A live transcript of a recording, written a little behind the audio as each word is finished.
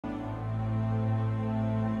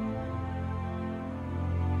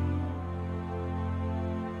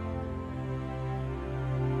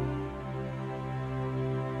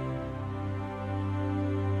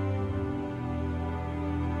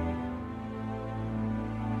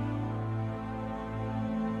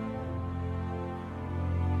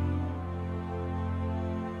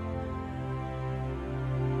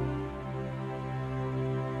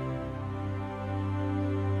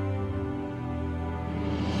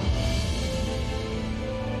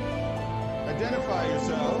Identify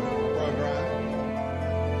yourself, program.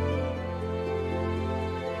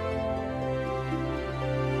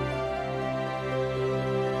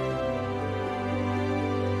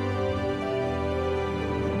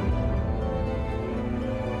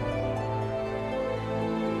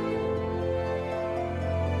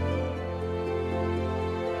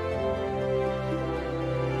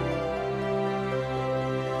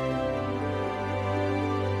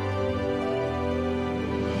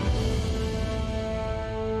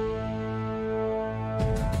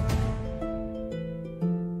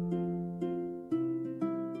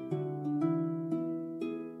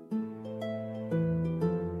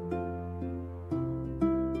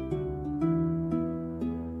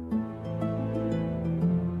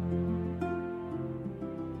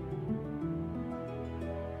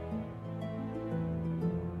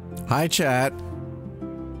 Hi, chat.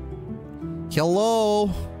 Hello.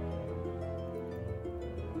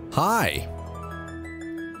 Hi.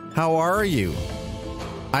 How are you?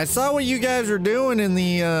 I saw what you guys were doing in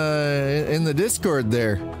the Discord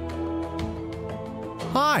there.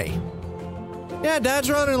 Hi. Yeah, Dad's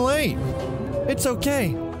running late. It's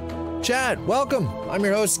okay. Chat, welcome. I'm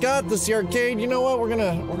your host, Scott. This is the arcade. You know what? We're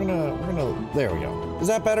gonna. There we go. Is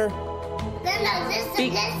that better?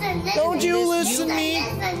 Listen. Don't you listen to me?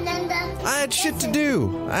 I had shit to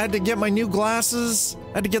do. I had to get my new glasses.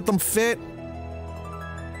 I had to get them fit.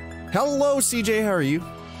 Hello, CJ. How are you?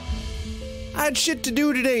 I had shit to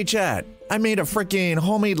do today, chat. I made a freaking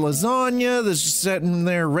homemade lasagna that's just sitting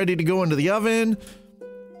there ready to go into the oven.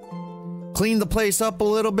 Cleaned the place up a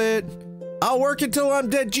little bit. I'll work until I'm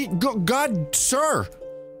dead. God, sir.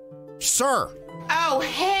 Sir. Oh,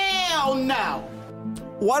 hell no.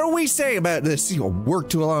 What do we say about this? You'll work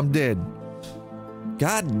till I'm dead.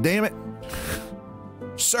 God damn it.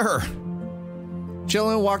 Sir.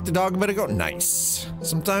 Chillin', walk the dog a bit ago. Nice.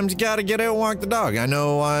 Sometimes you gotta get out and walk the dog. I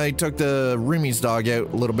know I took the Remy's dog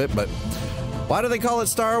out a little bit, but why do they call it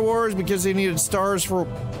Star Wars? Because they needed stars for...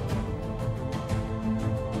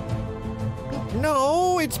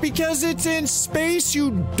 No, it's because it's in space,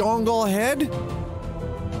 you dongle head.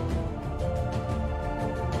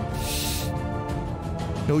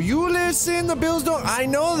 No, you listen, the bills don't... I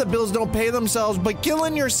know the bills don't pay themselves, but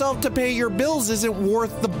killing yourself to pay your bills isn't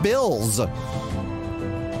worth the bills.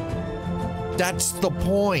 That's the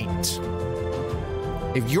point.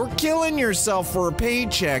 If you're killing yourself for a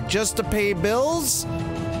paycheck just to pay bills,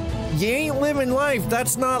 you ain't living life.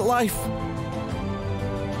 That's not life.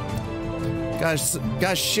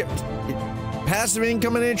 Gosh, shit. Passive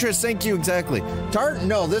income and interest, thank you, exactly. Tartan,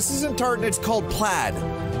 no, this isn't tartan, it's called plaid.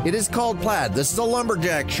 It is called plaid. This is a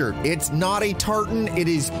lumberjack shirt. It's not a tartan, it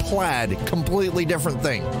is plaid. Completely different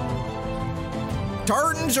thing.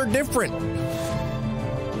 Tartans are different.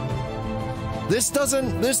 This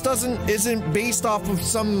isn't based off of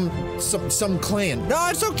some clan. No,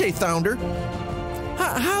 it's okay, Thounder.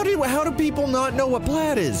 How do people not know what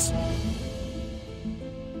plaid is?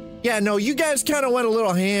 Yeah, no, you guys kind of went a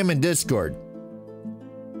little ham in Discord.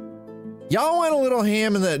 Y'all went a little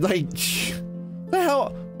ham in the, like, the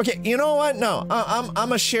hell? Okay, you know what? No, I'm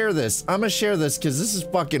gonna share this. I'm gonna share this because this is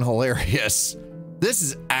fucking hilarious. This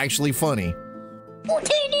is actually funny.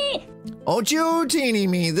 Teeny! Don't you teeny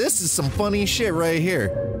me. This is some funny shit right here.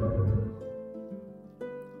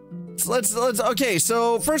 So let's, okay,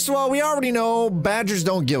 so first of all, we already know badgers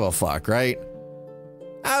don't give a fuck, right?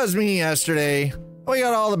 That was me yesterday. We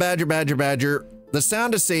got all the badger, the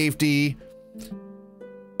sound of safety,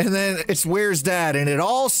 and then it's where's dad, and it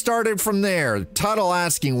all started from there. Tuttle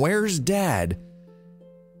asking, where's dad?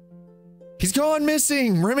 He's gone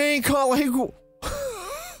missing, remain calling.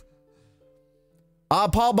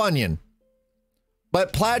 Paul Bunyan.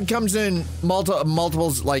 But plaid comes in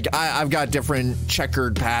multiples, like I've got different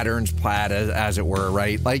checkered patterns, plaid as it were,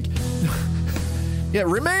 right? Like, yeah,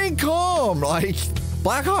 remain calm, like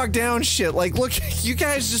Black Hawk Down shit. Like, look, you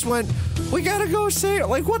guys just went, we gotta go say it.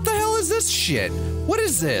 Like, what the hell is this shit? What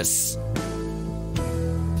is this?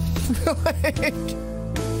 Like,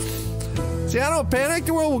 see, I don't panic,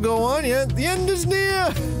 the world will go on. Yeah, the end is near.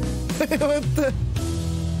 What the?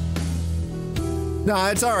 No,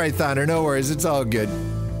 it's all right, Thunder. No worries. It's all good.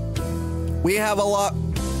 We have a lot.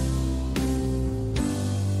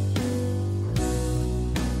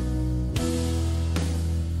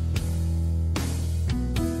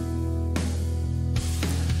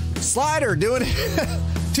 Slider doing it.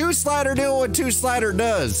 Two Slider doing what Two Slider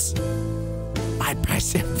does. My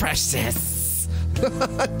precious.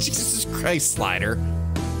 Jesus Christ, Slider.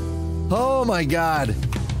 Oh my God.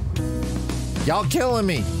 Y'all killing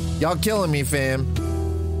me. Y'all killing me, fam.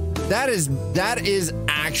 That is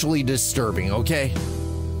actually disturbing, okay?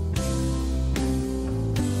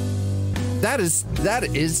 That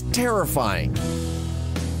is terrifying.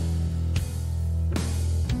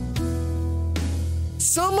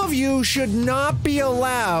 Some of you should not be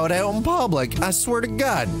allowed out in public. I swear to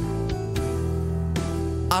God.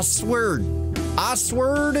 I swear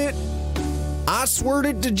it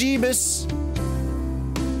to Jeebus.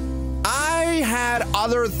 I had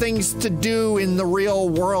other things to do in the real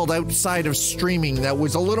world outside of streaming that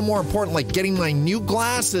was a little more important, like getting my new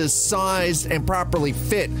glasses sized and properly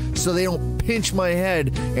fit so they don't pinch my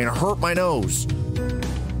head and hurt my nose.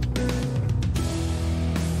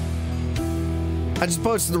 I just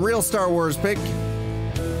posted the real Star Wars pic.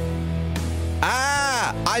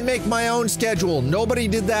 I make my own schedule. Nobody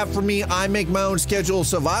did that for me. I make my own schedule.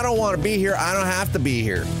 So if I don't want to be here, I don't have to be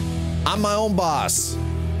here. I'm my own boss.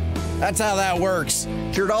 That's how that works.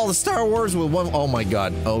 Cured all the Star Wars with one. Oh my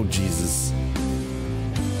God. Oh Jesus.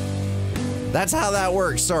 That's how that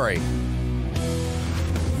works. Sorry.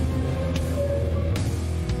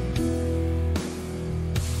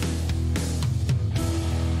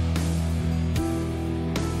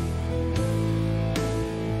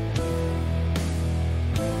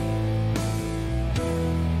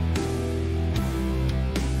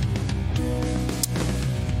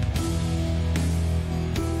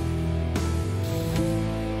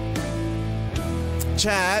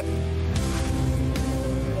 Chat.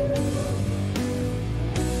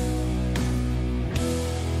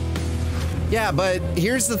 Yeah, but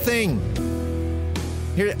here's the thing.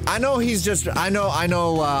 Here, I know he's just. I know.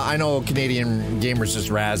 Canadian gamers just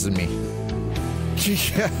razzing me.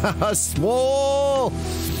 Yeah, swole.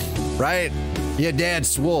 Right? Your dad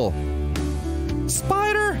swole.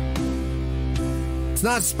 Spider. It's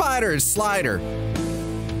not spider. It's slider.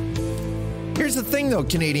 Here's the thing though,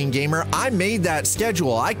 Canadian gamer, I made that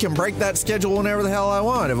schedule. I can break that schedule whenever the hell I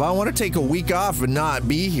want. If I want to take a week off and not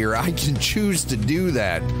be here, I can choose to do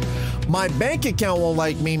that. My bank account won't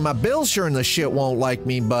like me, my bill sure in the shit won't like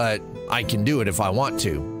me, but I can do it if I want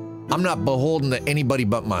to. I'm not beholden to anybody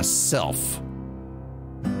but myself.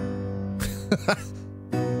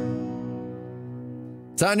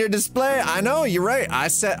 It's on your display. I know, you're right. I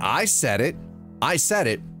said it,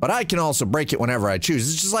 but I can also break it whenever I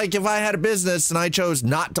choose. It's just like if I had a business and I chose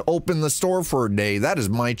not to open the store for a day, that is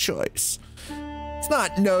my choice. It's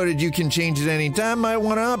not noted you can change it anytime. I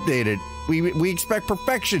want to update it. We expect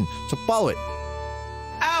perfection, so follow it.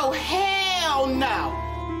 Oh, hell no.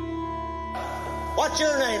 What's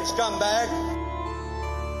your name, scumbag?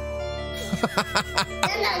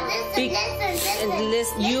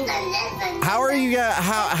 Listen. How are you guys?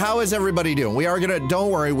 How is everybody doing? We are gonna. Don't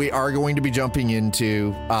worry. We are going to be jumping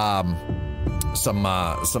into some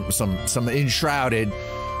Enshrouded.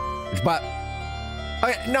 But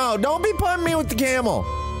okay, no, don't be putting me with the camel.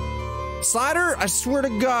 Slider, I swear to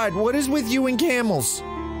God, what is with you and camels?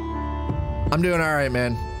 I'm doing all right,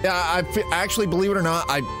 man. Yeah, actually, believe it or not,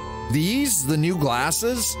 the new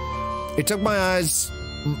glasses. It took my eyes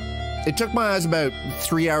about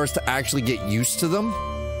 3 hours to actually get used to them.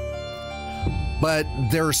 But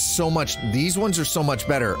they're so much. These ones are so much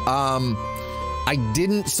better. I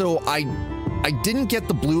didn't get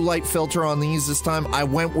the blue light filter on these this time. I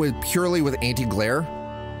went purely with anti-glare,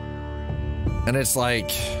 and it's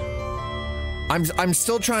like I'm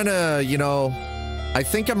still trying to, you know. I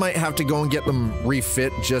think I might have to go and get them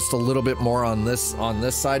refit just a little bit more on this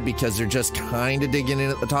side because they're just kind of digging in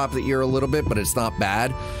at the top of the ear a little bit, but it's not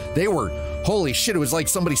bad. They were, holy shit, it was like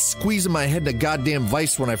somebody squeezing my head in a goddamn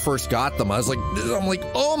vice when I first got them. I'm like,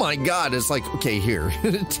 oh my God. It's like, okay, here,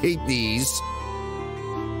 take these.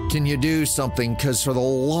 Can you do something? Because for the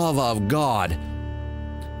love of God,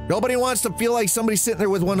 nobody wants to feel like somebody's sitting there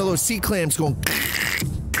with one of those C-clamps going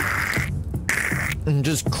and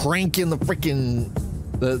just cranking the freaking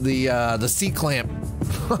the C-clamp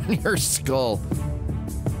on your skull.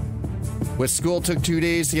 With school took 2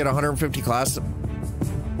 days to get 150 classes.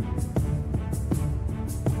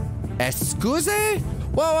 Excuse?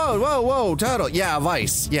 Whoa, total. Yeah, a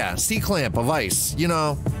vice. Yeah, C-clamp, a vice. You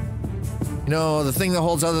know, the thing that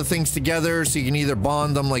holds other things together so you can either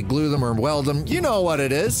bond them, like glue them or weld them. You know what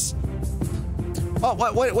it is. Oh,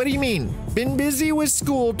 what do you mean? Been busy with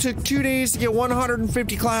school, took 2 days to get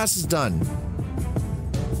 150 classes done.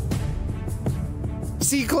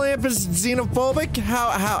 C-clamp is xenophobic?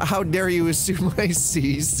 How dare you assume I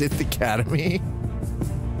see Sith Academy?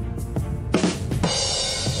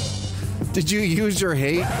 Did you use your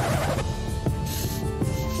hate?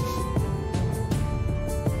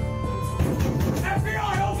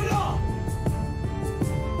 FBI, open up!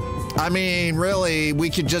 I mean, really, we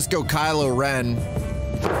could just go Kylo Ren.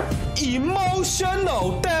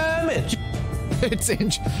 Emotional damage.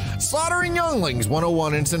 Slaughtering Younglings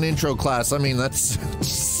 101. It's an intro class. I mean, that's...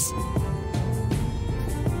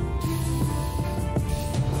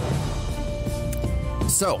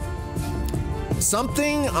 So,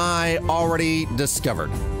 something I already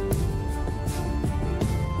discovered.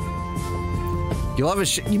 You love his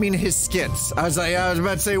shit? You mean his skits? I was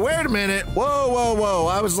about to say, wait a minute. Whoa, whoa, whoa.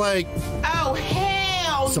 I was like, oh,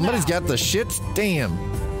 hell somebody's no. got the shits? Damn.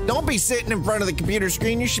 Don't be sitting in front of the computer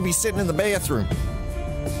screen. You should be sitting in the bathroom.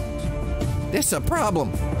 It's a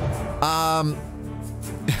problem. I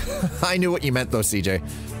knew what you meant though, CJ.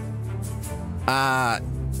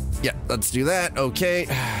 Yeah, let's do that. Okay.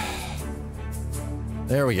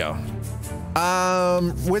 There we go.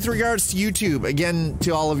 With regards to YouTube, again,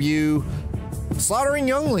 to all of you, slaughtering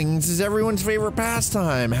younglings is everyone's favorite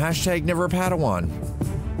pastime. Hashtag never Padawan.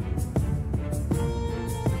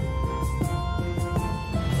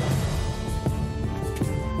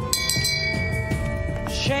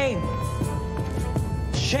 Shame.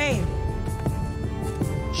 Shame.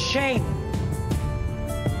 Shame.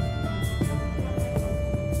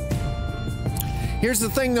 Here's the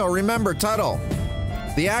thing though, remember, Tuttle,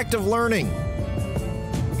 the act of learning.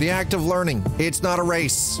 The act of learning. It's not a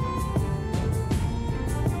race.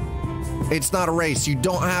 It's not a race. You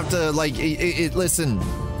don't have to, like, listen.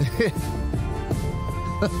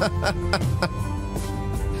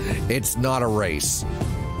 It's not a race.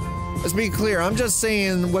 Let's be clear. I'm just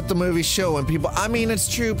saying what the movies show, and people, I mean, it's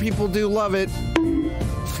true. People do love it.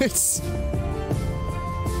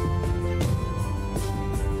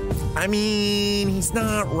 I mean, he's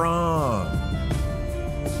not wrong.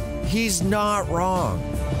 He's not wrong.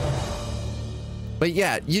 But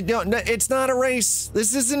yeah, you don't, it's not a race.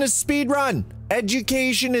 This isn't a speed run.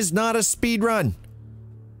 Education is not a speed run.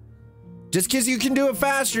 Just because you can do it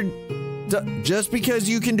faster, just because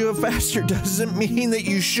you can do it faster doesn't mean that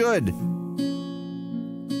you should.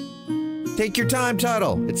 Take your time,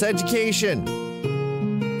 Tuttle. It's education.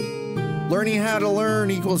 Learning how to learn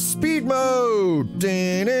equals speed mode.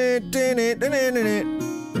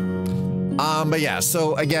 But yeah,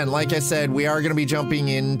 so again, like I said, we are going to be jumping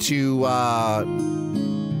into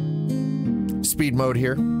speed mode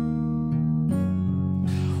here.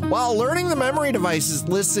 While learning the memory devices,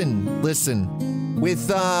 listen, with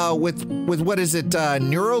what is it,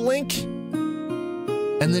 Neuralink,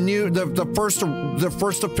 and the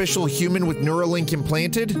first official human with Neuralink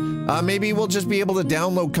implanted, maybe we'll just be able to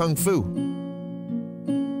download Kung Fu.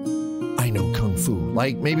 I know Kung Fu.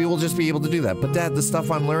 Like, maybe we'll just be able to do that. But Dad, the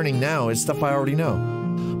stuff I'm learning now is stuff I already know.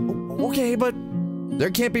 Okay, but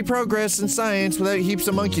there can't be progress in science without heaps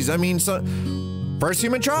of monkeys. I mean, first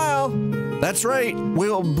human trial. That's right.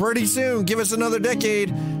 We'll pretty soon. Give us another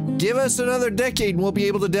decade. Give us another decade and we'll be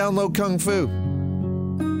able to download Kung Fu.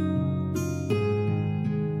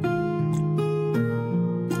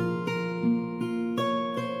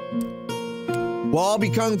 We'll all be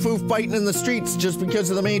Kung Fu fighting in the streets just because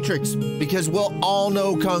of the Matrix. Because we'll all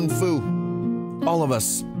know Kung Fu. All of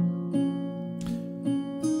us.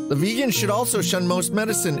 The vegans should also shun most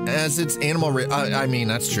medicine as it's animal I mean,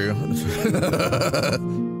 that's true.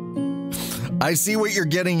 I see what you're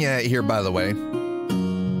getting at here, by the way.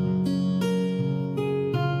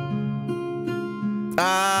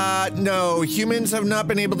 No, humans have not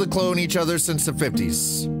been able to clone each other since the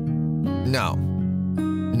 50s. No.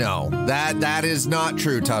 No, that is not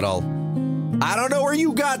true, Tuttle. I don't know where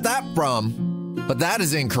you got that from, but that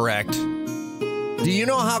is incorrect. Do you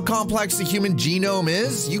know how complex the human genome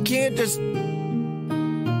is? You can't just...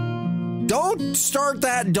 Don't start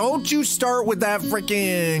that. Don't you start with that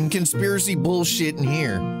freaking conspiracy bullshit in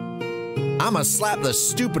here. I'ma slap the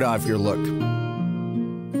stupid off your look.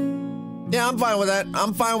 Yeah, I'm fine with that.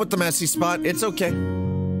 I'm fine with the messy spot. It's okay.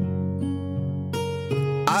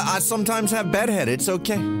 I sometimes have bedhead. It's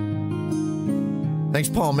okay. Thanks,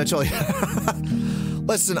 Paul Mitchell.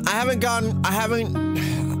 Listen, I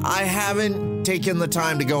haven't taken the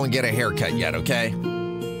time to go and get a haircut yet, okay?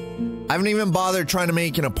 I haven't even bothered trying to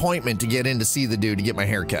make an appointment to get in to see the dude to get my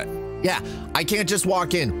haircut. Yeah, I can't just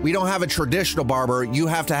walk in. We don't have a traditional barber. You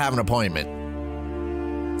have to have an appointment.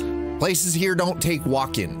 Places here don't take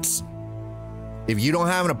walk-ins. If you don't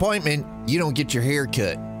have an appointment, you don't get your hair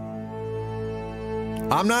cut.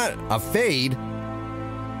 I'm not a fade.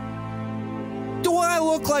 Do I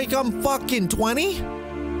look like I'm fucking 20?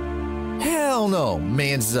 Hell no.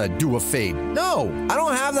 Man's do a fade. No, I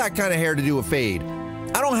don't have that kind of hair to do a fade.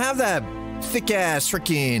 I don't have that thick ass,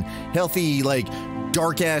 freaking healthy, like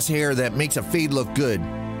dark ass hair that makes a fade look good.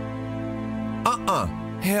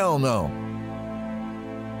 Hell no.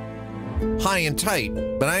 High and tight,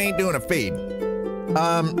 but I ain't doing a fade.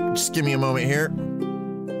 Just give me a moment here.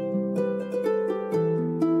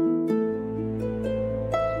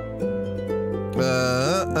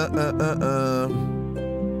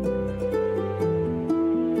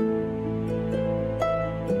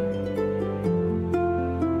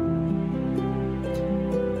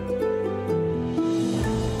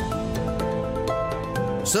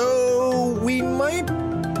 So we might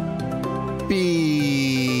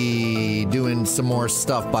be doing some more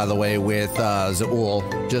stuff, by the way, with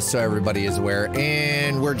Zaul, just so everybody is aware.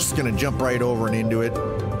 And we're just gonna jump right over and into it.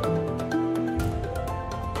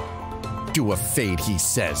 Do a fade, he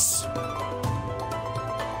says.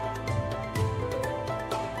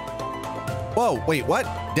 Whoa, wait, what?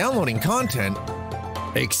 Downloading content?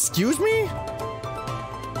 Excuse me?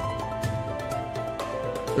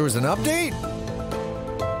 There was an update?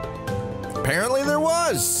 Apparently there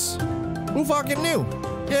was. Who fucking knew?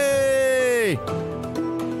 Yay!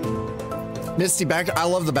 Misty back. I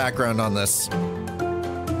love the background on this.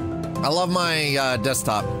 I love my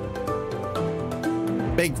desktop.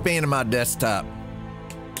 Big fan of my desktop.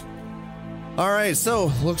 All right,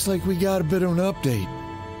 so looks like we got a bit of an update.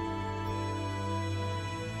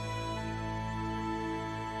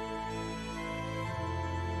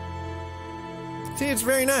 See, it's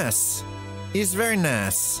very nice. It's very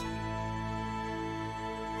nice.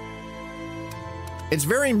 It's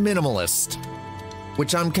very minimalist,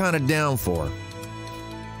 which I'm kind of down for.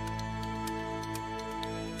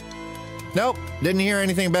 Nope, didn't hear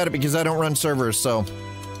anything about it because I don't run servers, so.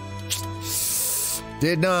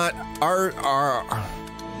 Did not.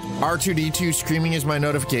 R2D2 screaming is my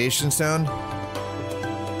notification sound.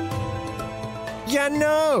 Yeah,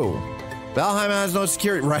 no. Valheim has no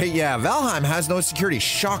security, right? Yeah, Valheim has no security.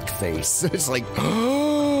 Shocked face. It's like,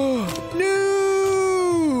 oh, no.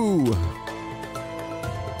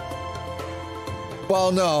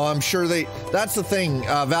 Well, no, I'm sure that's the thing.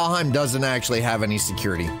 Valheim doesn't actually have any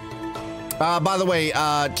security. By the way,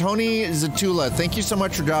 Tony Zatula, thank you so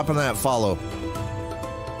much for dropping that follow.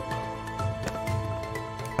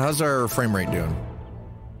 How's our frame rate doing?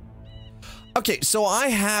 Okay, so I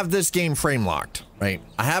have this game frame locked, right?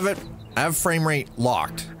 I have frame rate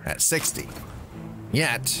locked at 60.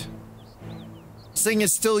 Yet, this thing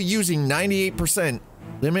is still using 98%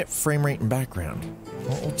 limit frame rate and background.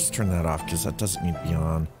 Well, we'll just turn that off because that doesn't need to be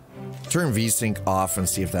on. Turn VSync off and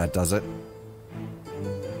see if that does it.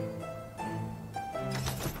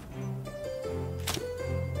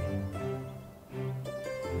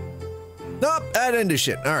 Nope, that didn't do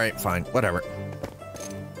shit. All right, fine, whatever.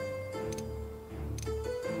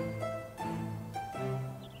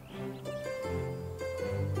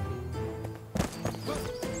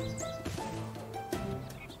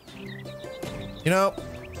 You know,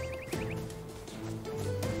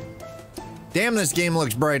 damn, this game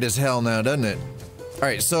looks bright as hell now, doesn't it? All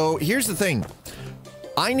right, so here's the thing.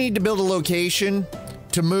 I need to build a location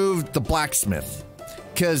to move the blacksmith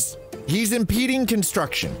because he's impeding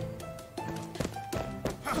construction.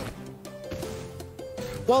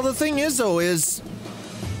 Well, the thing is, though, is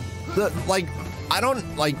Valheim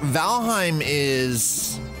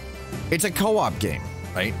is, it's a co-op game,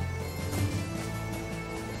 right?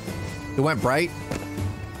 It went bright.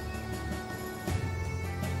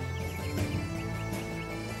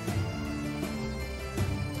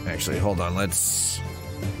 Actually, hold on, let's...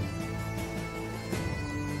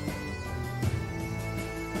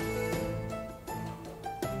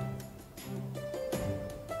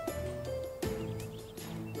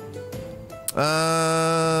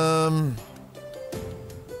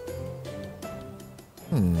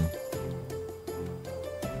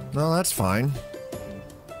 No, that's fine.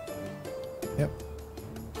 Yep.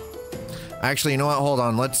 Actually, you know what? Hold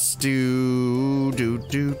on. Let's do.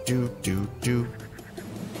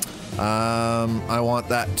 I want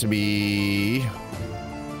that to be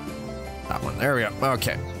that one. There we go.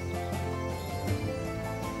 Okay.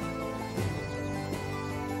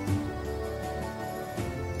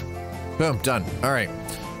 Boom. Done. All right.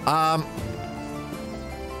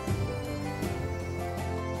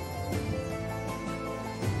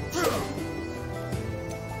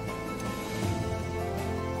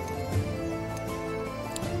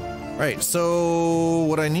 Right, so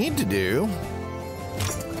what I need to do...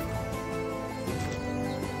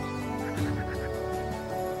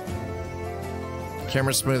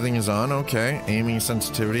 Camera smoothing is on, okay. Aiming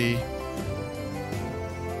sensitivity.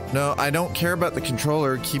 No, I don't care about the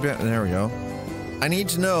controller. Keep it, there we go. I need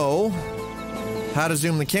to know how to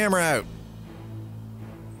zoom the camera out.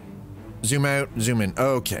 Zoom out, zoom in,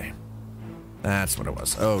 okay. That's what it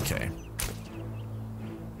was, okay.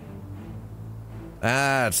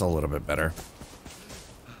 That's a little bit better.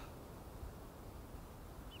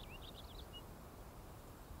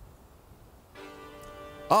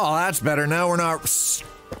 Oh, that's better. Now we're not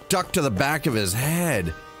stuck to the back of his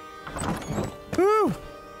head.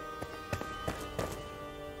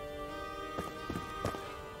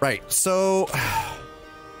 Right, so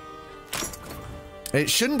it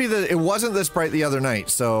shouldn't be it wasn't this bright the other night,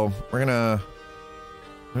 so we're gonna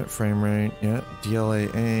frame rate, yeah,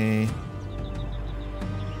 DLAA,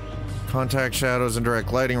 contact shadows,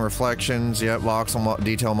 indirect lighting, reflections, yeah, voxel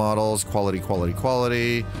detail models, quality, quality,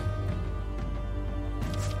 quality.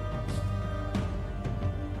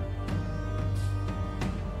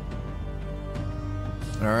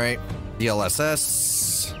 All right, DLSS.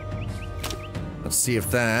 Let's see if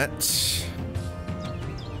that.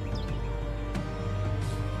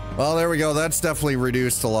 Well, there we go. That's definitely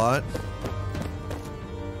reduced a lot.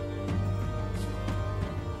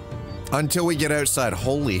 Until we get outside.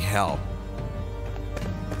 Holy hell.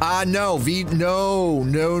 No. No.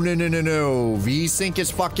 VSync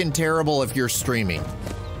is fucking terrible if you're streaming.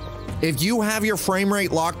 If you have your frame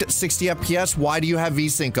rate locked at 60 FPS, why do you have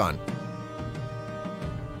VSync on?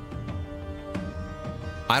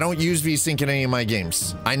 I don't use VSync in any of my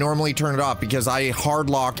games. I normally turn it off because I hard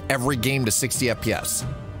lock every game to 60 FPS.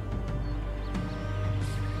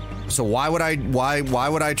 So why would I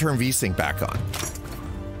turn VSync back on?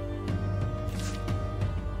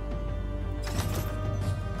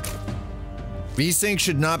 VSync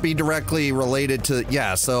should not be directly related to,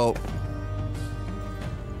 yeah, so,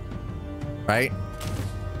 right?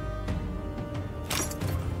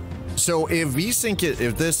 So if VSync,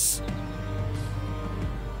 if this,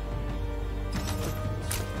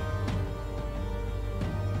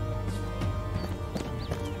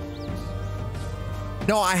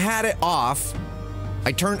 no, I had it off.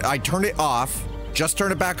 I turned it off, just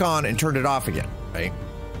turned it back on and turned it off again, right?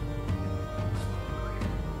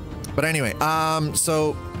 But anyway,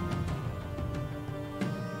 so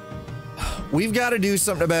we've got to do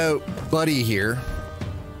something about Buddy here,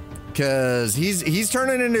 because he's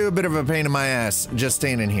turning into a bit of a pain in my ass just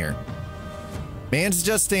standing here. Man's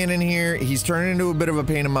just standing here. He's turning into a bit of a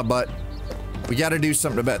pain in my butt. We got to do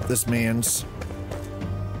something about this man's.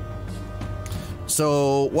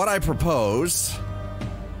 So what I propose,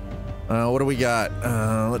 what do we got?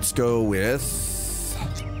 Let's go with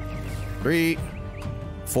 3,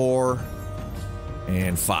 4,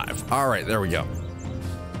 and 5. All right, there we go.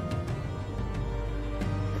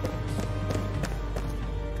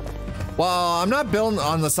 Well, I'm not building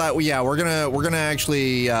on the side. Well, yeah, we're gonna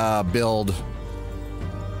actually build.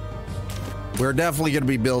 We're definitely gonna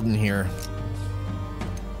be building here.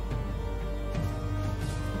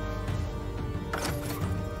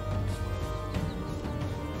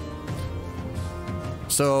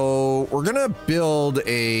 So we're gonna build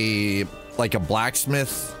a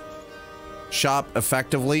blacksmith shop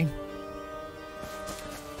effectively.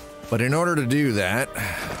 But in order to do that,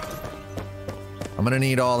 I'm gonna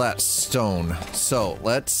need all that stone. So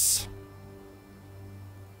let's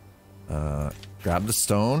grab the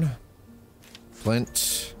stone,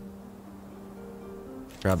 flint,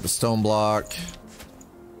 grab the stone block.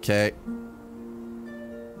 Okay.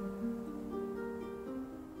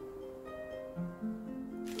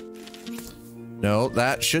 No,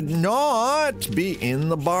 that should not be in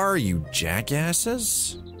the bar, you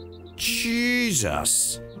jackasses.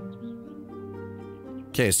 Jesus.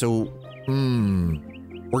 Okay, so,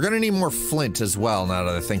 we're gonna need more flint as well, now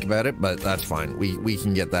that I think about it, but that's fine. We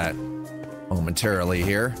can get that momentarily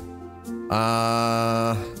here.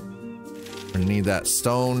 We're gonna need that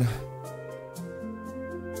stone.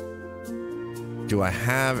 Do I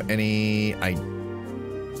have any?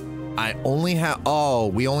 I only have, oh,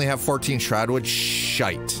 we only have 14 Shroudwood.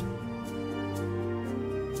 Shite.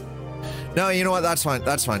 No, you know what? That's fine.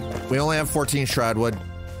 That's fine. We only have 14 Shroudwood.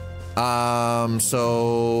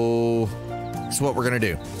 So that's what we're gonna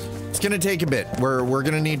do. It's gonna take a bit. We're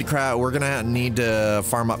gonna need to we're gonna need to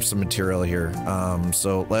farm up some material here.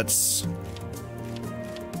 So let's.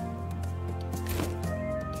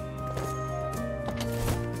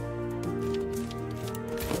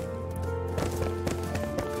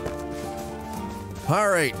 All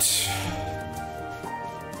right.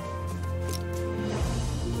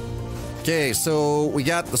 Okay, so we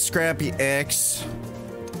got the scrappy axe.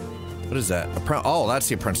 What is that? Oh, that's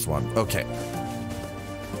the apprentice one. Okay.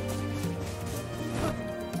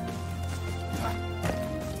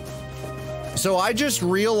 So I just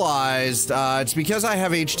realized it's because I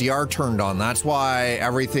have HDR turned on. That's why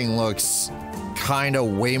everything looks kind of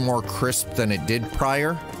way more crisp than it did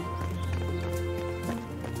prior.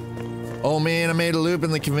 Oh man, I made a loop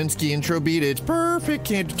in the Kavinsky intro beat. It's perfect.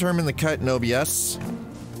 Can't determine the cut in OBS.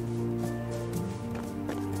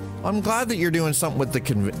 I'm glad that you're doing something with the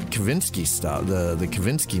Kavinsky stuff, the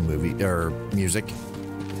Kavinsky movie or music.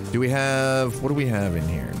 Do we have, what do we have in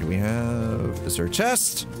here? Do we have, is there a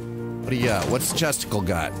chest? What do you got? What's the chesticle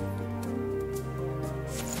got?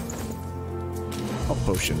 Health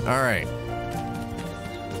potion. All right.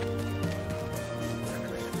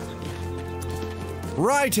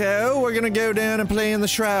 Righto, we're gonna go down and play in the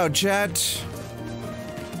Shroud, chat.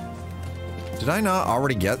 Did I not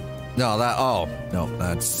already get? No,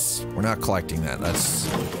 that's, we're not collecting that.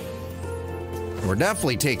 We're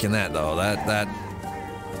definitely taking that though. That.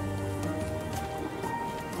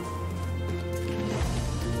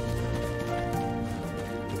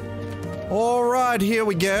 All right, here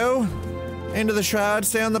we go. Into the Shroud,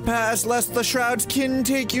 stay on the path, lest the Shroud's kin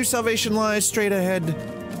take you. Salvation lies straight ahead.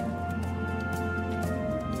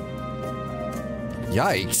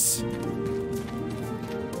 Yikes.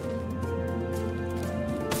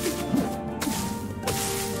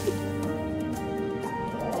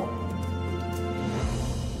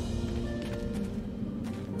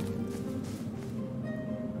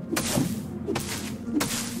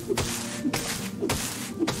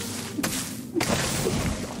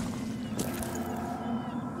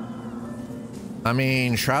 I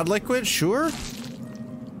mean, Shroud liquid, sure. A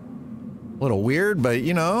little weird, but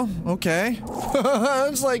you know, okay.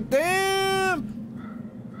 It's like, damn.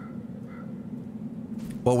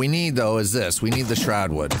 What we need though is this. We need the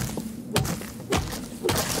Shroud wood.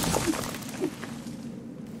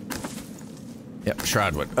 Yep,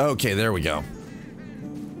 Shroud wood. Okay, there we go.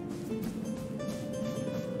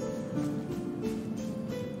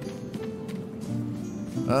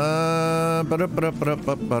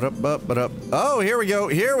 Oh, here we go.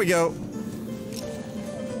 Here we go.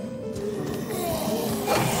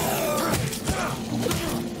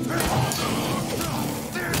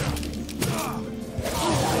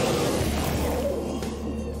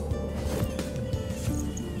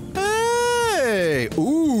 Hey!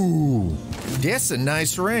 Ooh! That's a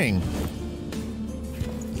nice ring.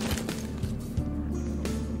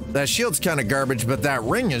 That shield's kind of garbage, but that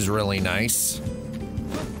ring is really nice.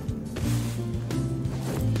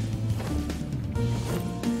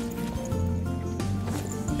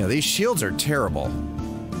 Yeah, these shields are terrible.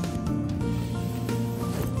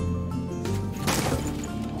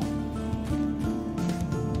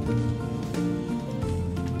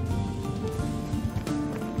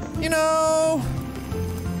 You know.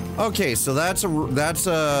 Okay, so that's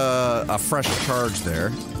a fresh charge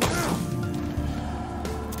there.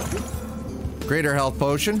 Greater health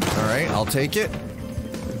potion. All right, I'll take it.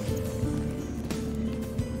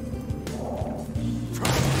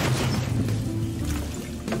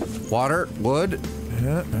 Water, wood.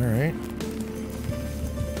 Yeah, all right.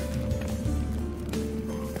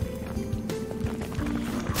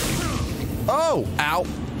 Oh, ow.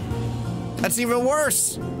 That's even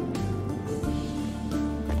worse.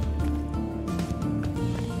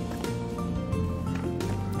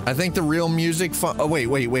 I think the real music oh, wait.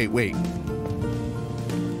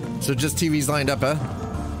 So just TVs lined up, huh?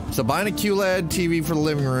 So buying a QLED TV for the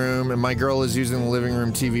living room, and my girl is using the living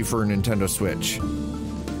room TV for a Nintendo Switch.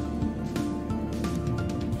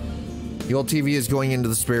 The old TV is going into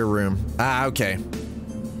the spare room. Ah, okay.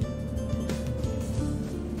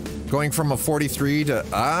 Going from a 43 to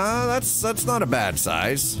that's not a bad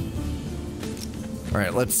size. All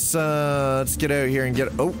right, let's get out here and get.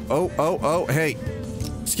 Oh, hey,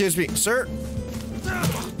 excuse me, sir.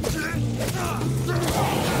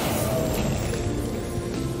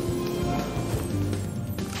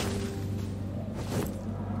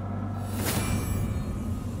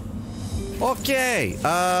 Okay,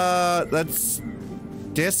 that's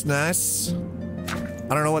nice. I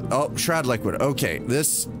don't know what, oh, Shroud liquid. Okay,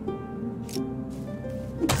 this.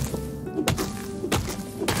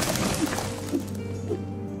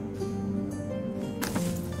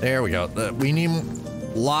 There we go. We need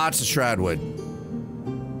lots of Shroud wood.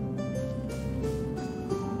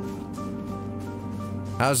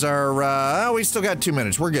 How's our, we still got 2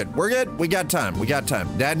 minutes. We're good. We're good. We got time. We got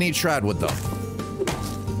time. Dad needs Shroud wood though.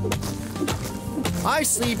 Hi,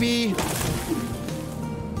 Sleepy.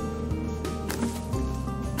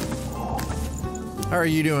 How are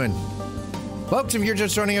you doing? Welcome, if you're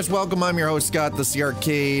just joining us, welcome. I'm your host, Scott, this is the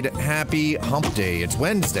Arcade. Happy Hump Day. It's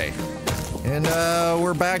Wednesday. And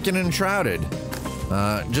we're back in Enshrouded.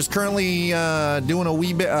 Just currently doing a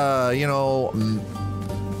wee bit, you know,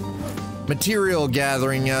 material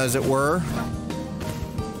gathering, as it were.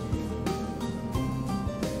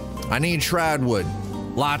 I need Shroud wood.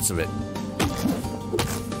 Lots of it.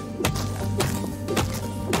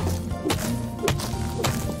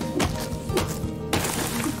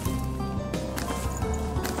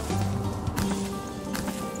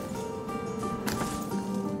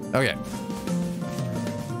 Okay.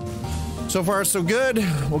 So far, so good.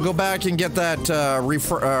 We'll go back and get that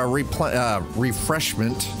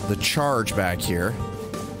refreshment, the charge back here.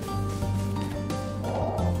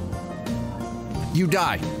 You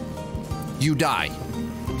die. You die.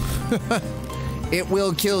 It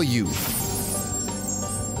will kill you.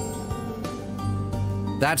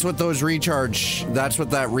 That's what those recharge, that's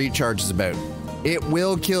what that recharge is about. It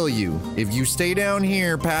will kill you. If you stay down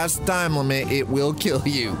here past the time limit, it will kill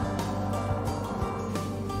you.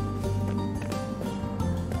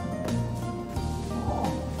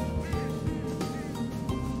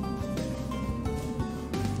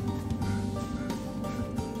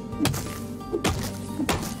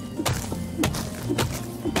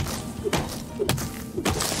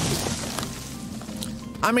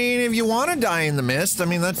 I mean, if you want to die in the mist, I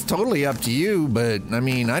mean, that's totally up to you, but I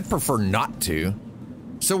mean, I'd prefer not to.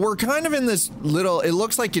 So we're kind of in this little, it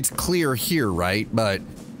looks like it's clear here, right? But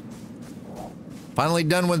finally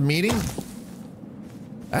done with meeting?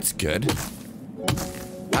 That's good.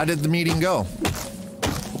 How did the meeting go?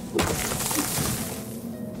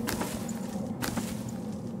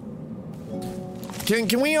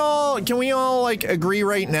 Can we all like agree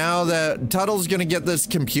right now that Tuttle's gonna get this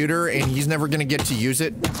computer and he's never gonna get to use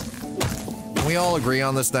it? Can we all agree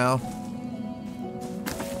on this now?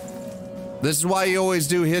 This is why you always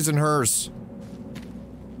do his and hers.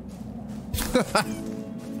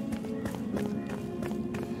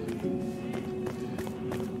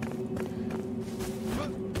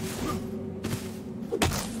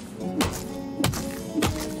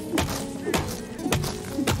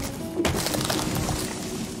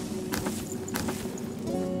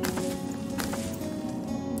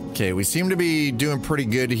 Okay, we seem to be doing pretty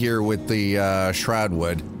good here with the Shroud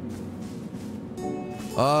wood.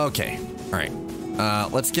 Okay, all right.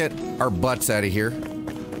 Let's get our butts out of here.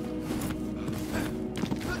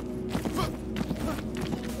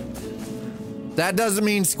 That doesn't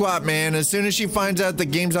mean squat, man. As soon as she finds out the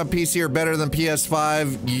games on PC are better than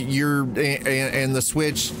PS5, you're and the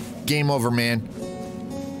Switch, game over, man.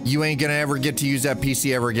 You ain't gonna ever get to use that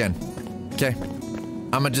PC ever again. Okay?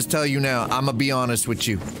 I'ma just tell you now. I'ma be honest with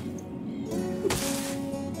you.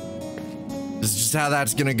 This is just how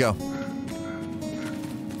that's gonna go.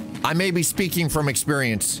 I may be speaking from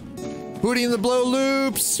experience. Hootie in the blow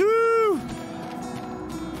loops. Woo!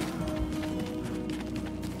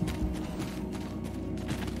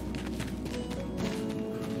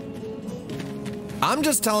 I'm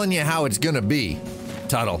just telling you how it's gonna be,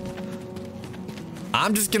 Tuttle.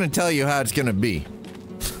 I'm just gonna tell you how it's gonna be.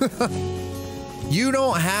 You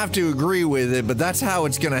don't have to agree with it, but that's how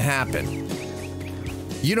it's gonna happen.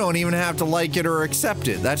 You don't even have to like it or accept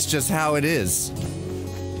it. That's just how it is.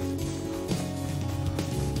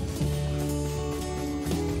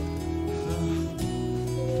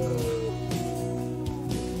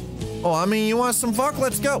 Oh, I mean, you want some fuck?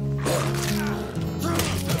 Let's go.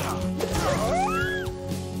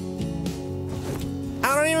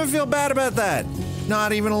 I don't even feel bad about that.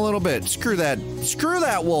 Not even a little bit. Screw that. Screw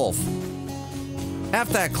that wolf. F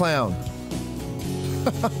that clown.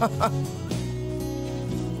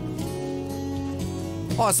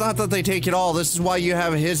 Oh, it's not that they take it all. This is why you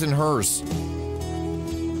have his and hers.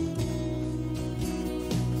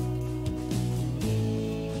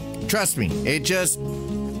 Trust me, it just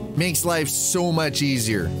makes life so much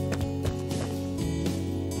easier.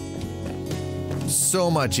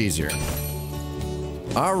 So much easier.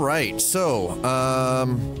 All right, so,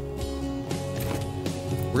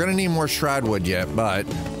 we're gonna need more Shroud wood yet, but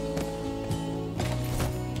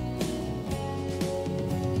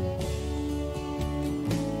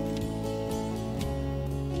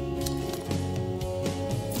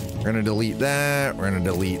we're gonna delete that. We're gonna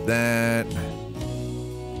delete that.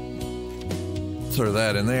 Throw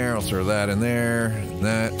that in there. I'll throw that in there.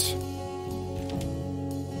 That.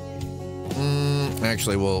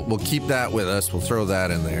 Actually, we'll keep that with us. We'll throw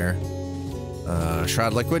that in there.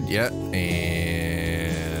 Shroud liquid, yeah,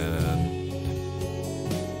 and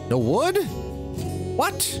no wood.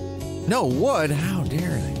 What? No wood? How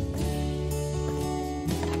dare they?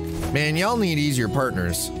 Man, y'all need easier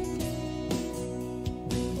partners.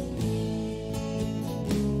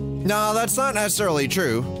 No, that's not necessarily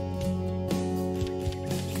true.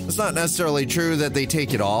 It's not necessarily true that they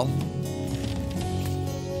take it all.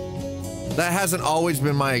 That hasn't always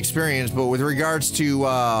been my experience, but with regards to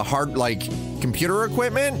hard, like, computer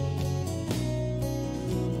equipment,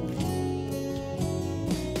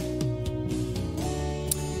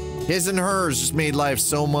 his and hers just made life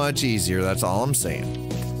so much easier. That's all I'm saying.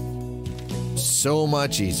 So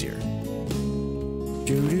much easier.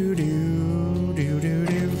 Do do do do do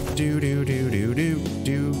do do do do do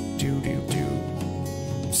do do do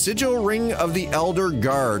do. Sigil Ring of the Elder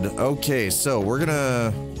Guard. Okay, so we're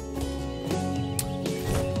gonna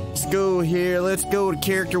go here. Let's go to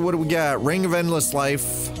character. What do we got? Ring of Endless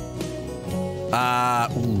Life.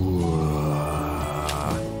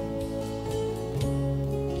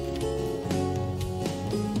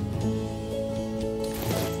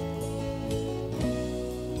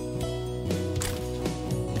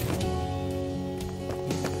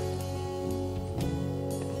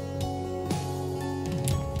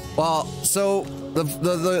 Well, so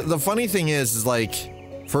the funny thing is like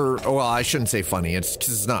well, I shouldn't say funny. It's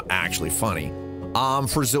because it's not actually funny.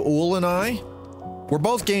 For Zaul and I, we're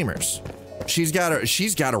both gamers. She's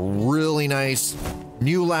got a really nice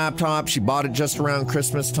new laptop. She bought it just around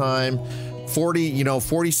Christmas time.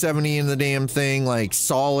 4070 in the damn thing, like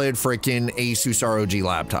solid freaking Asus ROG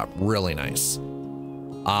laptop. Really nice.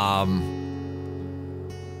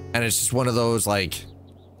 And it's just one of those like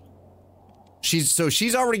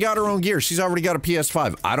she's already got her own gear. She's already got a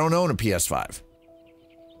PS5. I don't own a PS5.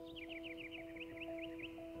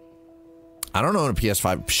 I don't own a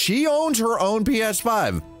PS5. She owns her own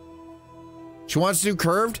PS5. She wants to do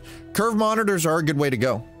curved. Curved monitors are a good way to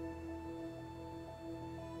go.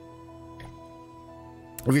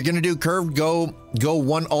 If you're gonna do curved, go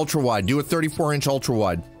one ultra wide. Do a 34-inch ultra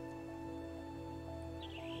wide.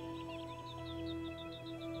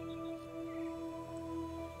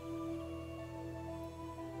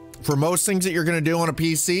 For most things that you're gonna do on a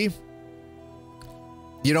PC,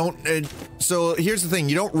 you don't. So here's the thing: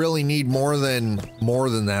 you don't really need more than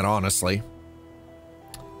that, honestly.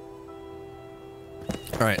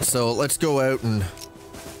 All right, so let's go out and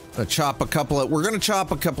chop a couple of. We're gonna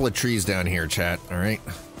chop a couple of trees down here, chat. All right.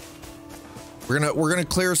 We're gonna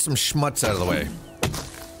clear some schmutz out of the way.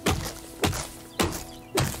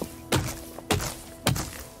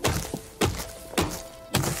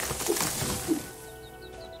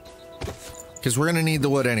 Because we're gonna need the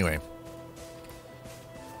wood anyway.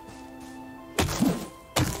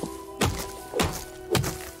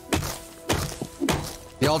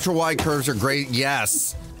 The ultra wide curves are great,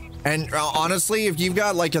 yes. And honestly, if you've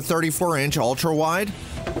got like a 34-inch ultra wide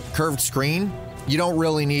curved screen, you don't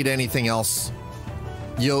really need anything else.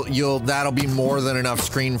 That'll be more than enough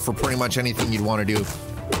screen for pretty much anything you'd want to do.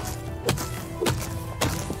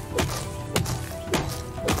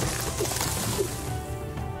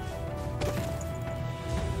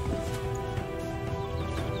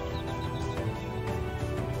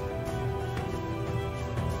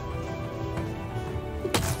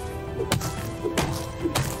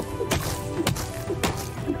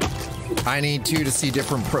 I need to see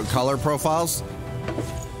different color profiles.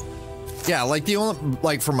 Yeah,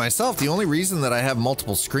 like for myself, the only reason that I have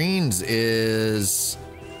multiple screens is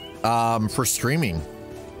for streaming.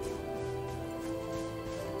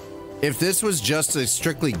 If this was just a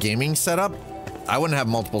strictly gaming setup, I wouldn't have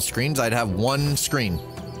multiple screens. I'd have one screen,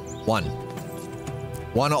 one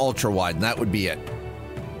ultra wide, and that would be it.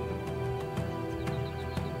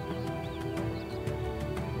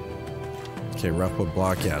 Okay, rough wood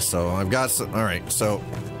block, yeah, so I've got some, all right, so.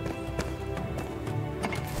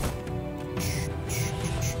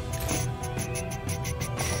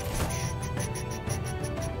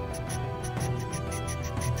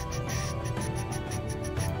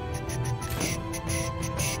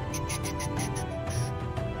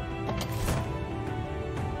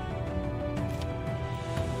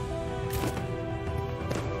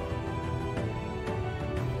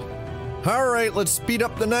 All right, let's speed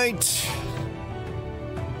up the night.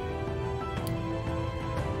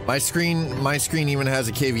 My screen even has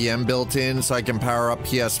a KVM built in, so I can power up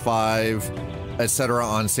PS5, etc.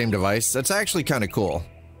 on same device. That's actually kind of cool.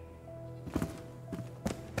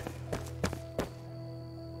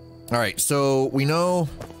 All right, so we know.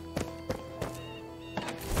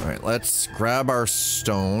 All right, let's grab our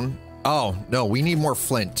stone. Oh, no, we need more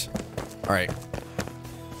flint. All right.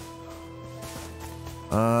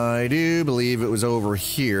 I do believe it was over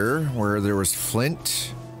here where there was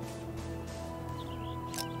flint.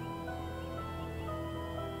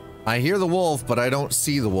 I hear the wolf, but I don't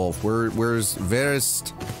see the wolf. Where's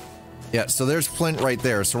Verist? Yeah, so there's flint right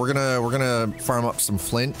there. So we're gonna farm up some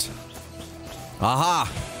flint. Aha!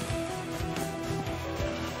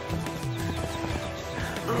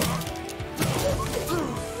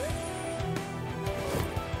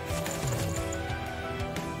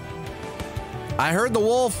 I heard the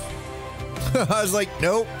wolf. I was like,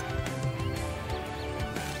 nope.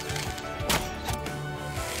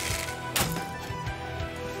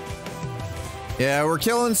 Yeah, we're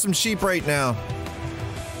killing some sheep right now.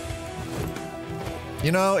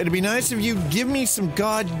 You know, it'd be nice if you give me some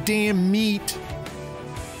goddamn meat.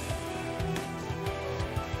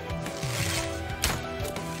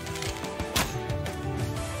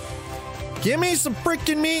 Give me some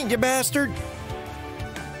freaking meat, you bastard.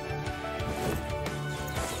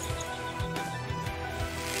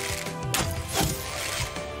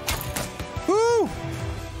 Woo!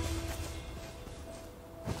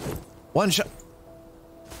 One shot.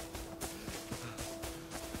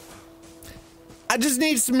 I just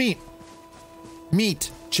need some meat.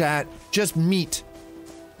 Meat, chat. Just meat.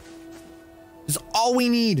 That's all we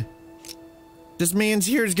need. This man's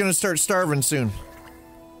here is gonna start starving soon.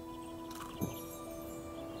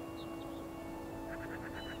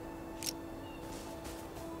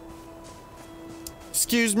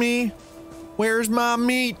 Excuse me, where's my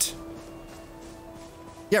meat?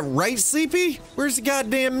 Yeah, right, Sleepy? Where's the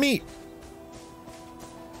goddamn meat?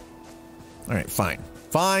 All right, fine.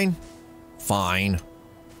 Fine. Fine.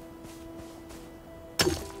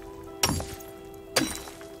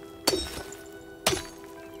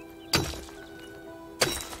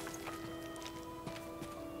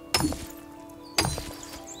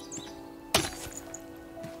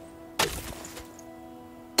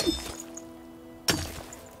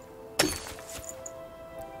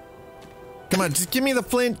 Come on, just give me the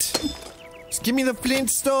flint. Just give me the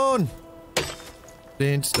flintstone.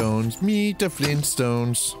 Flintstones, meet the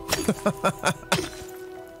Flintstones.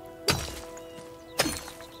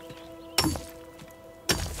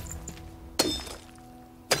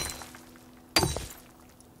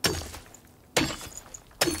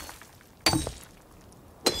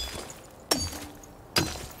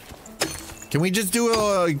 Can we just do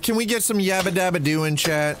a, can we get some yabba dabba doo in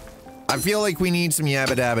chat? I feel like we need some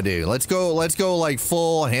yabba dabba doo. Let's go like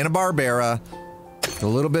full Hanna-Barbera. A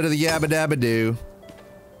little bit of the yabba dabba doo.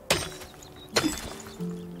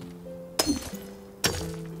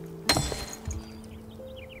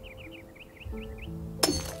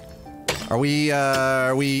 Are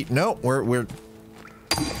we, no, we're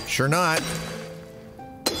sure not.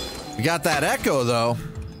 We got that echo though.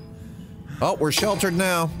 Oh, we're sheltered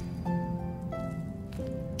now.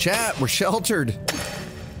 Chat, we're sheltered.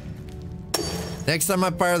 Next time I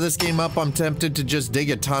fire this game up, I'm tempted to just dig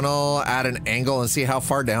a tunnel at an angle and see how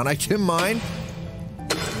far down I can mine.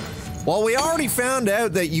 Well, we already found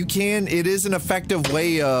out that you can, it is an effective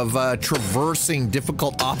way of traversing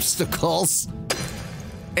difficult obstacles.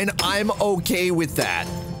 And I'm okay with that.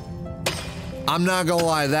 I'm not gonna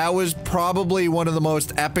lie, that was probably one of the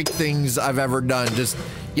most epic things I've ever done. Just,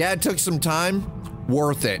 yeah, it took some time,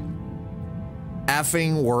 worth it.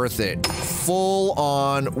 Effing worth it. Full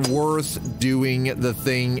on worth doing the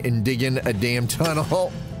thing and digging a damn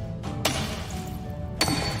tunnel.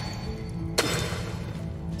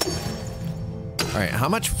 Alright, how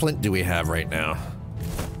much flint do we have right now?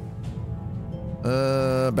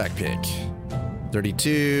 Backpick.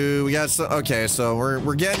 32. We got some, okay, so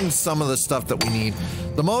we're getting some of the stuff that we need.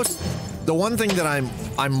 The one thing that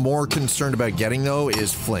I'm more concerned about getting though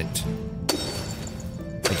is flint.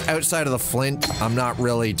 Like outside of the flint, I'm not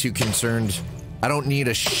really too concerned. I don't need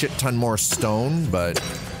a shit ton more stone, but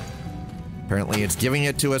apparently it's giving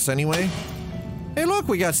it to us anyway. Hey look,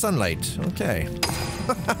 we got sunlight. Okay.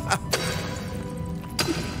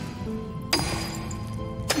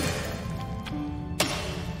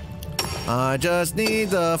 I just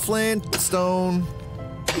need the flintstone.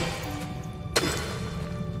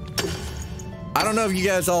 I don't know if you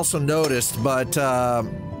guys also noticed, but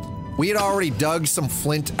we had already dug some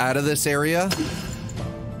flint out of this area.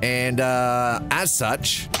 And as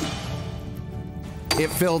such, it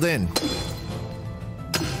filled in.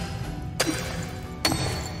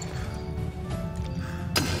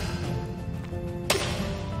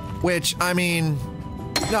 Which, I mean,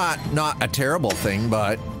 not a terrible thing,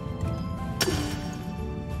 but...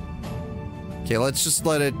 Okay, let's just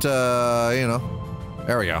let it, you know,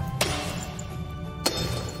 there we go.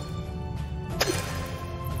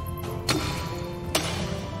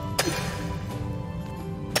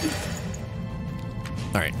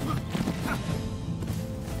 All right.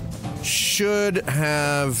 Should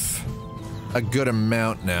have a good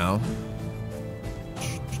amount now.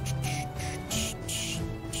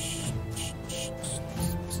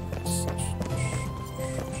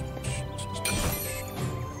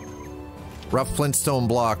 Rough flintstone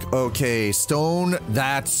block. Okay, stone.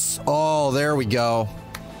 That's... Oh, there we go.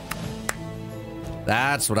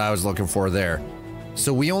 That's what I was looking for there.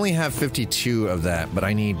 So we only have 52 of that, but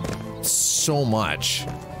I need so much.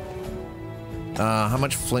 How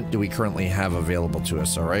much flint do we currently have available to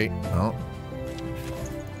us? All right. Oh.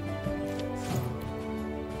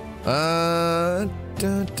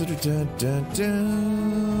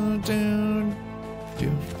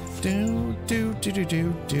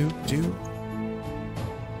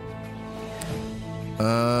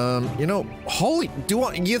 You know, holy,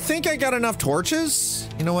 you think I got enough torches?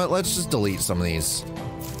 You know what, let's just delete some of these.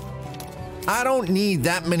 I don't need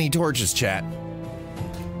that many torches, chat.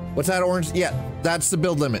 What's that orange? Yeah, that's the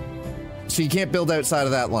build limit. So you can't build outside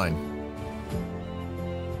of that line.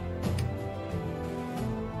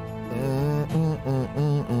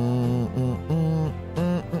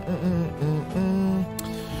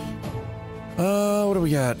 What do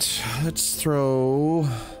we got? Let's throw...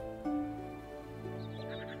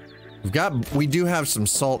 We do have some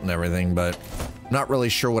salt and everything, but not really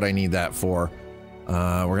sure what I need that for.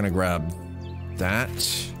 We're gonna grab that.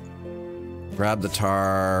 Grab the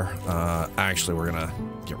tar. Actually, we're gonna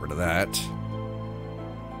get rid of that.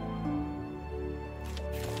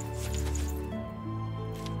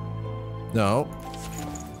 No.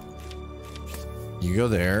 You go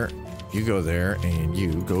there, and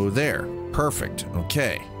you go there. Perfect.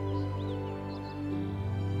 Okay.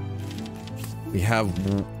 We have...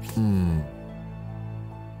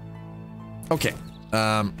 Okay.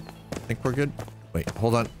 I think we're good. Wait,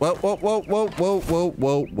 hold on. Whoa, whoa, whoa, whoa, whoa, whoa,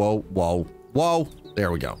 whoa, whoa, whoa, whoa.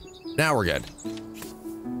 There we go. Now we're good.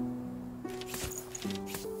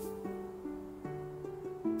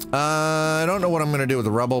 I don't know what I'm gonna do with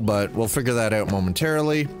the rubble, but we'll figure that out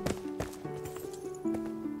momentarily.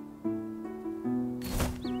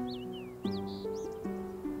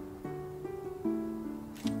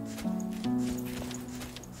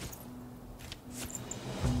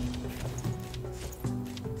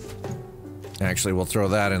 Actually, we'll throw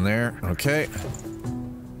that in there. Okay.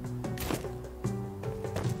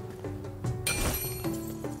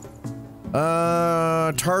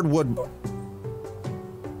 Tarred wood.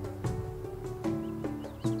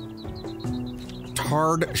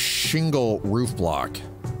 Tarred shingle roof block.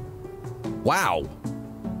 Wow.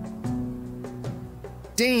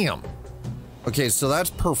 Damn. Okay, so that's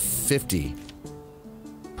per 50.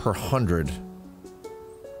 Per 100.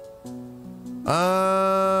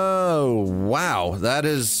 Oh, wow. That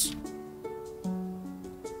is...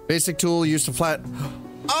 Basic tool used to flat...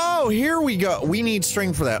 Oh, here we go. We need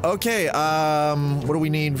string for that. Okay, what do we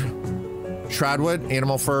need? Shroud wood,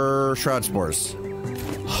 animal fur, shroud spores.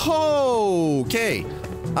 Okay.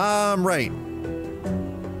 Right.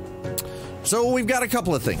 So we've got a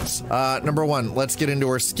couple of things. Number one, let's get into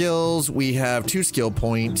our skills. We have 2 skill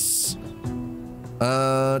points.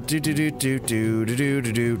 By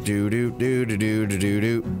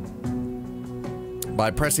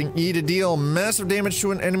pressing E to deal massive damage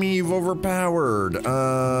to an enemy you've overpowered.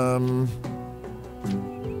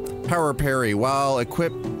 Power parry. While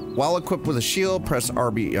equipped with a shield, press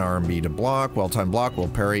RB to block. Well-timed block will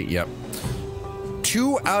parry. Yep.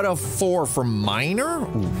 2 out of 4 for minor?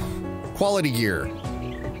 Ooh. Quality gear.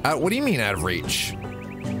 What do you mean out of reach?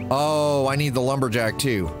 Oh, I need the lumberjack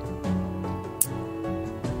too.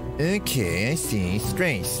 Okay, I see.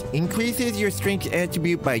 Strength. Increases your strength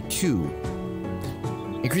attribute by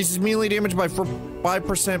 2. Increases melee damage by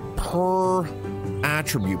 5% per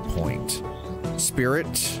attribute point.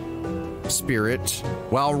 Spirit.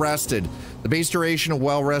 While rested. The base duration of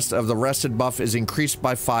the rested buff is increased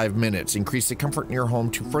by 5 minutes. Increase the comfort in your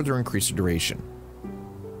home to further increase the duration.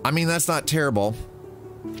 I mean, that's not terrible.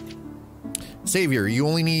 Savior, you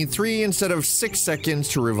only need 3 instead of 6 seconds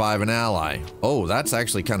to revive an ally. Oh, that's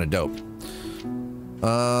actually kind of dope.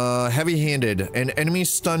 Heavy-handed. An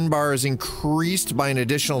enemy's stun bar is increased by an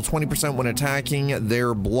additional 20% when attacking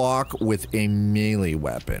their block with a melee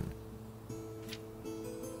weapon.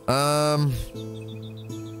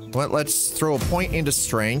 Let's throw a point into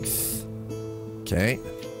strength. Okay.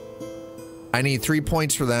 I need 3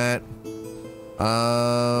 points for that.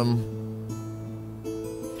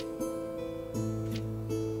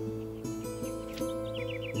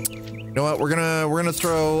 You know what? We're gonna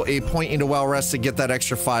throw a point into well rest to get that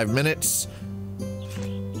extra 5 minutes.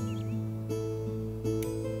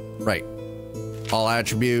 Right. All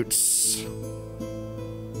attributes.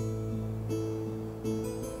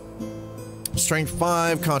 Strength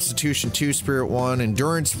 5, Constitution 2, Spirit 1,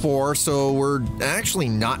 Endurance 4. So we're actually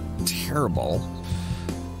not terrible.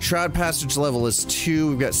 Shroud passage level is 2.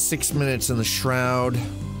 We've got 6 minutes in the Shroud.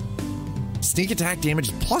 Sneak attack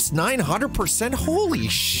damage plus 900%. Holy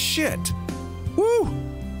shit. Woo.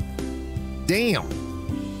 Damn.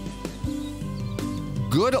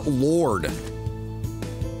 Good lord.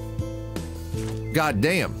 God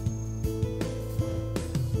damn.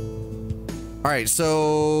 All right,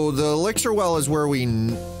 so the elixir well is where we...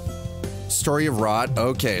 Story of Rot.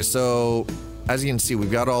 Okay, so as you can see,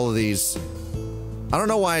 we've got all of these. I don't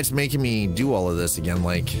know why it's making me do all of this again,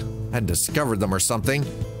 like I had discovered them or something.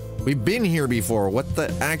 We've been here before. What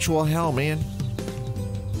the actual hell, man?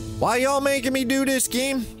 Why y'all making me do this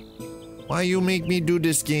game? Why you make me do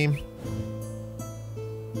this game?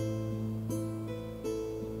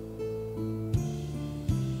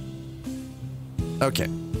 Okay.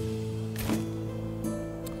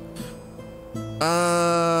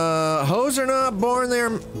 Hoes are not born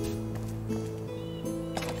there.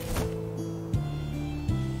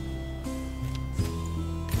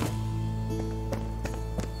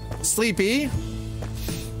 Sleepy.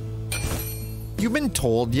 you been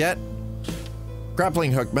told yet?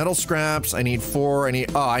 Grappling hook, metal scraps. I need 4.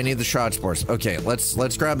 I need the shroud spores. Okay,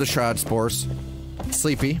 let's grab the shroud spores.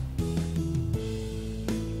 Sleepy.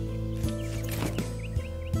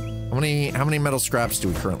 How many metal scraps do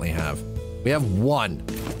we currently have? We have 1.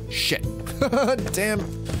 Shit.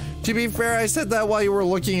 Damn. To be fair, I said that while you were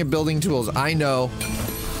looking at building tools. I know.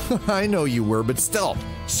 I know you were, but still.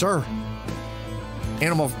 Sir.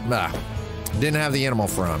 Animal. Didn't have the animal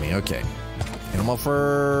fur on me. Okay. Animal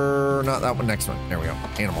fur. Not that one. Next one. There we go.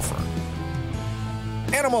 Animal fur.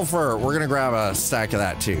 Animal fur. We're going to grab a stack of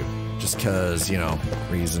that too. Just because, you know,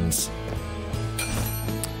 reasons.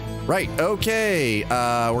 Right. Okay.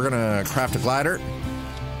 We're going to craft a glider.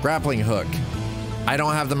 Grappling hook. I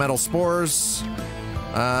don't have the metal spores.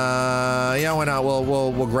 Yeah, why not?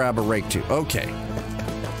 We'll grab a rake too. Okay.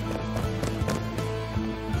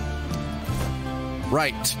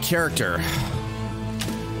 Right, character.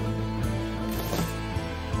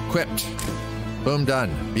 Equipped. Boom,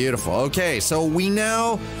 done. Beautiful. Okay, so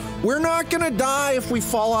we're not gonna die if we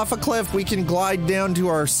fall off a cliff. We can glide down to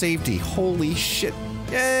our safety. Holy shit.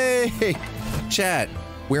 Yay! Chat,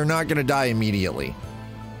 we're not gonna die immediately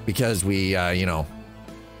because we, you know,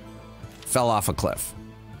 fell off a cliff.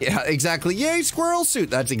 Yeah, exactly. Yay, squirrel suit.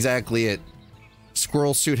 That's exactly it.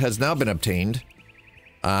 Squirrel suit has now been obtained.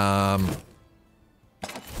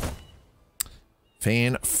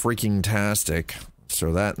 Fan-freaking-tastic.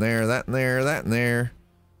 So that in there, that in there, that in there.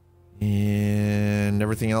 And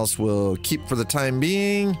everything else will keep for the time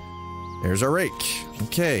being. There's our rake.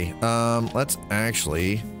 Okay, let's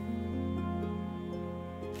actually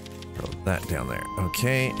throw that down there.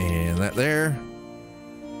 Okay, and that there.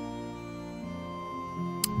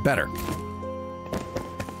 Better.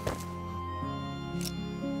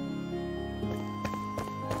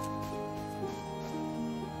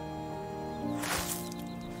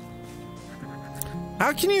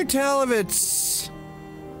 How can you tell if it's...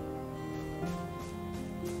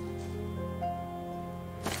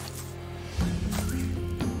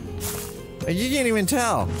 You can't even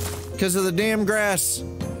tell because of the damn grass.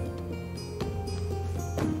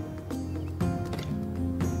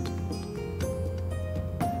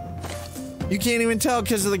 You can't even tell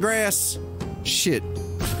because of the grass. Shit.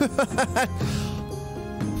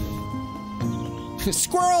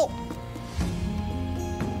 Squirrel!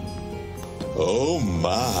 Oh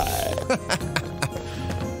my.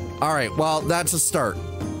 All right, well, that's a start.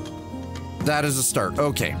 That is a start.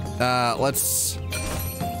 Okay, let's...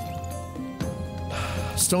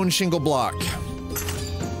 Stone shingle block.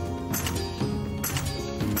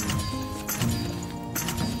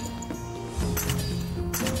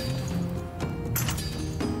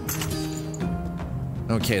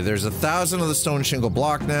 Okay, there's 1,000 of the stone shingle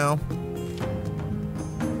block now.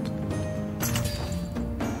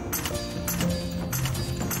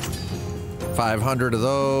 $500 of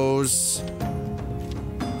those.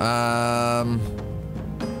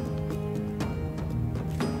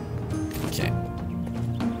 Okay.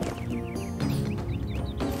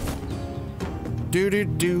 Do.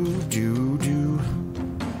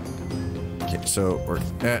 Okay, so we're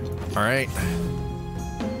at, all right.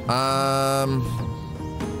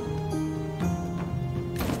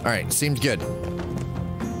 All right, seems good.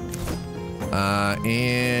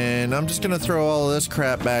 And I'm just gonna throw all of this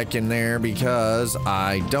crap back in there because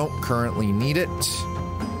I don't currently need it. You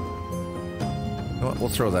know what? We'll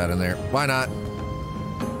throw that in there. Why not?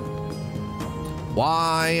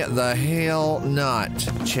 Why the hell not,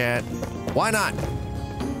 chat? Why not?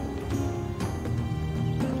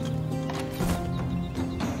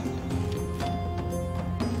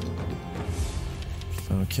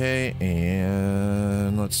 Okay,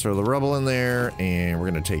 and let's throw the rubble in there, and we're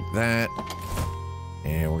gonna take that,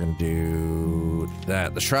 and we're gonna do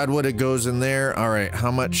that. The shroud wood, it goes in there. All right, how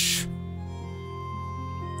much?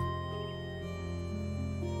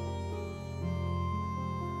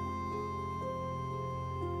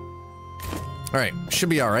 All right, should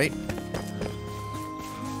be all right.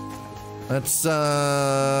 Let's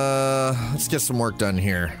get some work done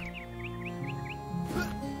here.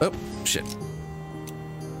 Oh, shit.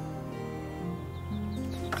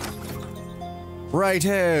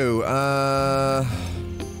 Righto,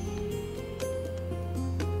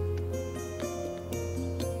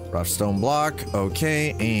 rough stone block,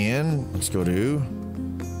 okay, and let's go to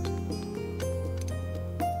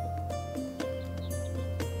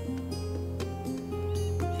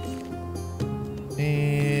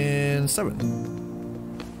and 7.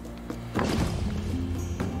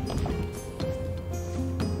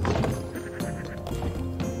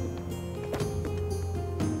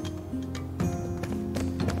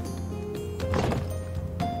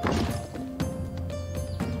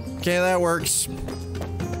 Okay, that works.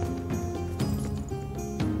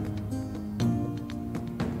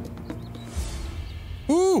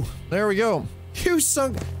 Ooh, there we go. You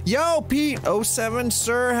sunk. Yo, Pete07,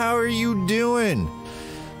 sir, how are you doing?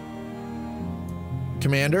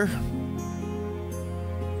 Commander?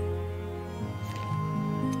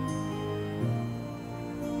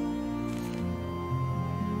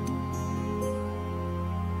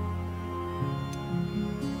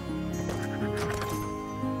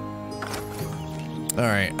 All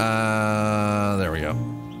right, there we go.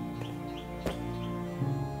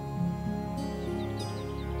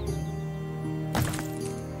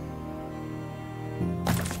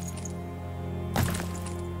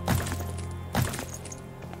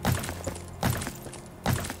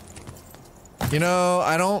 You know,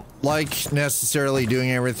 I don't like necessarily doing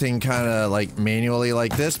everything kind of like manually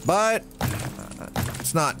like this, but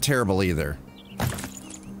it's not terrible either.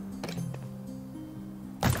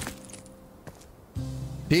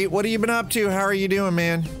 Pete, what have you been up to? How are you doing,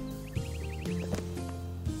 man?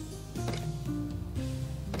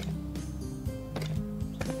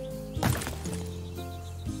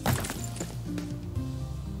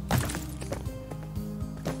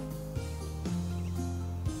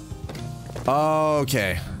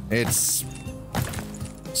 Okay, it's...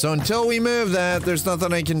 So until we move that, there's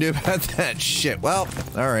nothing I can do about that shit. Well,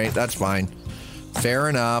 alright, that's fine. Fair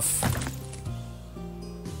enough.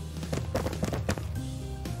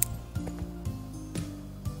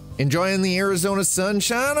 Enjoying the Arizona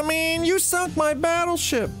sunshine? I mean, you sunk my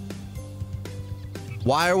battleship.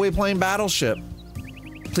 Why are we playing Battleship?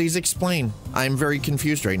 Please explain. I'm very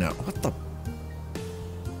confused right now. What the...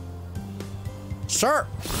 Sir!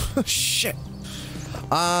 Shit.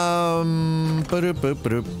 Ba-doop, boop,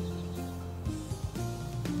 ba-doop.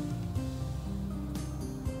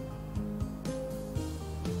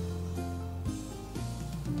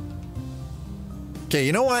 Okay,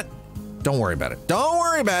 you know what? Don't worry about it. Don't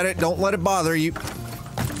worry about it. Don't let it bother you.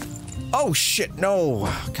 Oh shit,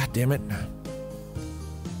 no. God damn it.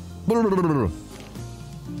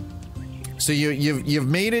 So you've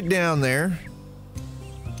made it down there.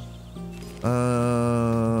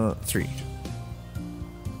 3.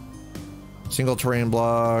 Single terrain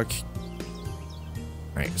block.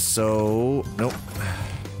 Alright, so nope.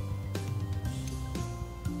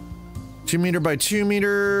 2 meter by 2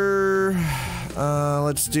 meter.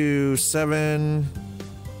 Let's do 7.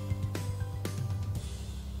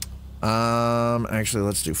 Actually,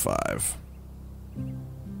 let's do 5.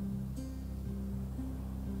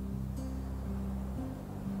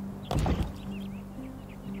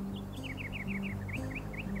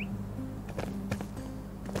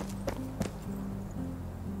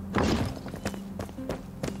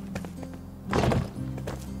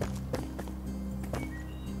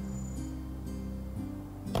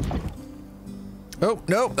 Oh,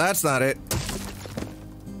 nope, that's not it.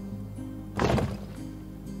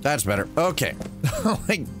 That's better. Okay.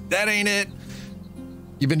 Like, that ain't it.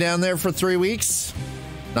 You've been down there for 3 weeks?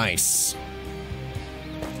 Nice.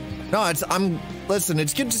 No, listen,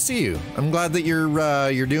 it's good to see you. I'm glad that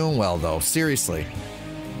you're doing well though. Seriously.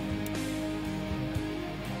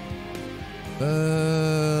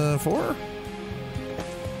 4?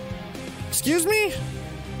 Excuse me?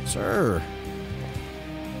 Sir.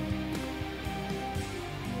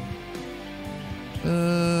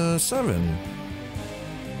 7.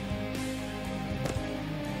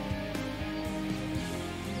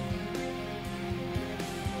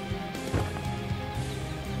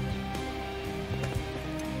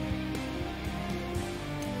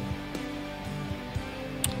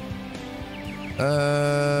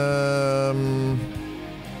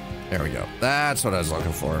 There we go. That's what I was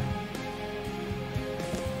looking for.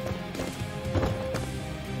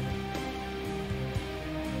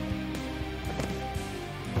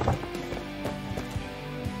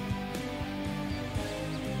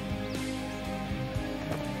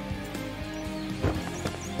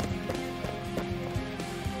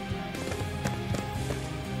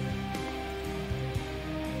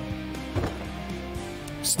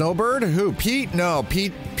 Snowbird? Who? Pete? No,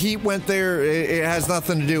 Pete went there. It has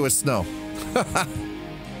nothing to do with snow.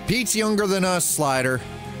 Pete's younger than us, Slider.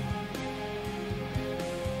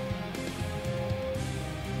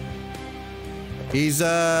 He's, if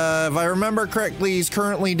I remember correctly, he's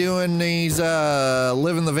currently living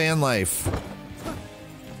the van life.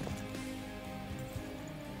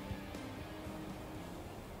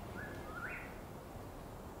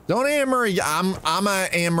 Don't Amory. I'm gonna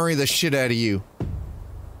Amory the shit out of you.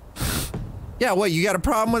 Yeah, what, you got a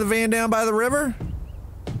problem with a van down by the river?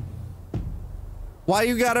 Why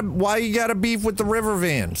you got a beef with the river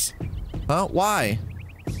vans? Huh? Why?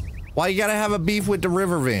 Why you gotta have a beef with the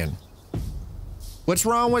river van? What's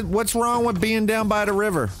wrong with being down by the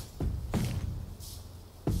river?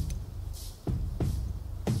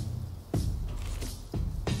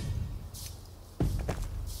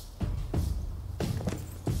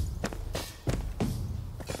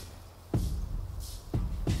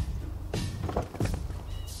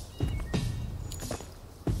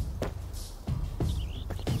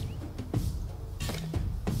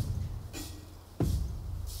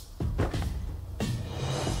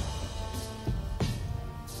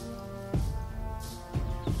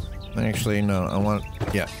 Actually, no, I want,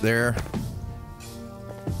 yeah, there.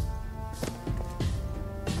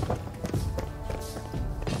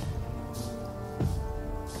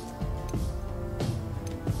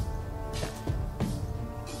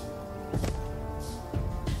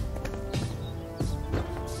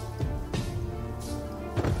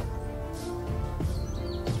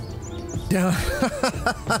 Yeah.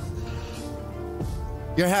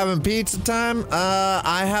 You're having pizza time?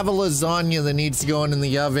 I have a lasagna that needs to go in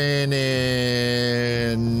the oven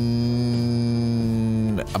in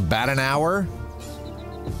about an hour.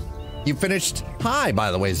 You finished? Hi,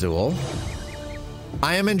 by the way, Zool.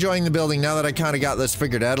 I am enjoying the building now that I kind of got this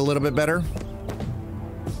figured out a little bit better.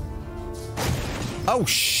 Oh,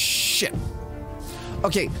 shit.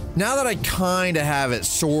 Okay, now that I kind of have it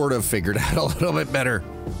sort of figured out a little bit better.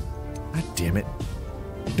 God damn it.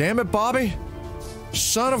 Damn it, Bobby.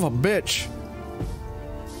 Son of a bitch.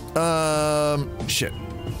 Shit.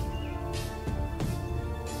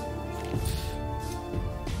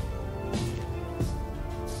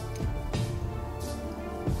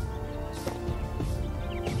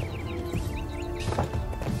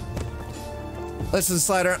 Listen,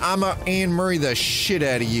 Slider, I'ma Anne Murray the shit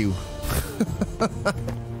out of you.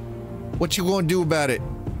 What you gonna do about it?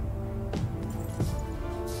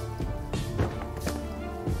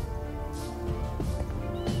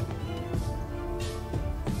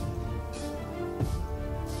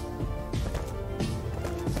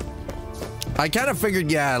 I kind of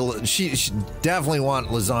figured, yeah, she definitely want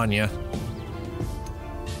lasagna.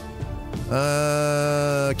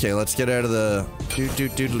 Okay, let's get out of the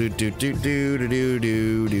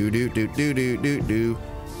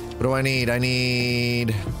What do I need? I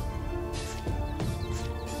need.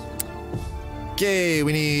 Okay,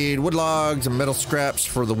 we need wood logs and metal scraps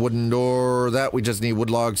for the wooden door. That we just need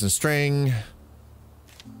wood logs and string.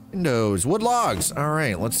 Windows, wood logs. All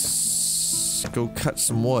right, let's go cut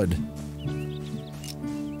some wood.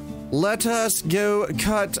 Let us go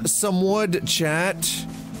cut some wood, chat.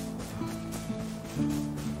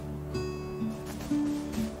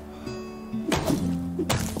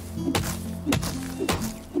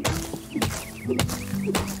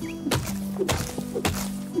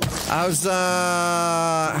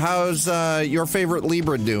 How's your favorite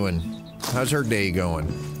Libra doing? How's her day going?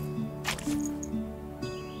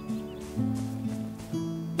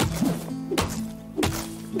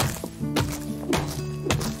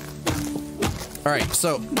 All right,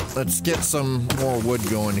 so let's get some more wood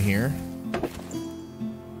going here.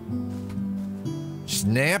 She's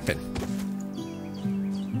napping.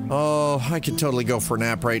 Oh, I could totally go for a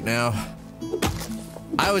nap right now.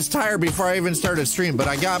 I was tired before I even started stream, but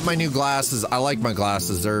I got my new glasses. I like my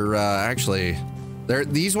glasses. They're actually,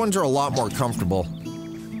 these ones are a lot more comfortable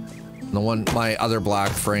than my other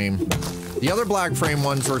black frame. The other black frame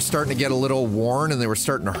ones were starting to get a little worn and they were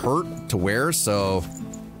starting to hurt to wear, so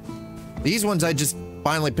these ones I just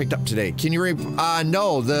finally picked up today. Can you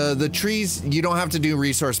no, the trees, you don't have to do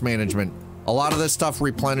resource management. A lot of this stuff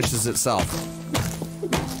replenishes itself.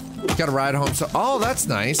 Got to ride home, so, oh, that's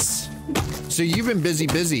nice. So you've been busy.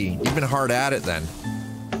 You've been hard at it then.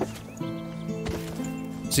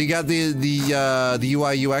 So you got the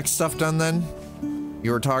UI UX stuff done then?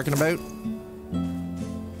 You were talking about?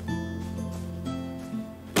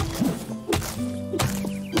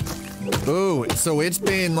 Ooh, so it's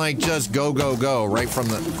been like just go right from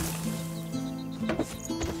the...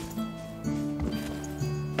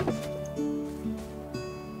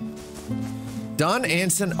 Done,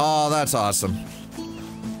 Anson? Oh, that's awesome.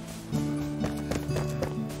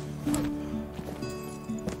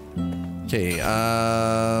 Okay,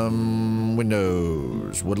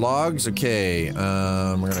 windows, wood logs, okay,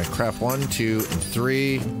 we're gonna craft 1, 2, and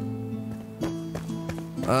 3.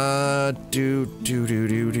 Do.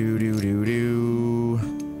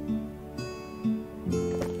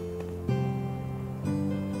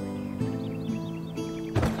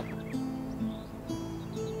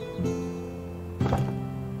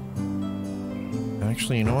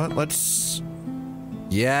 Actually, you know what, let's...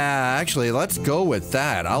 Yeah, actually, let's go with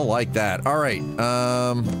that. I like that. All right.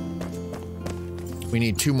 We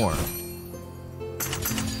need 2 more.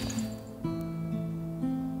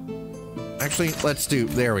 Actually, let's do,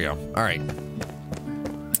 there we go. All right.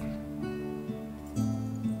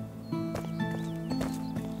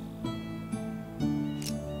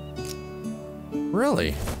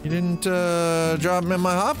 Really? You didn't drop them in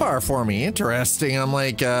my hotbar for me. Interesting. I'm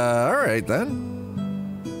like, all right then.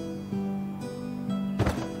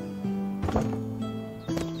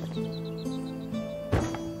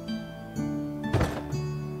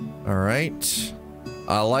 All right.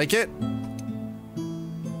 I like it.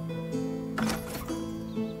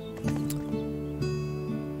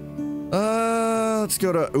 Let's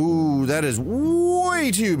go to, ooh, that is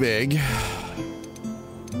way too big.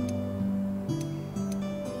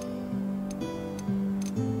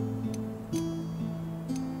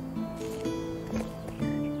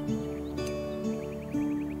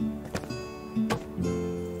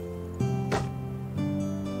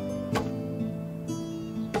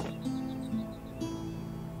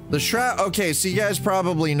 The shroud, okay, so you guys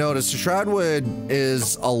probably noticed the shroud wood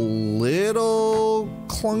is a little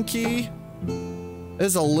clunky.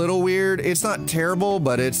 It's a little weird. It's not terrible,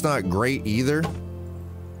 but it's not great either.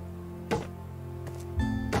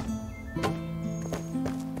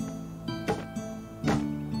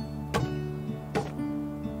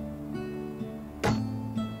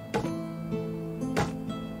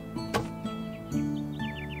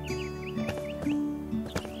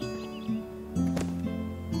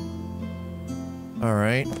 All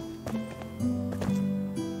right.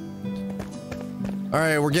 All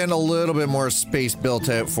right, we're getting a little bit more space built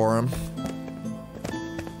out for him.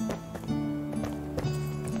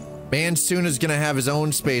 Man soon is gonna have his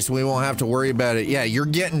own space and we won't have to worry about it. Yeah, you're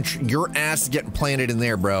getting, your ass is getting planted in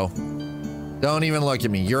there, bro. Don't even look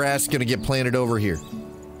at me. Your ass is gonna get planted over here.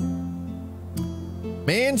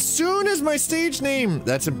 Man soon is my stage name.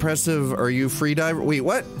 That's impressive. Are you free diver? Wait,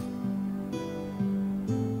 what?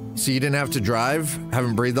 So you didn't have to drive?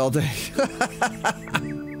 Haven't breathed all day?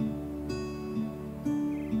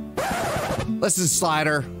 Listen,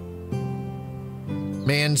 Slider.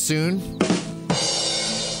 Man soon.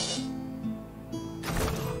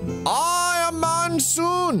 I am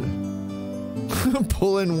Monsoon.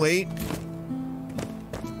 Pulling weight.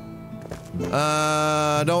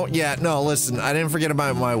 Don't, yeah, no, listen, I didn't forget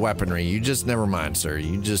about my weaponry. You just, never mind, sir.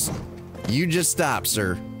 You just stop,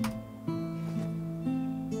 sir.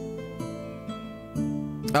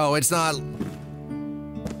 Oh, it's not.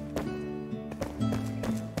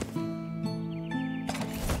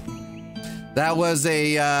 That was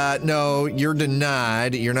a, no, you're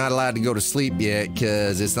denied. You're not allowed to go to sleep yet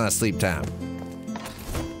because it's not sleep time.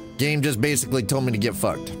 Game just basically told me to get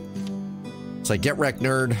fucked. It's like, get wrecked,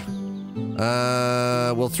 nerd.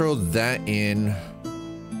 We'll throw that in.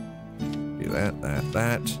 Do that,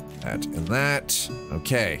 and that.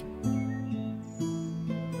 Okay.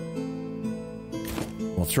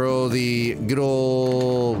 We'll throw the good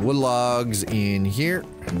old wood logs in here.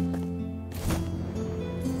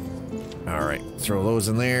 All right, throw those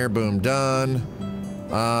in there. Boom, done.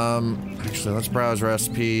 Actually, let's browse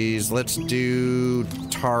recipes. Let's do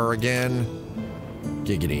tar again.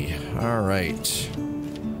 Giggity. All right.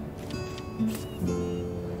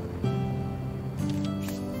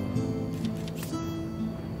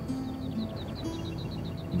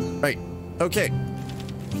 Right. Okay.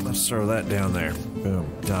 Let's throw that down there. Boom.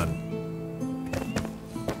 Done.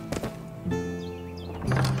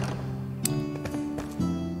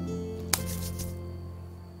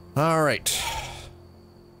 All right.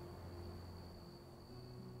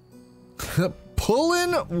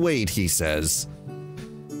 Pulling weight, he says.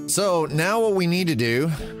 So now what we need to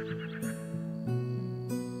do,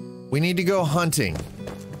 we need to go hunting.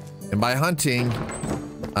 And by hunting,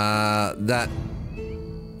 that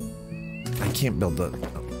I can't build the,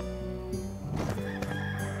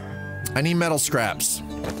 I need metal scraps.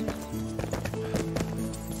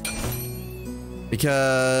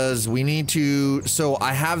 Because we need to, so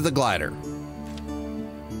I have the glider.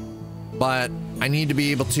 But I need to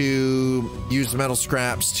be able to use the metal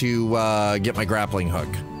scraps to get my grappling hook.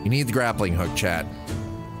 You need the grappling hook, chat.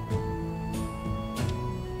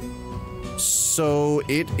 So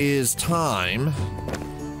it is time.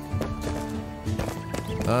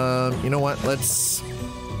 You know what? Let's.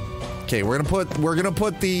 Okay, we're gonna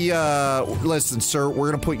put the. Listen, sir,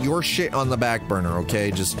 we're gonna put your shit on the back burner.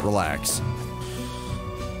 Okay, just relax.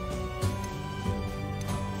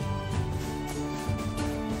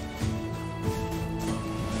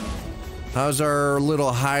 How's our little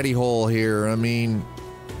hidey hole here? I mean,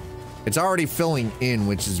 it's already filling in,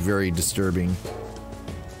 which is very disturbing.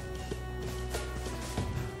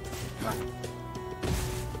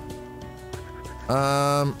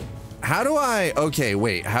 How do I... Okay,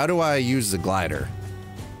 wait. How do I use the glider?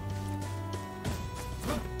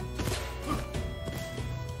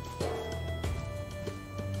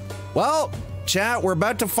 Well, chat, we're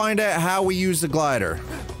about to find out how we use the glider.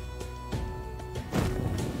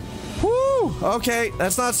 Woo! Okay,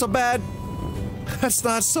 that's not so bad. That's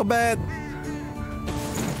not so bad.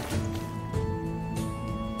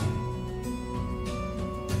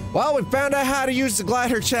 Well, we found out how to use the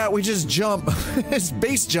glider, chat. We just jump. It's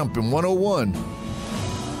base jumping 101.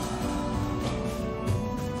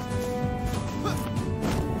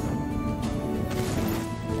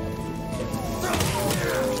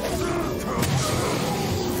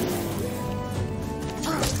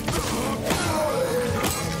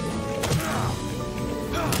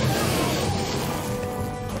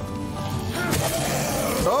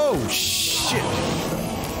 Oh, shit.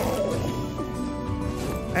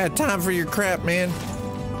 I had time for your crap, man.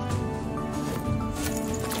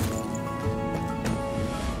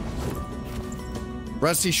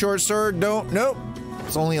 Rusty short sword, don't, nope.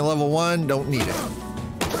 It's only a level 1, don't need it.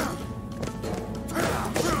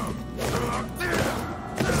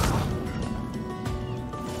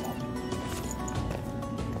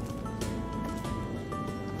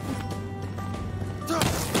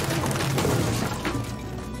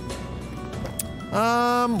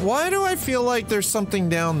 Why do I feel like there's something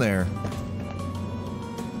down there?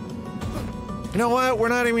 You know what? We're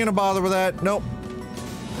not even gonna bother with that. Nope.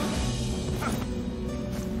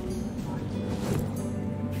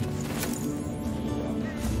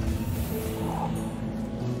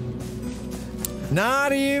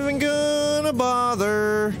 Not even gonna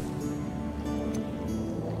bother.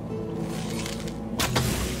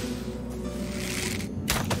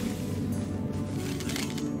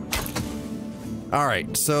 All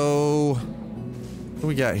right, so what do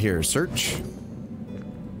we got here? Search.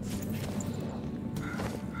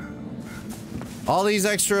 All these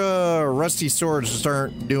extra rusty swords just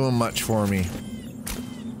aren't doing much for me.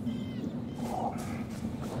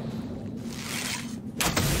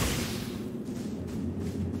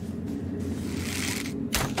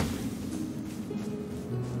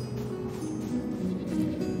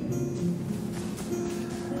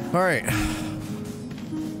 All right.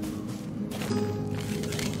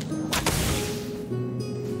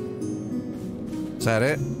 Is that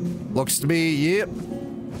it? Looks to be, yep.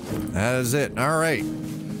 That is it. All right.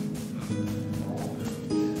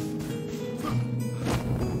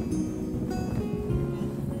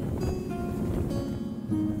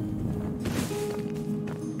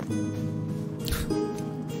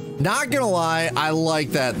 Not gonna lie, I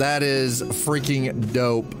like that. That is freaking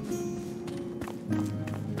dope.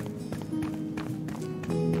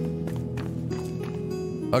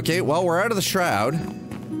 Okay, well, we're out of the shroud.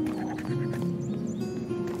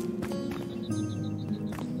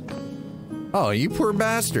 Oh, you poor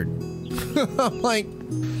bastard. I'm like,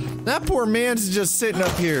 that poor man's just sitting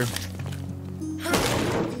up here.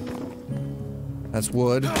 That's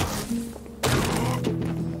wood.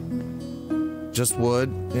 Just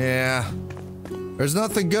wood. Yeah. There's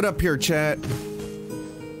nothing good up here, chat.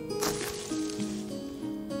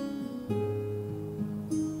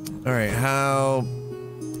 All right, how...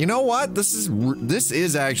 You know what? This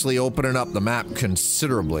is actually opening up the map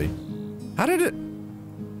considerably. How did it...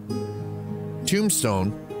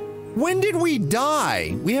 Tombstone. When did we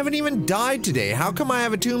die? We haven't even died today. How come I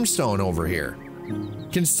have a tombstone over here?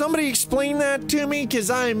 Can somebody explain that to me? Because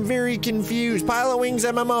I'm very confused. Pile of Wings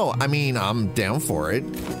MMO. I mean, I'm down for it.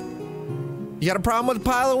 You got a problem with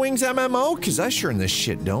Pile of Wings MMO? Because I sure in this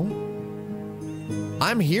shit don't.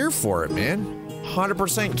 I'm here for it, man.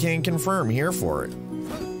 100% can confirm. Here for it.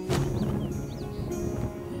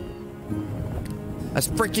 Let's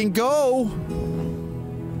freaking go.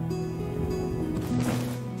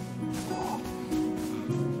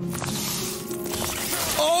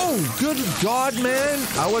 Oh, good God, man.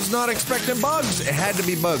 I was not expecting bugs. It had to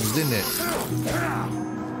be bugs, didn't it?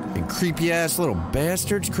 And creepy ass little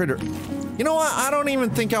bastards. Critter. You know what? I don't even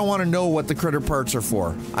think I want to know what the critter parts are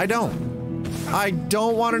for. I don't. I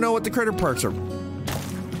don't want to know what the critter parts are.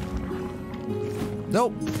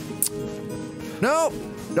 Nope. Nope.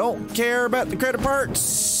 Don't care about the critter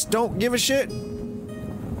parts. Don't give a shit.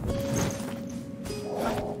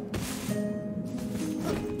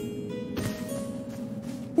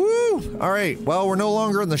 Woo! All right. Well, we're no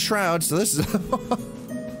longer in the shroud, so this is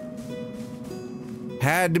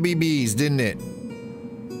had to be bees, didn't it?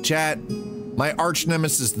 Chat, my arch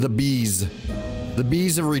nemesis, the bees. The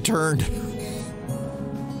bees have returned.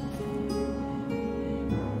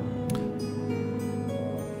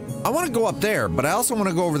 I want to go up there, but I also want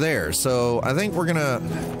to go over there. So I think we're gonna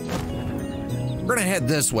We're gonna head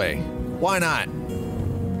this way. Why not?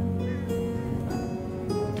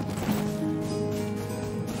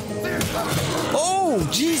 Oh,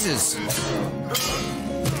 Jesus!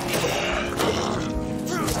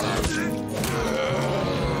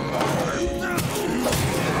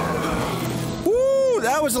 Woo,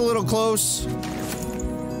 that was a little close.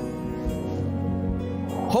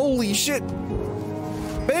 Holy shit!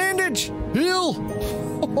 Bandage! Heal!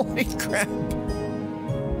 Holy crap!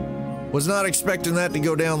 Was not expecting that to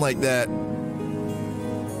go down like that.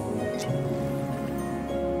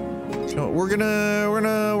 No, we're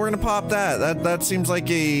gonna pop that. That seems like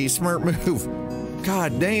a smart move.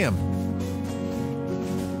 God damn.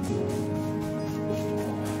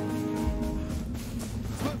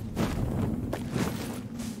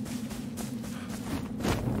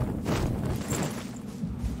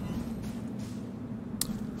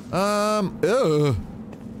 Ugh.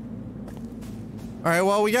 All right,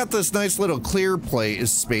 well, we got this nice little clear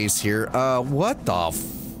space here. What the f—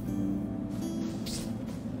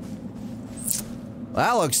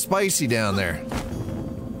 that looks spicy down there.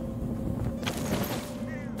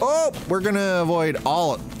 Oh, we're gonna avoid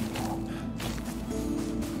all of—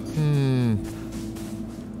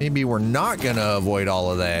 maybe we're not gonna avoid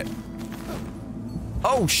all of that.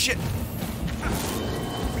 Oh, shit.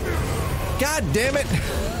 God damn it.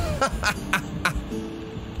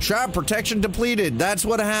 Shroud protection depleted. That's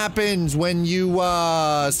what happens when you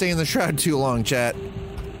stay in the shroud too long, chat.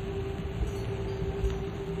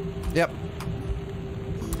 Yep.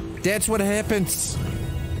 That's what happens.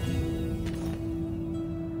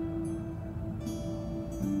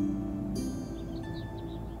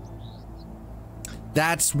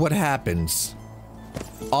 That's what happens.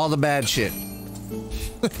 All the bad shit.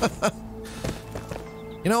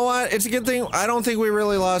 You know what? It's a good thing. I don't think we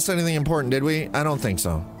really lost anything important, did we? I don't think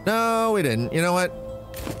so. No, we didn't. You know what?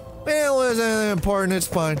 It wasn't anything important. It's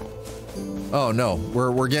fine. Oh, no.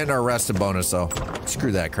 We're getting our rested bonus, though.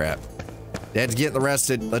 Screw that crap. Dad's getting the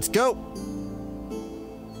rested. Let's go.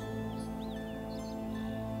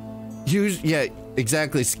 Use— yeah,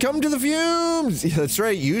 exactly. Succumb to the fumes. Yeah, that's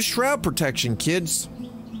right. Use shroud protection, kids.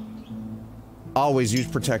 Always use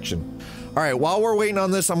protection. All right, while we're waiting on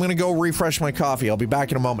this, I'm gonna go refresh my coffee. I'll be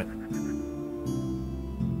back in a moment.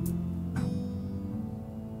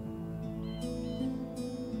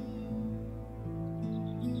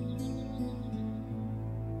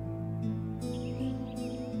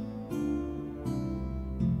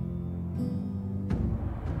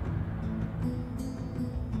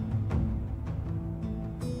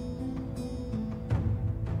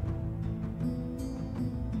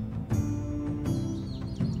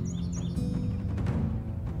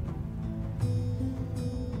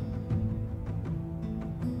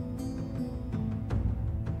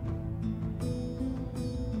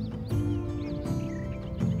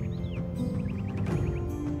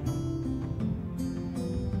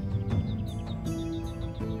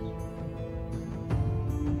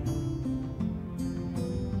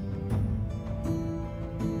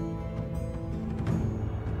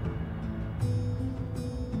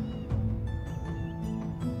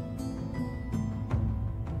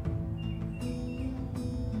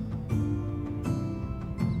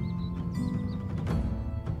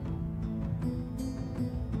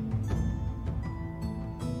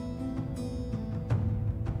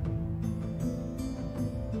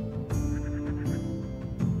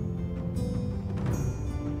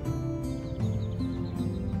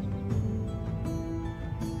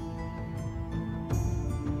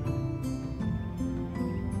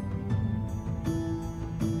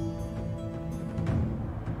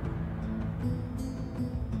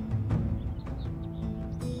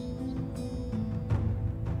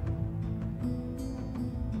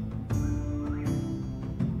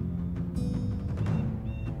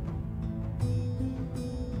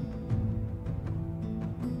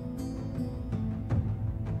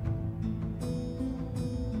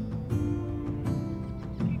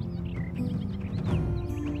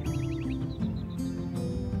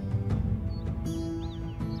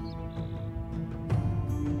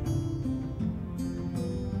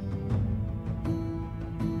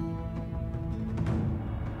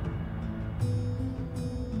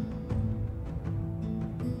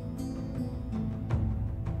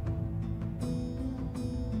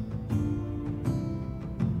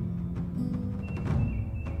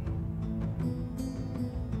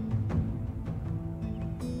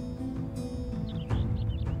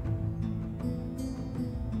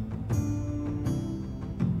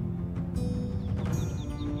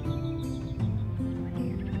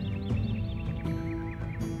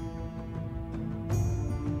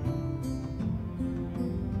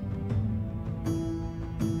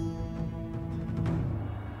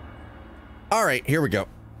 All right, here we go.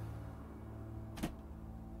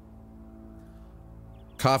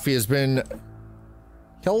 Coffee has been...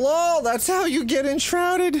 Hello, that's how you get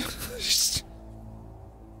enshrouded?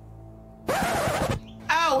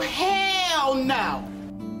 Oh, hell no.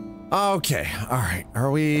 Okay, all right.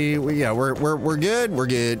 Are yeah, we're good. We're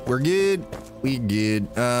good. We're good. We good.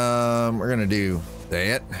 We're gonna do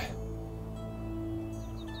that.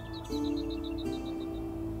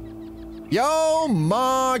 Yo,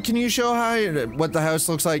 Ma, can you show what the house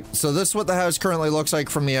looks like? So this is what the house currently looks like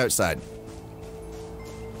from the outside.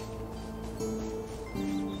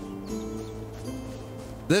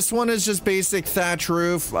 This one is just basic thatch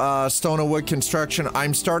roof, stone and wood construction.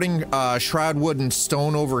 I'm starting shroud wood and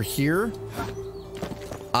stone over here.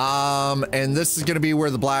 And this is gonna be where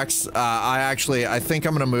the blacks, I think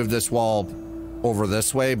I'm gonna move this wall over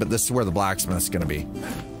this way, but this is where the blacksmith's gonna be.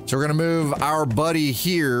 So we're gonna move our buddy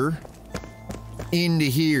here into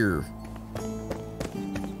here.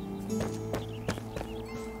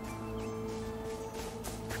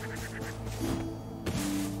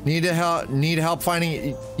 Need help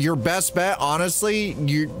finding your best bet. Honestly,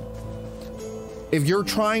 if you're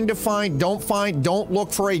trying to find, don't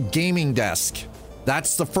look for a gaming desk.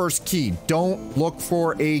 That's the first key. Don't look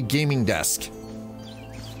for a gaming desk.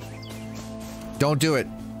 Don't do it.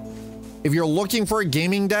 If you're looking for a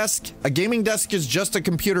gaming desk is just a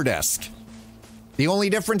computer desk. The only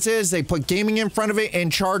difference is they put gaming in front of it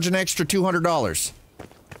and charge an extra $200.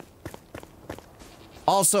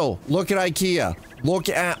 Also, look at IKEA. Look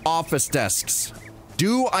at office desks.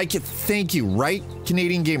 Do IKEA. Thank you, right?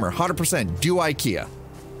 Canadian Gamer, 100%. Do IKEA.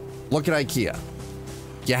 Look at IKEA.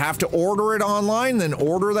 You have to order it online, then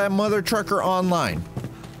order that mother trucker online.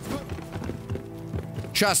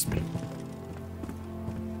 Trust me.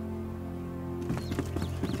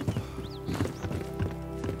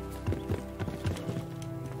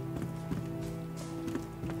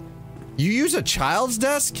 You use a child's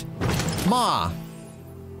desk? Ma.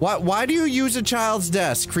 Why do you use a child's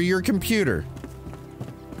desk for your computer?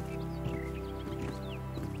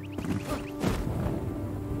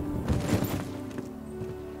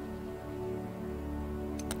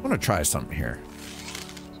 I want to try something here.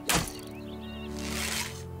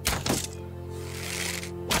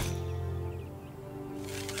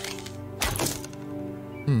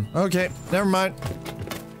 Okay, never mind.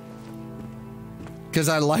 Because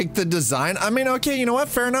I like the design. I mean, okay, you know what?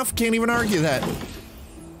 Fair enough. Can't even argue that.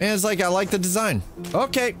 And it's like, I like the design.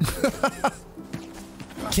 Okay.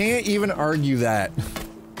 Can't even argue that.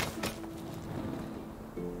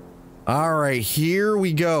 All right, here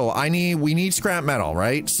we go. We need scrap metal,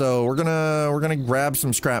 right? So we're gonna grab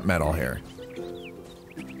some scrap metal here.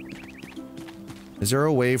 Is there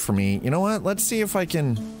a way for me? You know what? Let's see if I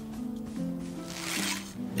can.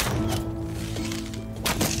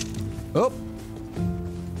 Oh.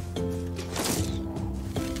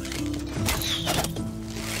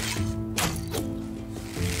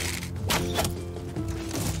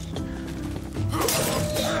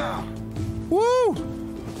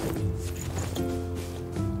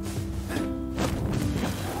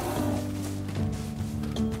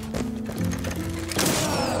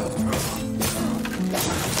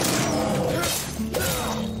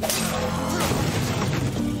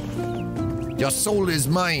 Your soul is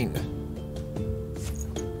mine.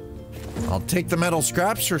 I'll take the metal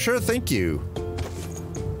scraps for sure, thank you.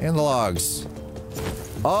 And the logs.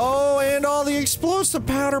 Oh, and all the explosive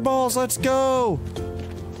powder balls, let's go.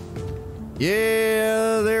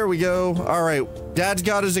 Yeah, there we go. All right, Dad's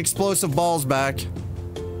got his explosive balls back.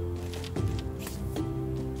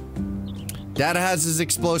 Dad has his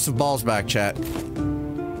explosive balls back, chat.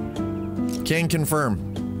 Can confirm.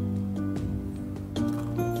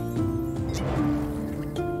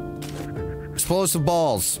 Explosive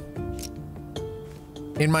balls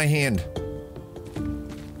in my hand.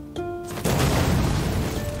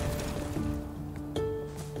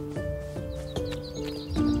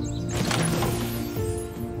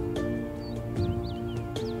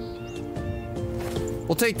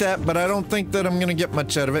 We'll take that, but I don't think that I'm gonna get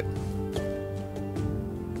much out of it.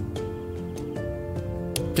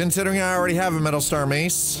 Considering I already have a metal star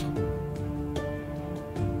mace.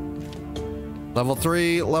 Level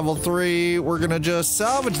 3, we're gonna just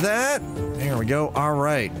salvage that. There we go, all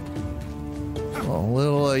right. A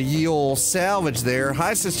little ye ol' salvage there.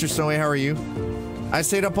 Hi, Sister Snowy, how are you? I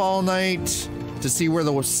stayed up all night to see where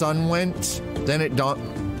the sun went, then it dawned.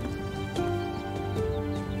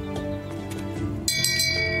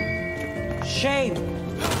 Shame.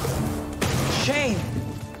 Shame.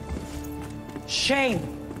 Shame.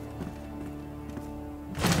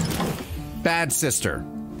 Bad sister.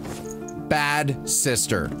 Bad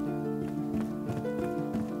sister.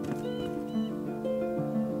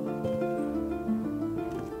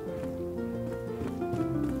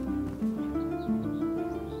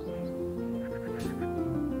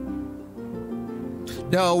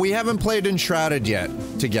 No, we haven't played Enshrouded yet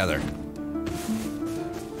together.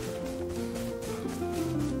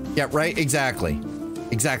 Yeah, right. Exactly.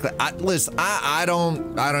 Exactly. Listen, I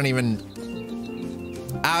don't even.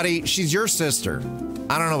 Audi, she's your sister.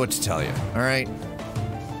 I don't know what to tell you. All right.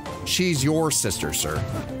 She's your sister, sir.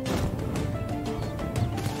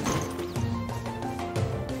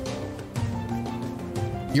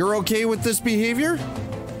 You're okay with this behavior?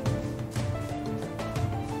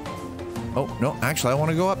 Oh, no, actually, I want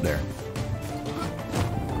to go up there.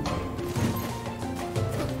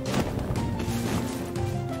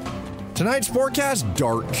 Tonight's forecast,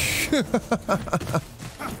 dark.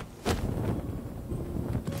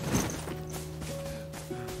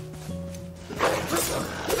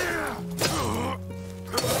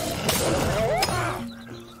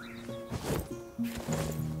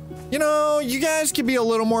 You know, you guys could be a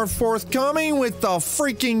little more forthcoming with the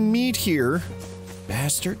freaking meat here.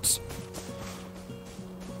 Bastards.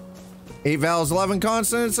 8 vowels, 11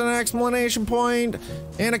 consonants, an exclamation point,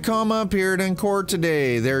 and a comma appeared in court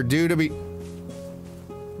today. They're due to be...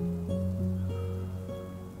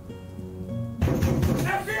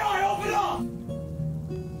 FBI, open up!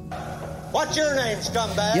 What's your name,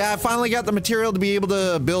 scumbag? Yeah, I finally got the material to be able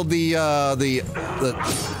to build the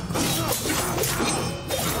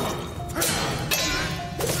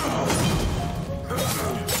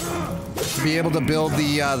be able to build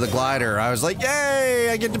the glider. I was like, yay,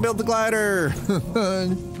 I get to build the glider.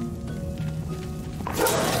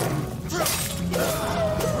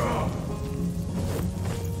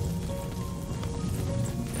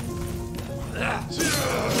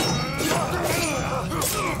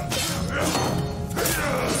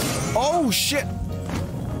 Oh shit.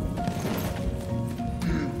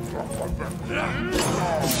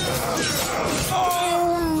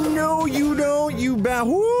 Oh no, you don't, you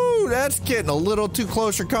whoo, that's getting a little too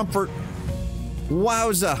close for comfort.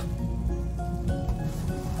 Wowza.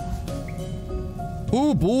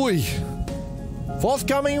 Oh boy.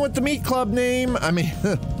 Forthcoming with the meat club name. I mean,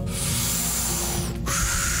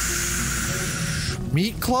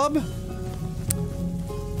 meat club?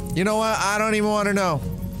 You know what? I don't even want to know.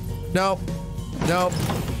 Nope. Nope.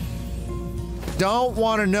 Don't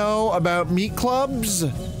want to know about meat clubs.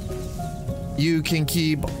 You can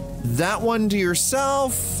keep that one to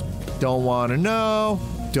yourself. Don't want to know.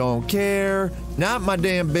 Don't care. Not my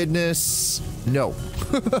damn business. No.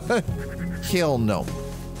 Hell no.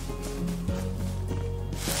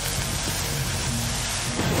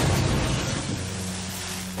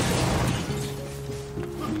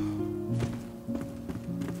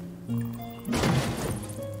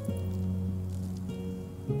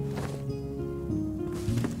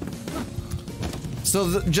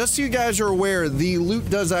 So just so you guys are aware, the loot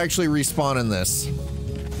does actually respawn in this.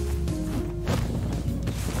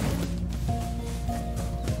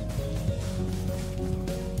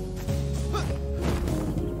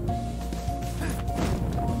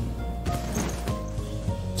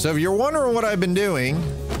 So if you're wondering what I've been doing,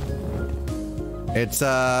 it's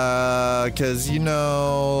cause you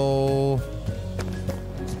know.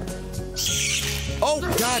 Oh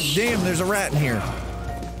god damn, there's a rat in here.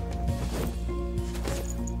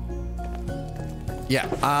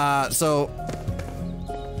 Yeah, so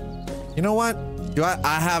you know what?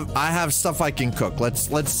 I have stuff I can cook.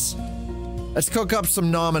 Let's cook up some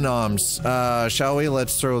nom-noms, shall we?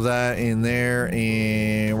 Let's throw that in there,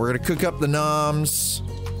 and we're gonna cook up the noms.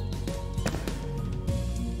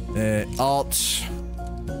 Alt.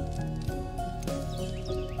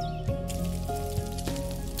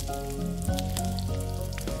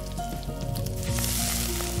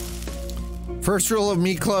 First rule of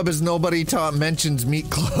Meat Club is nobody mentions Meat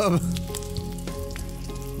Club.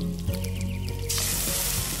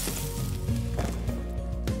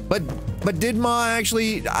 But did Ma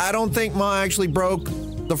actually? I don't think Ma actually broke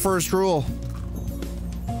the first rule.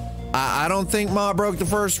 I don't think Ma broke the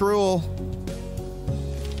first rule.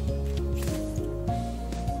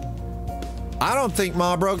 I don't think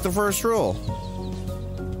Ma broke the first rule.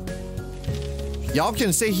 Y'all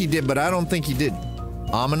can say he did, but I don't think he did.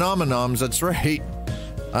 Ominoms, that's right.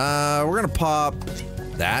 We're gonna pop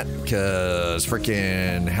that, cause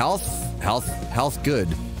freaking health good.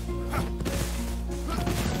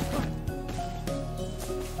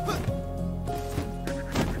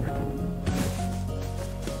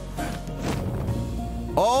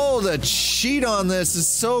 Oh, the cheat on this is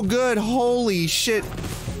so good. Holy shit.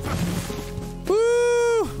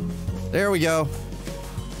 Woo! There we go.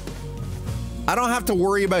 I don't have to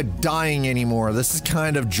worry about dying anymore. This is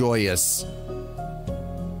kind of joyous.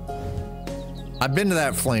 I've been to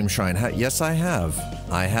that flame shrine. Yes, I have.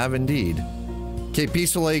 I have indeed. Okay,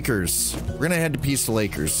 Peaceful Acres. We're gonna head to Peaceful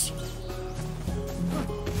Acres.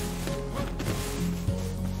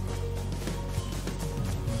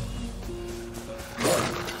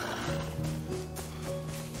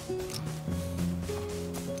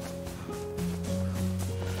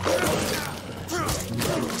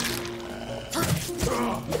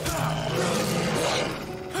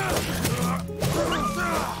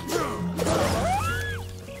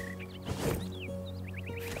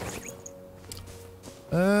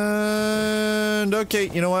 And okay,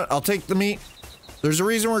 you know what? I'll take the meat. There's a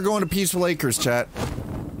reason we're going to Peaceful Acres, chat.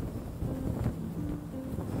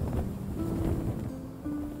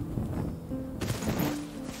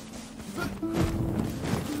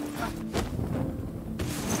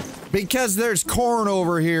 Because there's corn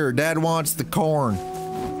over here. Dad wants the corn.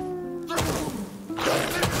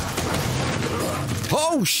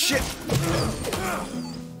 Oh, shit!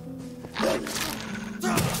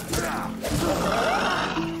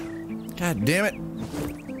 God damn it.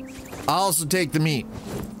 I'll also take the meat.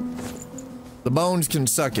 The bones can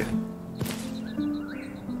suck it.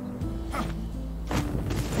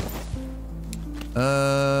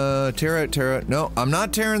 Tear out. No, I'm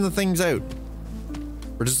not tearing the things out.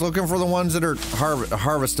 We're just looking for the ones that are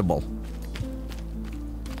harvestable.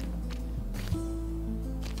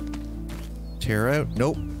 Tear out.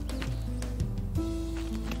 Nope.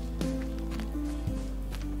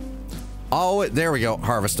 Oh, there we go.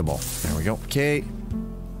 Harvestable. There we go. Okay.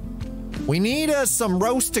 We need some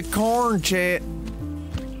roasted corn, chat.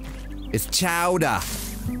 It's chowder.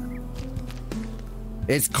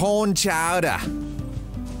 It's corn chowder.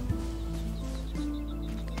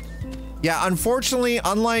 Yeah, unfortunately,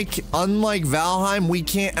 unlike Valheim, we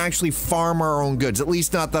can't actually farm our own goods. At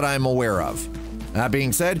least not that I'm aware of. That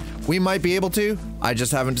being said, we might be able to. I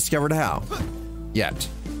just haven't discovered how. Yet.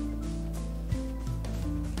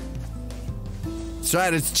 That's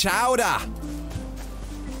right, it's chowder.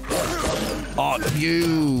 Oh,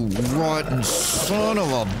 you rotten son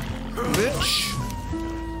of a bitch.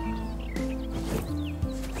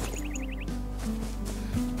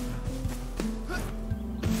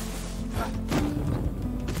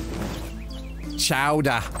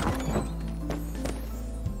 Chowder.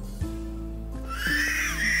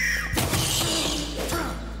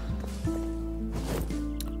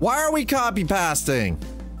 Why are we copy pasting?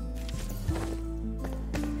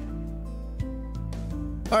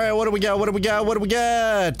 All right, what do we got?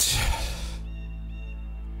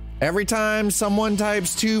 Every time someone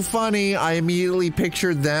types too funny, I immediately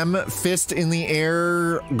picture them fist in the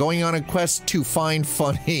air going on a quest to find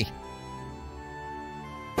funny.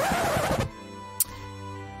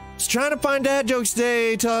 Just trying to find dad jokes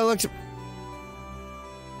today till I looked.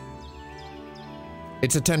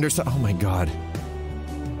 It's a tender oh my god.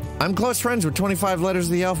 I'm close friends with 25 letters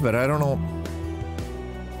of the alphabet. I don't know.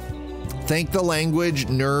 Thank the language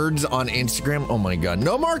nerds on Instagram. Oh my god.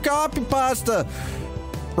 No more copy pasta.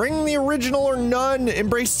 Bring the original or none.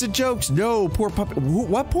 Embrace the jokes. No, poor puppy.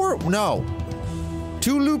 What poor? No.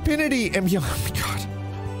 To lupinity. And oh my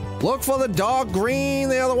god. Look for the dark green.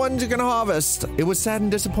 The other ones you can harvest. It was sad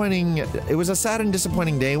and disappointing. It was a sad and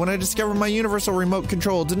disappointing day when I discovered my universal remote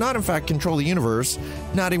control did not in fact control the universe.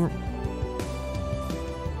 Not even.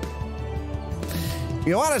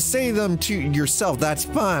 You want to say them to yourself, that's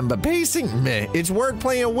fine, but pasting, meh. It's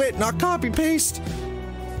wordplay and wit, not copy-paste.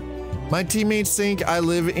 My teammates think I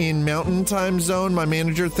live in Mountain Time Zone. My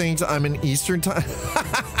manager thinks I'm in Eastern Time.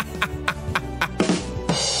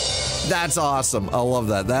 That's awesome. I love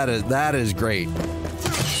that. That is great.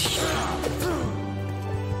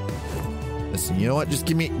 Listen, you know what? Just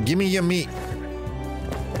give me your meat.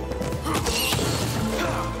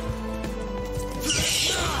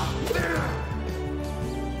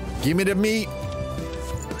 Give me the meat.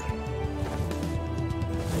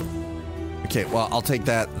 Okay, well, I'll take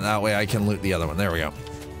that. That way I can loot the other one. There we go.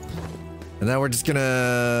 And then we're just gonna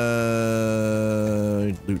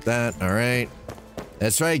loot that. All right.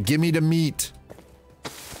 That's right. Give me the meat.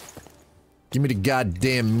 Give me the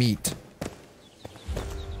goddamn meat.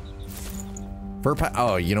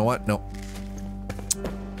 Oh, you know what? No.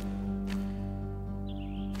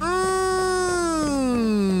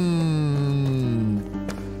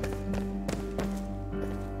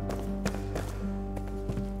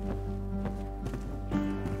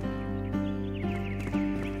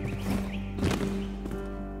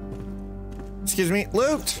 Excuse me,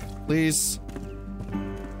 loot, please.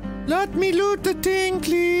 Let me loot the thing,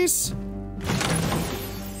 please.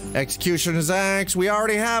 Executioner's Axe. We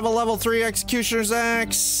already have a level 3 Executioner's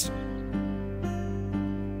Axe.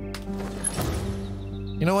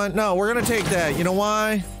 You know what? No, we're gonna take that. You know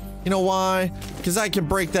why? You know why? Because I can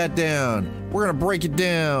break that down. We're gonna break it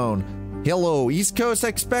down. Hello, East Coast,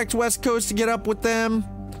 expect West Coast to get up with them?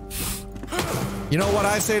 You know what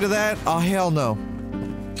I say to that? Oh, hell no.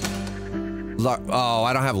 Oh,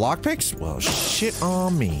 I don't have lockpicks? Well, shit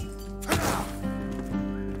on me.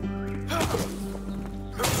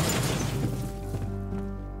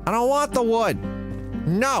 I don't want the wood.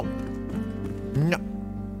 No. No.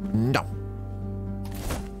 No.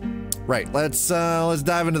 Right, let's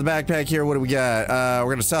dive into the backpack here. What do we got?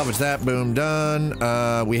 We're gonna salvage that. Boom,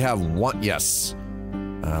 done. We have one. Yes.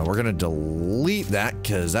 We're gonna delete that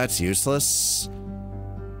because that's useless.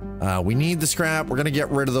 We need the scrap. We're gonna get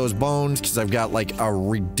rid of those bones because I've got like a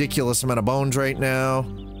ridiculous amount of bones right now.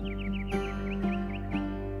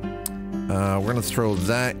 We're gonna throw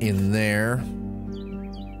that in there.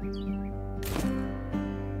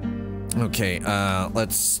 Okay,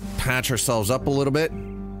 let's patch ourselves up a little bit.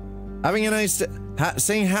 Having a nice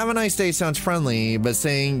saying have a nice day sounds friendly, but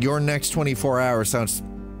saying your next 24 hours sounds...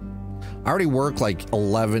 I already work like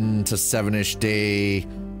 11 to 7-ish day,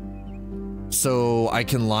 so I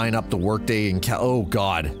can line up the workday and oh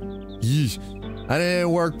god. Yeesh. I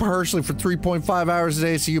didn't work partially for 3.5 hours a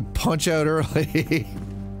day, so you punch out early.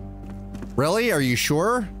 Really? Are you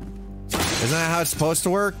sure? Isn't that how it's supposed to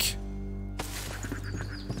work?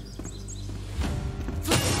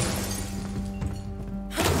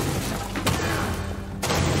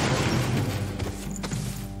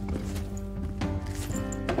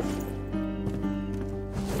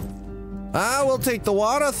 I will take the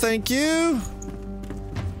water, thank you.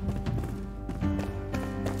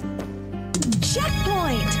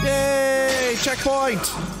 Checkpoint! Yay! Checkpoint!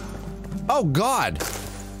 Oh god!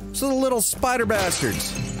 So the little spider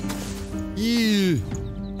bastards. Yeah.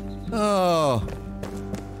 Oh.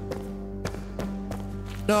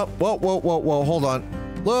 No, whoa, whoa, whoa, whoa, hold on.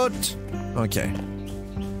 Loot! Okay.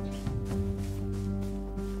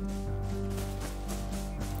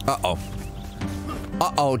 Uh-oh.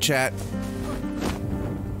 Uh-oh, chat.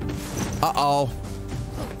 Uh-oh.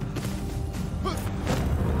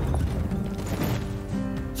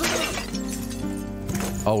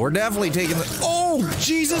 Oh, we're definitely taking the... Oh,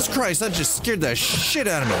 Jesus Christ, that just scared the shit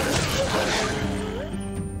out of me.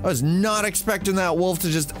 I was not expecting that wolf to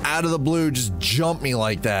just out of the blue just jump me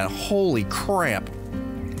like that. Holy crap.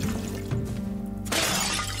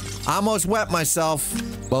 I almost wet myself.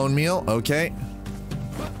 Bone meal, okay.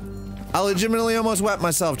 I legitimately almost wet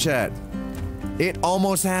myself, chat. It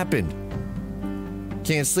almost happened.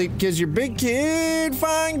 Can't sleep because you're big kid.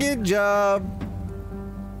 Fine, good job.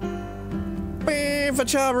 If a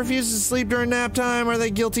child refuses to sleep during nap time, are they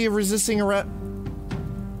guilty of resisting arrest?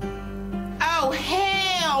 Oh,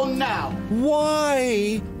 hell no!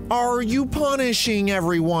 Why are you punishing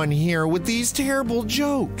everyone here with these terrible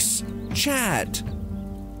jokes? Chat,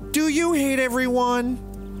 do you hate everyone?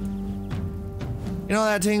 You know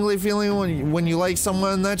that tingly feeling when you like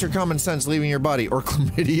someone? That's your common sense leaving your body. Or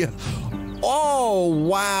chlamydia. Oh,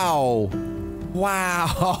 wow.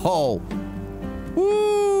 Wow.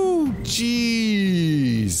 Woo,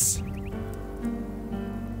 jeez.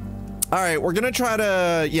 All right, we're gonna try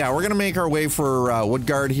to, yeah, we're gonna make our way for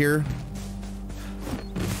Woodguard here.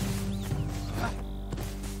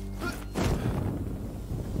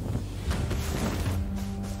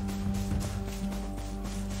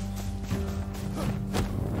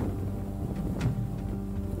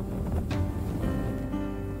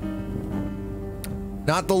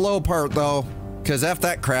 Not the low part though, because F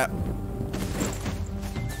that crap.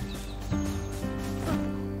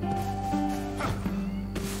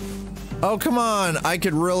 Oh, come on. I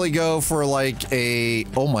could really go for like a...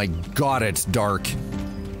 Oh my god, it's dark.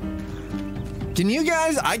 Can you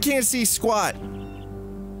guys... I can't see squat.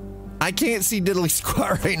 I can't see diddly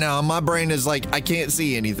squat right now. My brain is like, I can't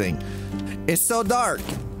see anything. It's so dark.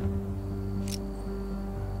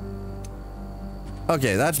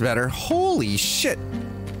 Okay, that's better. Holy shit.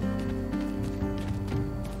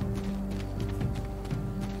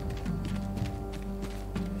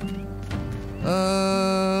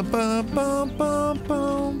 Bum, bum, bum,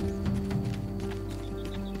 bum.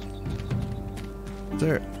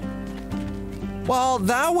 There. Well,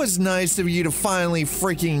 that was nice of you to finally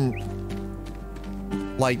freaking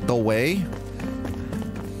light the way.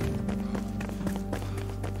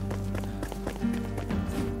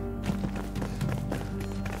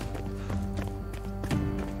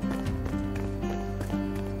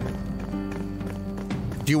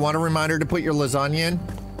 Do you want a reminder to put your lasagna in?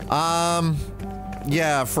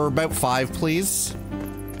 Yeah, for about 5, please.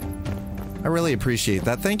 I really appreciate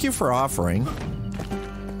that. Thank you for offering.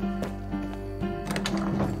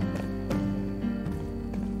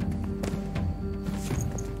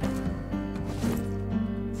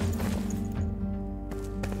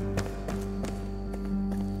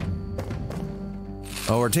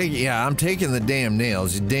 Oh, we're taking, yeah, I'm taking the damn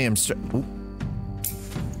nails. You damn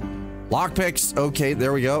lockpicks. Okay,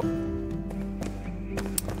 there we go.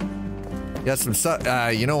 Got some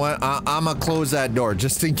stuff. You know what? I'm gonna close that door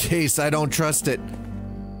just in case. I don't trust it.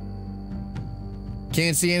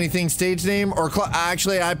 Can't see anything. Stage name or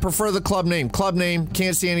actually, I prefer the club name. Club name.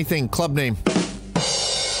 Can't see anything. Club name.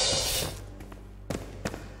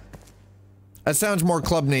 That sounds more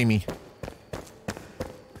club namey.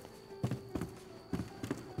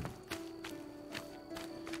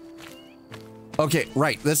 Okay,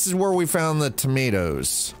 right. This is where we found the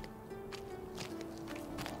tomatoes.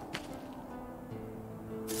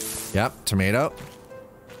 Yep, tomato.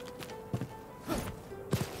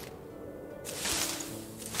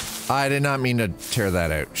 I did not mean to tear that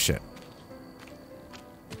out. Shit.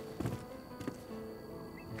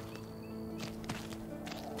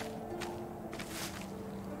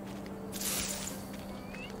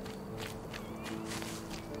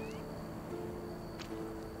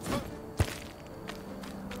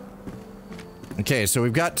 Okay, so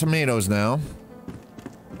we've got tomatoes now.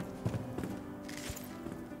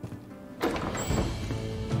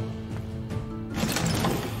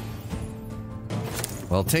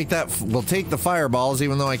 We'll take that. We'll take the fireballs,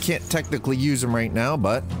 even though I can't technically use them right now,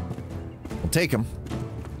 but we'll take them.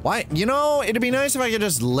 Why? You know, it'd be nice if I could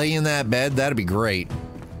just lay in that bed. That'd be great.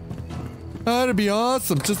 That'd be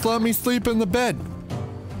awesome. Just let me sleep in the bed.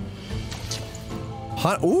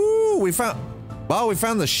 Ooh, we found. Well, we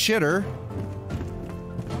found the shitter.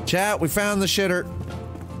 Chat, we found the shitter.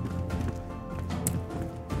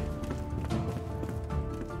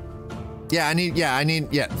 Yeah, I need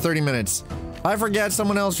 30 minutes. I forget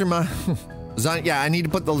someone else remind. Yeah, I need to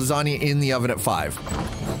put the lasagna in the oven at 5.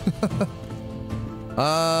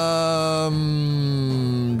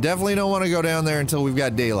 Definitely don't want to go down there until we've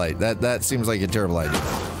got daylight. That seems like a terrible idea.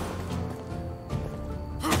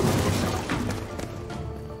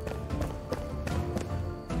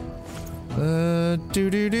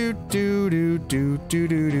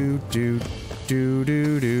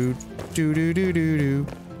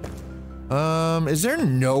 Is there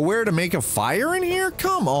nowhere to make a fire in here?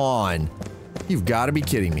 Come on. You've got to be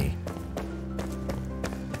kidding me.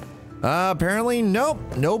 Apparently, nope.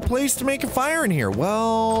 No place to make a fire in here.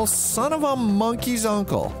 Well, son of a monkey's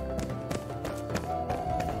uncle.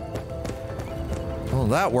 Well,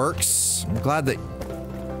 that works. I'm glad that...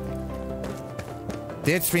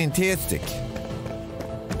 That's fantastic.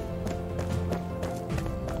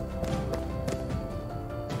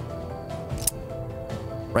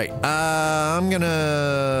 Right, I'm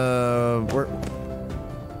gonna...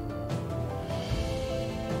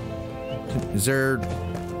 Is there...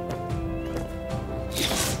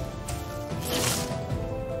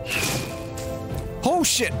 Oh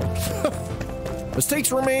shit!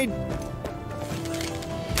 Mistakes were made.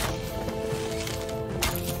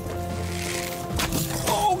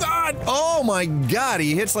 Oh god! Oh my god,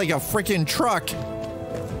 he hits like a freaking truck.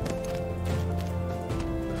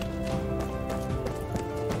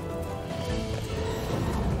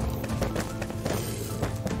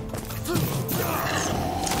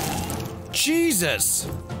 Jesus!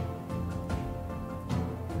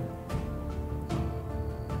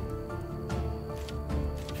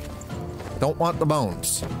 Don't want the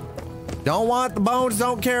bones. Don't want the bones.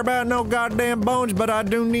 Don't care about no goddamn bones, but I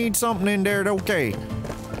do need something in there. Okay.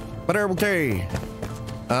 But okay.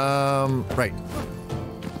 Right.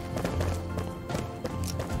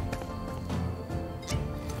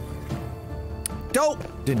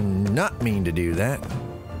 Dope! Did not mean to do that.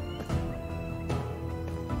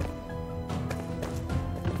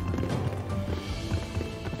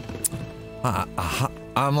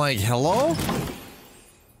 I'm like, hello?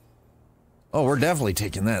 Oh, we're definitely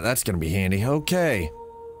taking that. That's gonna be handy. Okay.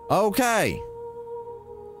 Okay.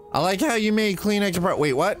 I like how you made Kleenex.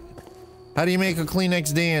 Wait, what? How do you make a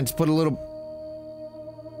Kleenex dance? Put a little...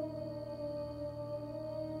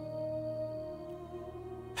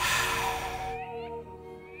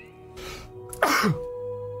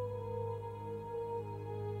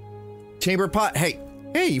 Chamber pot. Hey,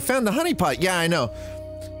 you found the honey pot. Yeah, I know.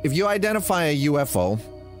 If you identify a UFO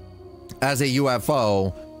as a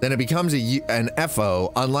UFO, then it becomes an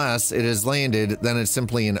FO. Unless it is landed, then it's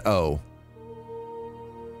simply an O.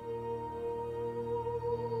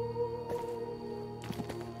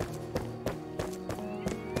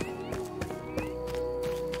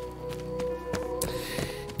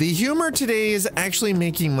 The humor today is actually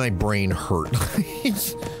making my brain hurt.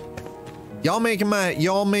 Y'all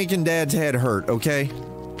making Dad's head hurt, okay?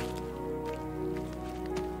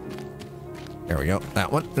 There we go. That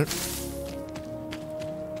one.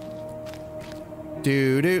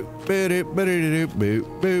 Do do boo do boo do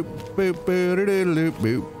boop boop boop boo do do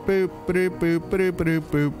boop boop boop boop boop boop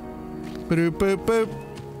boop boop boop boop.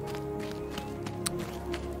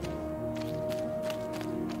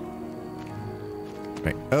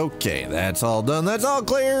 Right, okay, that's all done. That's all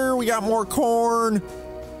clear. We got more corn.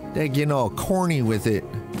 They're getting all corny with it.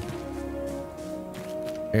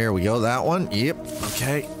 There we go. That one. Yep.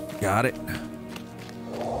 Okay, got it.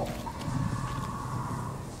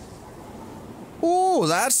 Ooh,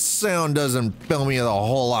 that sound doesn't fill me with a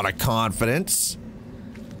whole lot of confidence.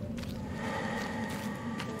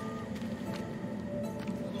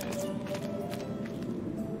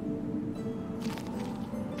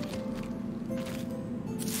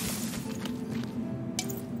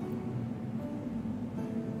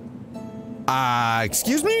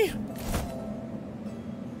 Excuse me?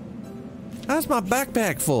 How's my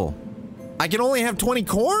backpack full? I can only have 20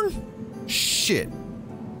 corn? Shit.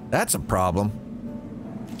 That's a problem.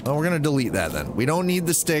 Oh, we're gonna delete that then. We don't need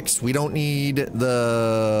the sticks. We don't need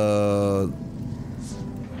the...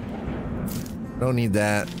 Don't need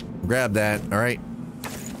that. Grab that. All right.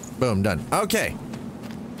 Boom, done. Okay.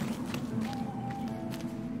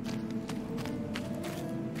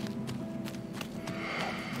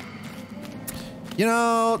 You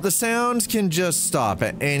know, the sounds can just stop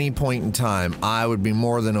at any point in time. I would be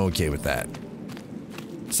more than okay with that.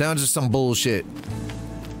 Sounds are some bullshit.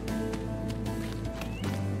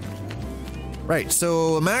 Right,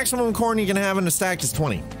 so maximum corn you can have in a stack is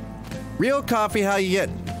 20. Real coffee, how you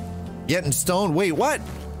getting? Getting stoned? Wait, what?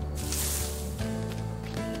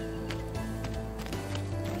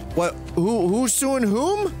 What? Who's suing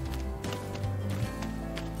whom?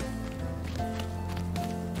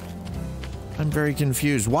 I'm very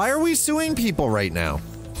confused. Why are we suing people right now?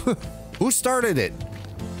 Who started it?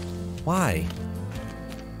 Why?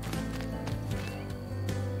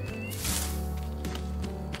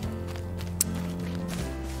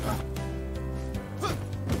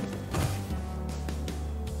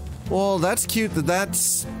 Well, that's cute that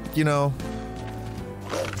that's, you know...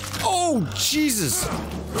 Oh, Jesus!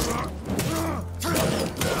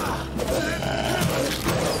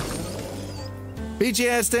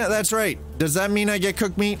 BGS, that's right. Does that mean I get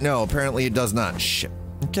cooked meat? No, apparently it does not. Shit.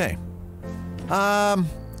 Okay. Damn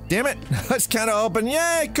it. I was kind of hoping,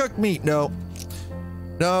 yeah, cooked meat. No.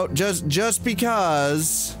 No, just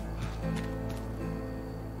because...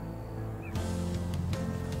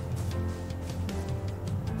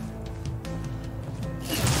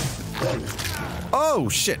 Oh,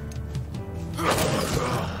 shit.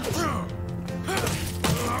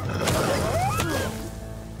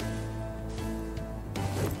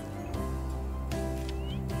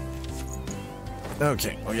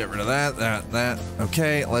 Okay, we'll get rid of that.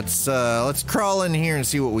 Okay, let's crawl in here and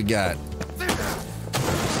see what we got.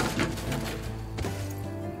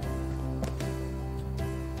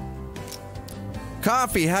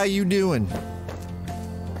 Coffee, how you doing?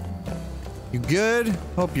 You good?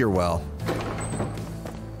 Hope you're well.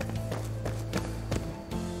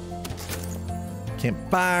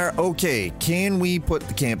 Campfire, okay. Can we put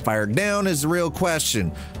the campfire down is the real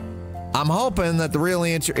question. I'm hoping that the real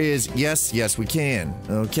answer is yes, yes we can.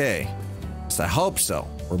 Okay. So I hope so.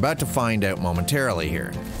 We're about to find out momentarily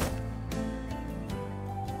here.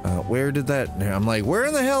 Where did that... I'm like, where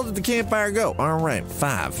in the hell did the campfire go? All right,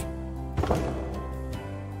 5.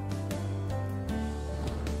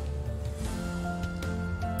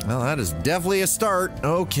 Well, that is definitely a start.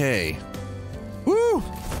 Okay. Woo!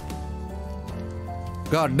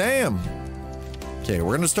 God damn. Okay,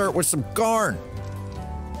 we're gonna start with some corn.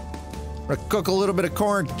 We're gonna cook a little bit of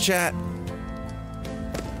corn, chat.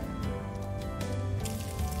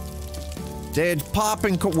 Dad's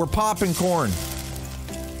popping, we're popping corn.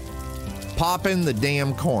 Popping the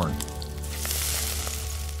damn corn.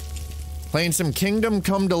 Playing some Kingdom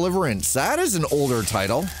Come Deliverance. That is an older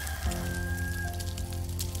title.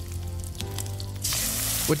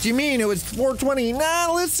 What do you mean? It was 420.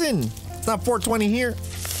 Nah, listen. It's not 420 here.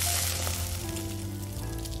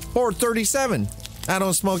 437. I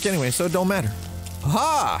don't smoke anyway, so it don't matter.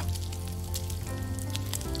 Ha!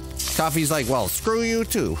 Coffee's like, well, screw you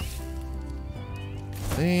too.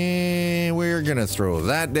 And we're gonna throw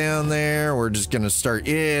that down there. We're just gonna start.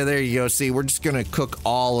 Yeah, there you go. See, we're just gonna cook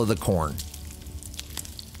all of the corn.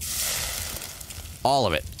 All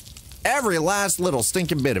of it. Every last little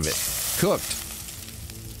stinking bit of it. Cooked.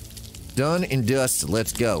 Done and dusted.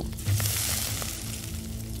 Let's go.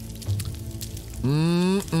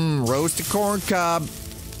 Roasted corn cob.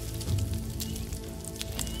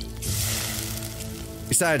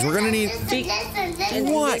 Besides, we're gonna need...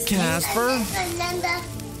 What, Casper?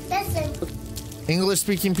 Listen.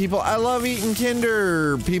 English-speaking people, I love eating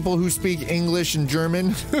Kinder. People who speak English and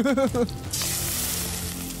German.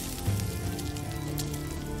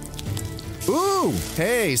 Ooh,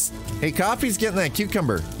 hey, Coffee's getting that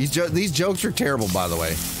cucumber. These jokes are terrible, by the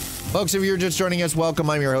way. Folks, if you're just joining us, welcome.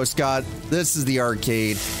 I'm your host, Scott. This is the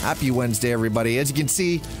arcade. Happy Wednesday, everybody. As you can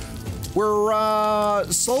see, we're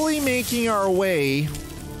slowly making our way.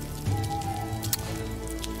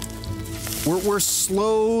 We're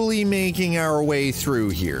slowly making our way through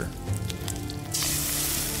here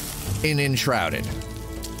in Enshrouded.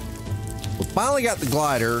 We finally got the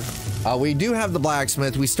glider. We do have the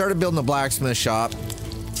blacksmith. We started building the blacksmith shop.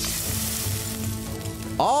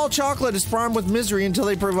 All chocolate is primed with misery until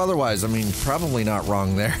they prove otherwise. I mean, probably not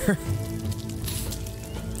wrong there.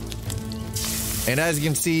 And as you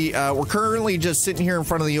can see, we're currently just sitting here in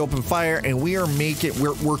front of the open fire, and we are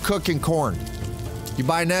we're cooking corn. You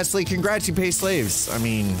buy Nestle, congrats, you pay slaves. I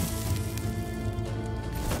mean,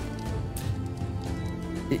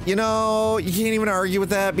 you know, you can't even argue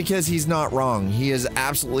with that because he's not wrong. He is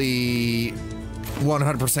absolutely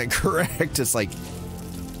 100% correct. It's like,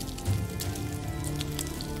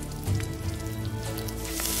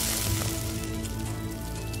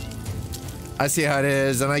 I see how it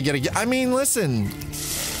is, and I get I mean, listen.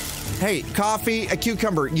 Hey, coffee, a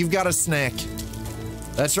cucumber, you've got a snack.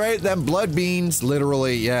 That's right, them blood beans,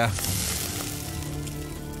 literally, yeah.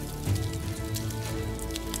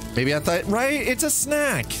 Maybe I thought, right? It's a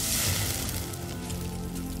snack.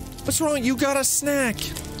 What's wrong? You got a snack.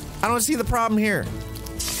 I don't see the problem here.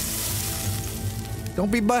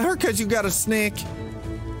 Don't be butthurt because you got a snack.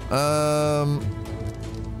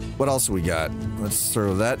 What else we got? Let's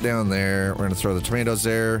throw that down there. We're gonna throw the tomatoes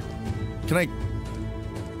there. Can I?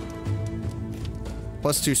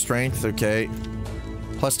 +2 strength, okay.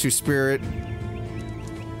 +2 spirit.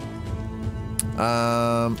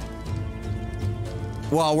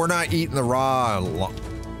 Well, we're not eating the raw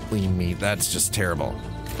lean meat. That's just terrible.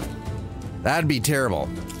 That'd be terrible.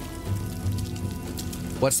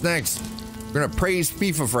 What's next? We're gonna praise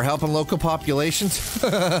FIFA for helping local populations.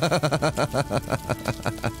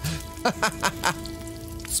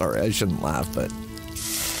 Sorry, I shouldn't laugh, but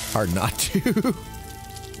hard not to.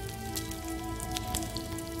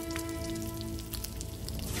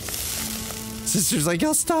 Sister's like,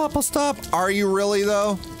 I'll stop. Are you really,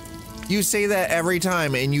 though? You say that every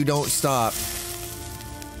time and you don't stop.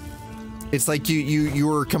 It's like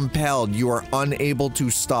you are compelled. You are unable to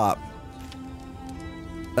stop.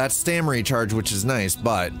 That's stamina recharge, which is nice,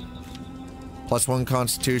 but +1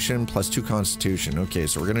 constitution, +2 constitution. Okay,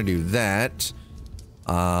 so we're gonna do that.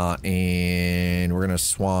 And we're gonna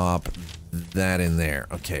swap that in there.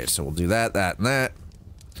 Okay, so we'll do that, and that.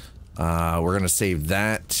 We're gonna save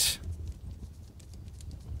that.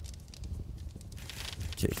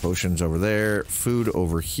 Okay, potions over there, food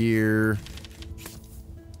over here.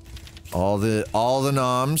 All the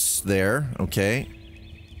noms there, okay.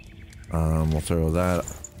 We'll throw that,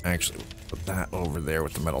 actually, put that over there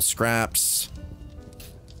with the metal scraps.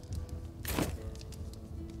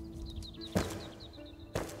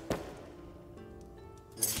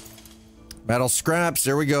 Metal scraps,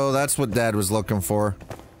 there we go, that's what Dad was looking for.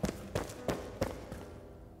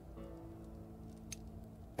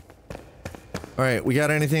 Alright, we got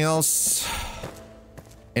anything else?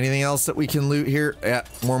 Anything else that we can loot here? Yeah,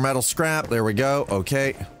 more metal scrap. There we go.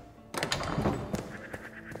 Okay.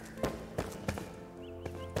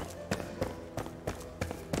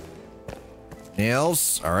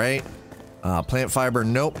 Nails. Alright. Plant fiber.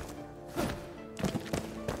 Nope.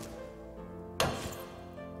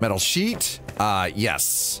 Metal sheet.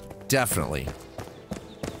 Yes. Definitely.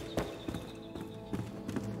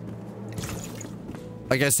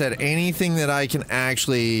 Like I said, anything that I can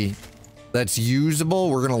actually... that's usable,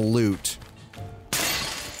 we're gonna loot.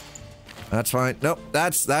 That's fine. Nope,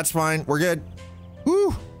 that's fine. We're good.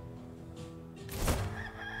 Woo!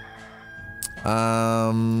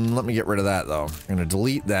 Let me get rid of that, though. I'm gonna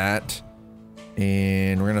delete that.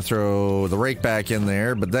 And we're gonna throw the rake back in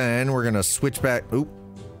there, but then we're gonna switch back... Oop.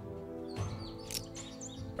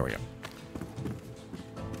 There we go.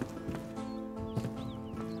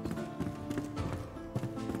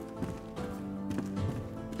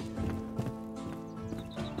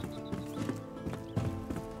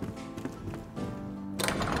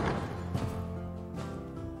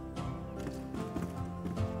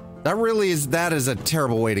 That is a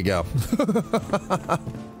terrible way to go.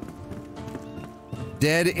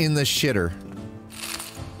 Dead in the shitter.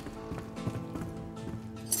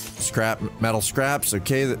 Scrap, metal scraps,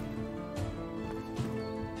 okay.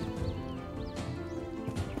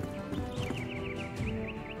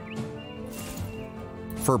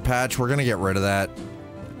 Fur patch, we're gonna get rid of that.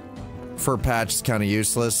 Fur patch is kind of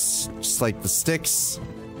useless, just like the sticks.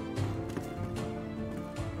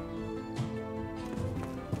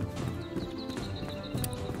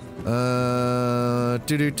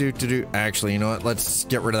 Actually, you know what? Let's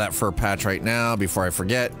get rid of that fur patch right now before I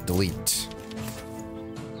forget. Delete.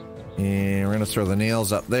 And we're gonna throw the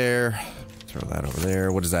nails up there. Throw that over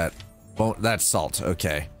there. What is that? Bone. That's salt.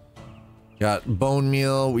 Okay. Got bone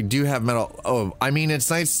meal. We do have metal. Oh, I mean, it's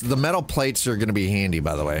nice. The metal plates are gonna be handy,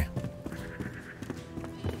 by the way.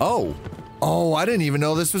 Oh. Oh, I didn't even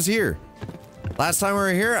know this was here. Last time we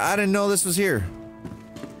were here, I didn't know this was here.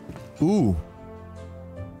 Ooh.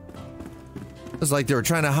 It's like they were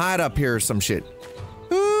trying to hide up here or some shit.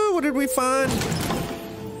 Ooh, what did we find?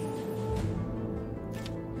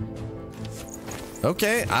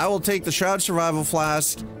 Okay, I will take the Shroud Survival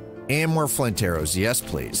Flask and more flint arrows. Yes,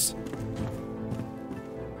 please.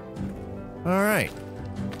 All right.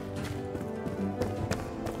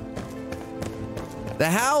 The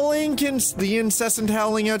howling the incessant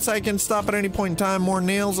howling outside can stop at any point in time. More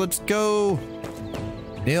nails, let's go.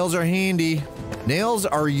 Nails are handy. Nails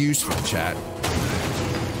are useful, chat.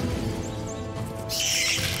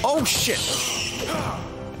 Oh, shit.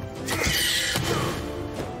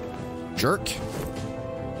 Jerk.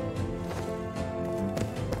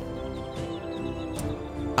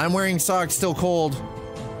 I'm wearing socks, still cold.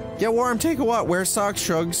 Get warm, take a walk, wear socks,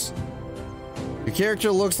 shrugs. Your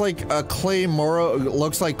character looks like a Clay Morrow,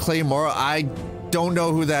 I don't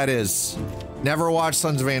know who that is. Never watched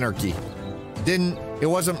Sons of Anarchy. It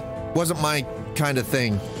wasn't my kind of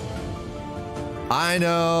thing. I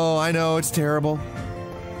know, it's terrible.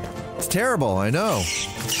 It's terrible, I know.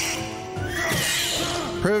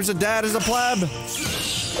 Proves that dad is a pleb.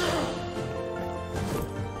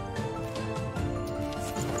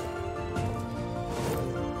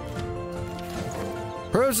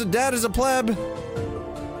 Proves that dad is a pleb.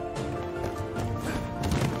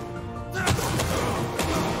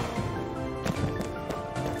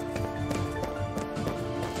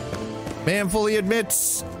 Man fully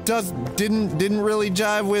admits didn't really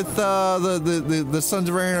jive with the Sons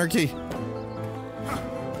of Anarchy.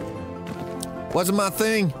 Wasn't my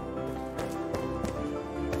thing.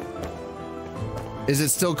 Is it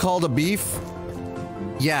still called a beef?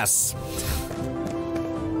 Yes.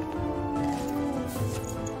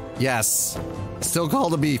 Yes. Still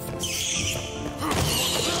called a beef.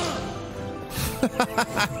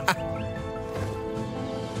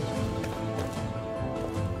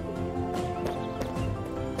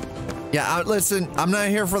 Yeah, listen, I'm not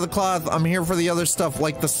here for the cloth. I'm here for the other stuff,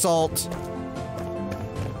 like the salt.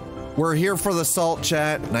 We're here for the salt,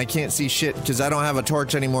 chat, and I can't see shit because I don't have a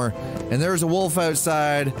torch anymore. And there's a wolf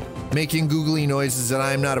outside making googly noises that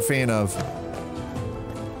I'm not a fan of.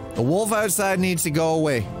 The wolf outside needs to go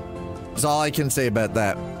away. That's all I can say about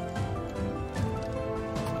that.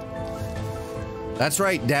 That's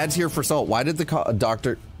right, Dad's here for salt. Why did the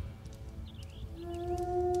doctor...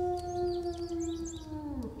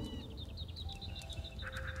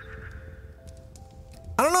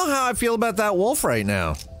 I don't know how I feel about that wolf right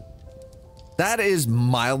now. That is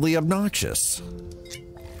mildly obnoxious.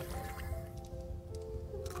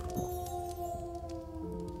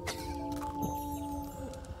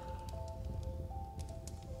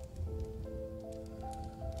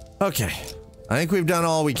 Okay, I think we've done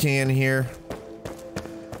all we can here.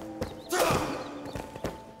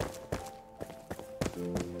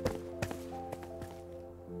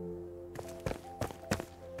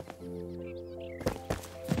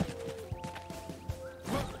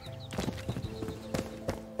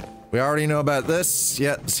 We already know about this.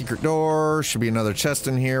 Yeah, secret door. Should be another chest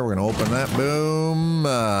in here. We're gonna open that. Boom.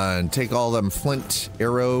 And take all them flint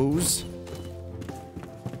arrows.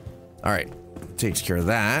 All right. Takes care of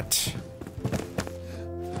that.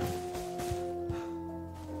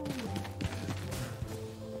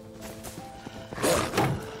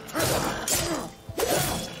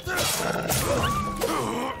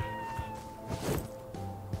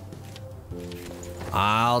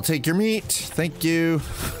 I'll take your meat. Thank you.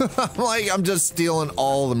 I'm just stealing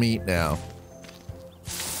all the meat now.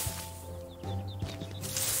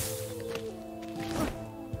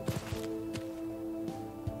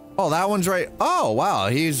 Oh, that one's right. Oh, wow.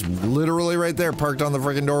 He's literally right there, parked on the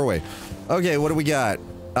freaking doorway. Okay, what do we got?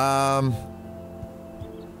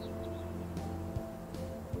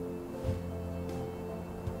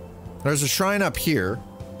 There's a shrine up here.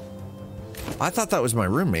 I thought that was my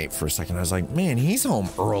roommate for a second. I was like, man, he's home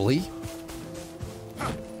early.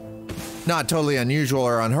 Not totally unusual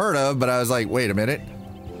or unheard of, but I was like, wait a minute.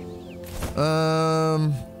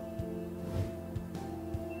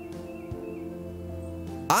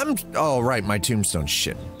 Oh, right, my tombstone.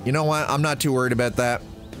 Shit. You know what? I'm not too worried about that.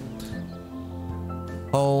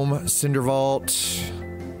 Home, Cinder Vault.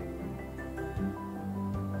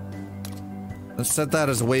 Let's set that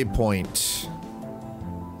as a waypoint.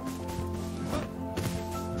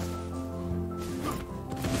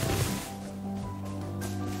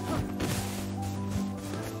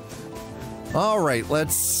 All right,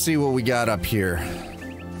 let's see what we got up here.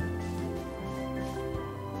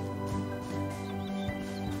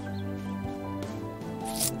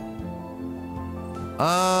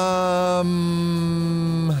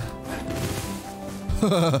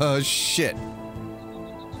 Shit.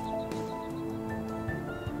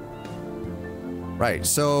 Right,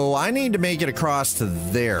 so I need to make it across to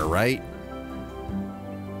there, right?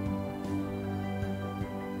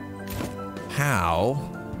 How?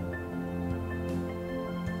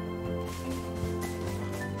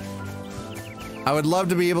 I would love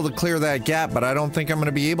to be able to clear that gap, but I don't think I'm going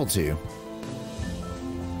to be able to.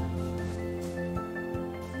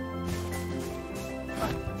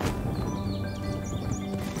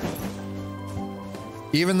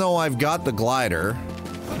 Even though I've got the glider.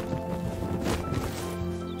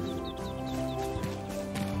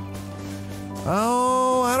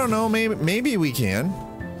 Oh, I don't know. Maybe we can.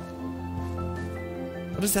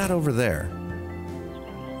 What is that over there?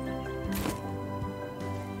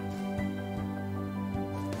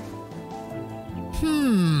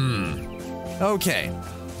 Okay.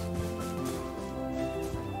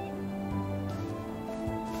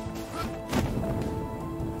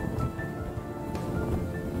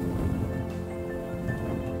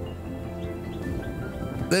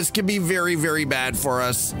 This could be very, very bad for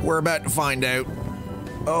us. We're about to find out.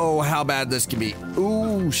 Oh, how bad this could be.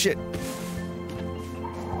 Ooh, shit.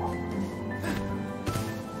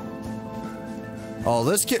 Oh,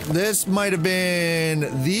 this might have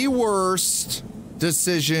been the worst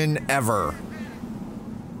decision ever.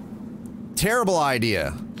 Terrible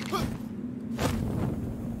idea.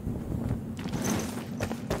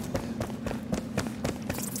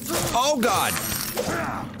 Oh, God.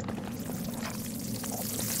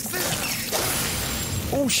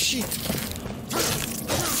 Oh, shit.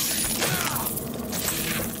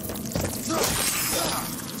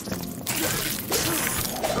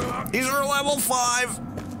 These are level 5.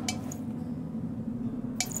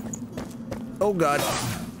 Oh, God.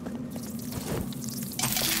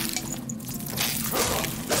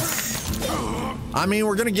 I mean,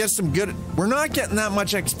 we're gonna get some good... We're not getting that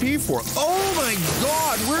much XP for it. Oh, my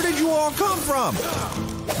God. Where did you all come from?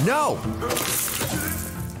 No.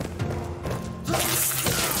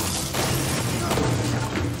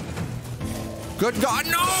 Good God,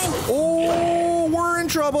 no! Oh, we're in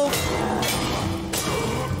trouble.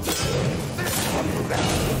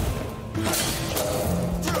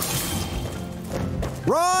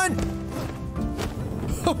 Run!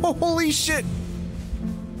 Holy shit.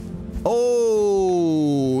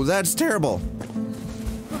 Oh, that's terrible.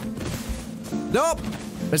 Nope.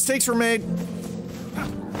 Mistakes were made.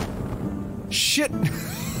 Shit.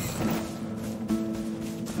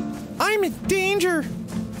 I'm in danger.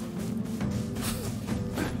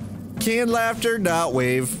 Canned laughter, not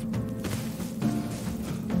wave.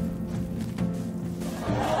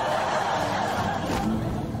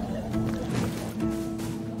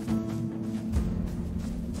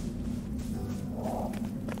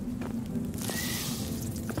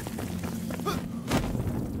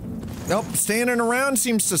 Nope, standing around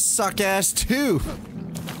seems to suck ass too.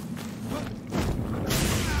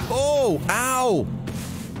 Oh, ow.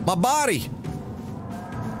 My body.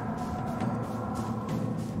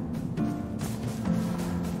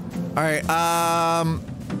 All right,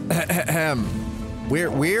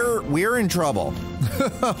 we're in trouble.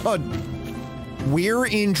 We're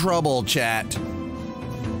in trouble, chat.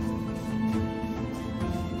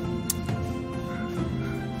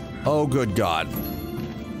 Oh, good God.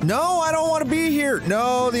 No, I don't want to be here.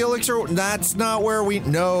 No, the elixir, that's not where we,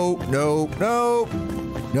 no, no, no,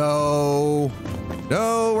 no,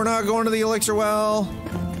 no, we're not going to the elixir well.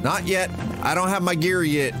 Not yet. I don't have my gear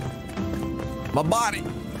yet. My body.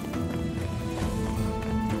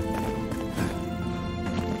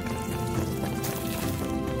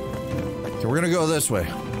 Okay, we're gonna go this way.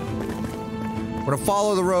 We're gonna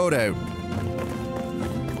follow the road out.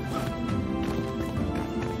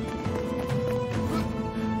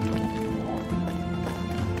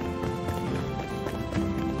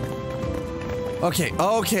 Okay,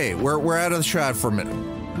 okay, we're out of the shroud for a minute.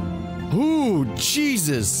 Ooh,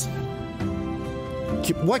 Jesus.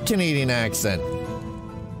 What Canadian accent?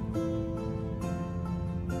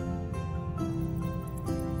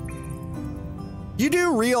 You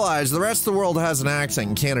do realize the rest of the world has an accent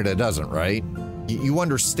and Canada doesn't, right? You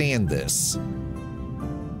understand this.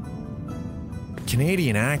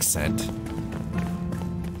 Canadian accent.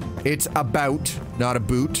 It's a bout, not a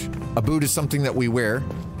boot. A boot is something that we wear.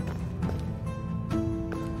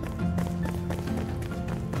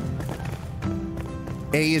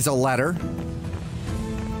 A is a letter.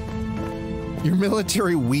 Your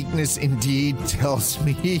military weakness indeed tells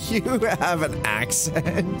me you have an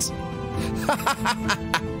accent.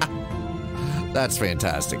 That's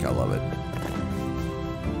fantastic. I love it.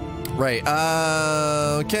 Right.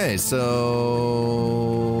 Okay,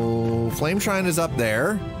 so Flame Shrine is up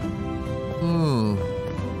there.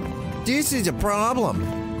 This is a problem.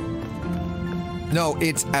 No,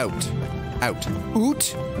 it's out. Out.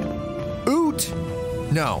 Oot. Oot.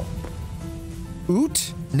 No.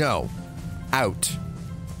 Oot. No. Out.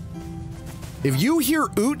 If you hear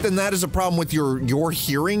oot, then that is a problem with your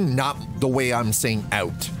hearing, not the way I'm saying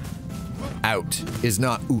out. Out is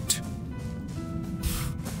not oot.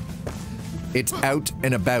 It's out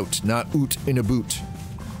and about, not oot in a boot.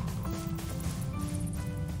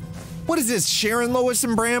 What is this, Sharon, Lois,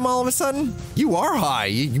 and Bram all of a sudden? You are high.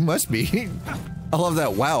 You must be. I love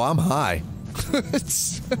that. Wow, I'm high.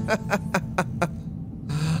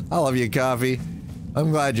 I love you, Coffee.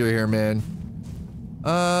 I'm glad you're here, man.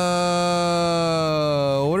 What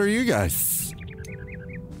are you guys?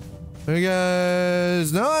 You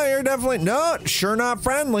guys? No, you're definitely no. Sure, not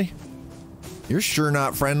friendly. You're sure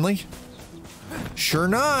not friendly. Sure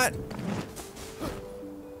not.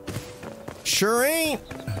 Sure ain't.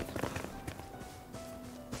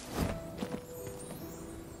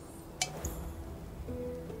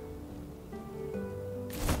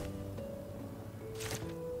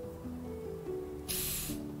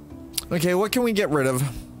 Okay, what can we get rid of?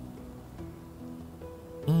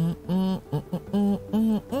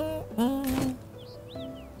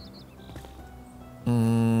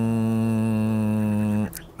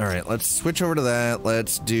 All right, let's switch over to that.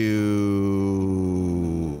 Let's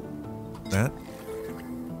do that.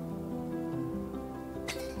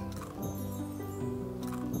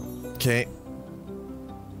 Okay.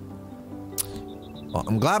 Well,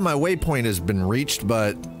 I'm glad my waypoint has been reached,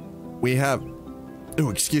 but we have... Oh,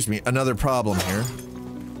 excuse me, another problem here.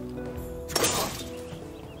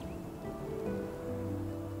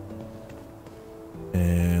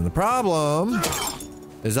 And the problem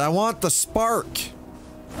is I want the spark.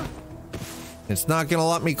 It's not gonna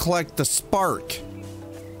let me collect the spark.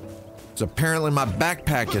 So apparently my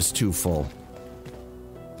backpack is too full.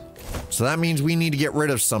 So that means we need to get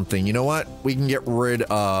rid of something. You know what? We can get rid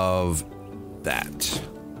of that.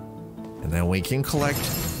 And then we can collect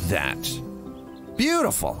that.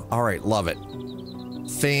 Beautiful. All right, love it.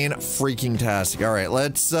 Fan-freaking-tastic. All right,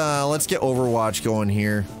 let's get Overwatch going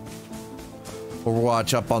here.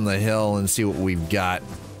 Overwatch up on the hill and see what we've got.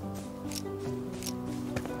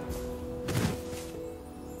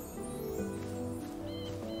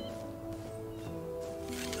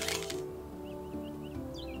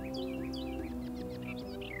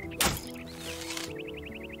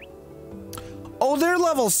 Oh, they're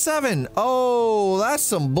level 7. Oh, that's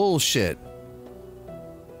some bullshit.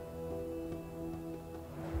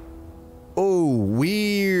 Oh,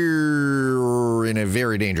 we're in a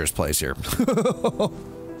very dangerous place here.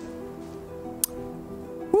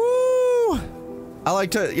 Woo! I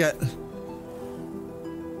like to, yeah.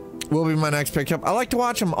 Will be my next pickup. I like to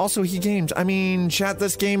watch him. Also, he games. I mean, chat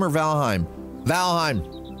this game or Valheim? Valheim.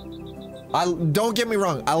 Don't get me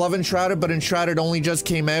wrong. I love Enshrouded, but Enshrouded only just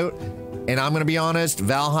came out. And I'm gonna be honest,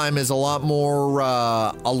 Valheim is a lot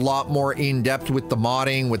more in depth with the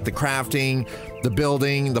modding, with the crafting, the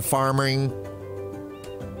building, the farming.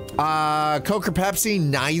 Coke or Pepsi?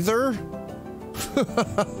 Neither.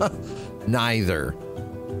 Neither.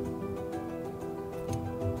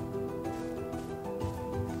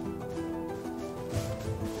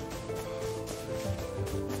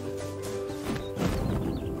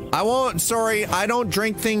 Sorry, I don't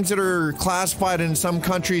drink things that are classified in some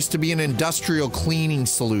countries to be an industrial cleaning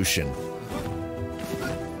solution.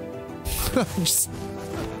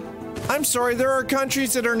 I'm sorry, there are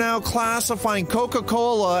countries that are now classifying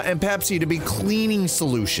Coca-Cola and Pepsi to be cleaning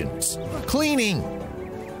solutions. Cleaning!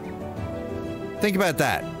 Think about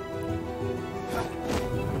that.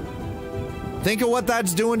 Think of what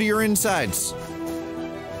that's doing to your insides.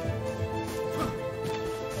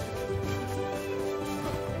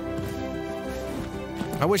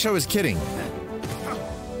 I wish I was kidding.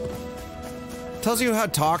 Tells you how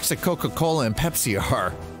toxic Coca-Cola and Pepsi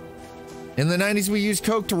are. In the 90s, we used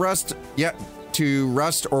Coke to rust, to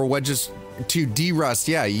rust or wedges, to derust.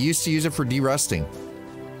 Yeah, you used to use it for derusting.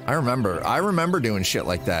 I remember doing shit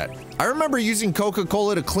like that. I remember using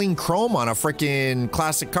Coca-Cola to clean chrome on a freaking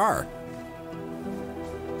classic car.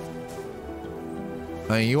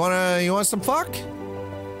 You want some fuck?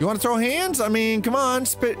 You want to throw hands? I mean, come on,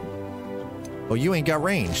 spit. Oh, you ain't got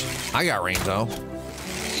range. I got range though.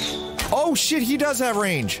 Oh shit, he does have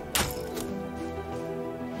range.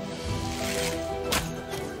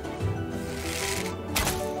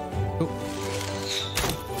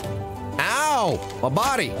 Ow, my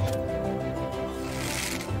body.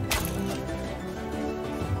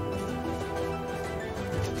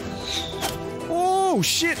 Oh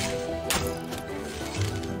shit.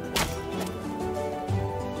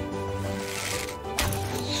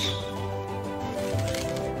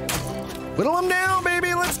 Whittle him down,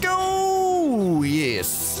 baby. Let's go.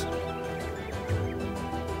 Yes.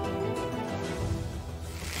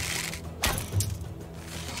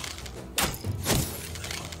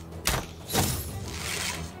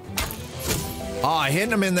 Oh,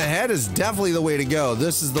 hitting him in the head is definitely the way to go.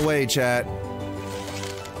 This is the way, chat.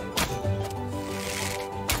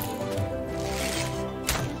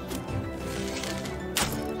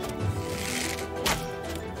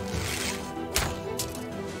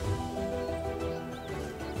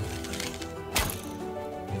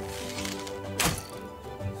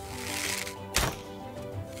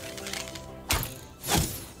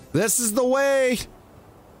 This is the way.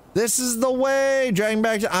 This is the way. Dragging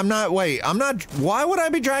back to, I'm not, why would I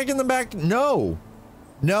be dragging them back? No.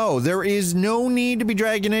 No, there is no need to be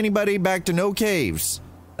dragging anybody back to no caves.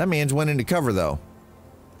 That man's went into cover though.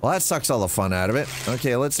 Well, that sucks all the fun out of it.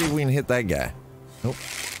 Okay, let's see if we can hit that guy. Nope.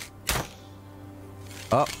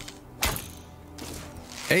 Up.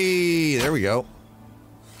 Hey, there we go.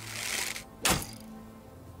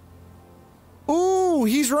 Ooh,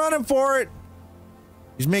 he's running for it.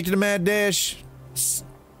 He's making a mad dash.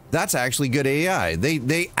 That's actually good AI.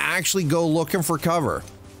 They actually go looking for cover.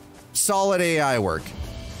 Solid AI work.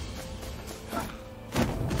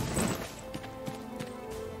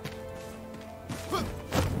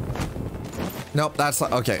 Nope, that's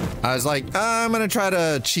like, okay. I was like, I'm gonna try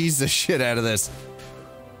to cheese the shit out of this.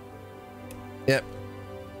 Yep.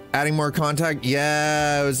 Adding more contact.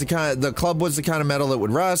 Yeah, it was the club was the kind of metal that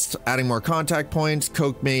would rust. Adding more contact points.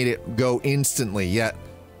 Coke made it go instantly. Yeah.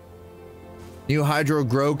 New hydro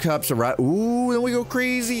grow cups arrive. Ooh, then we go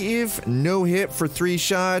crazy. If no hit for 3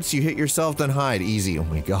 shots, you hit yourself, then hide. Easy. Oh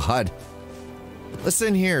my god.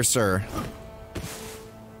 Listen here, sir.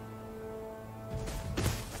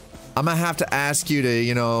 I'm gonna have to ask you to,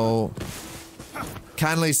 you know,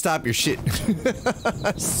 kindly stop your shit.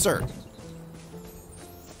 Sir.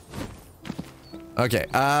 Okay,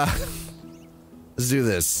 let's do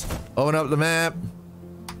this. Open up the map.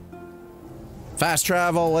 Fast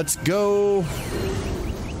travel, let's go.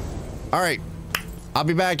 All right, I'll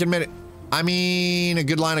be back in a minute. I mean, a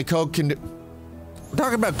good line of Coke can do. We're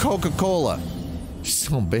talking about Coca-Cola. You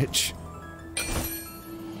son of a bitch.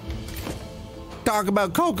 Talk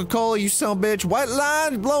about Coca-Cola, you son of a bitch. White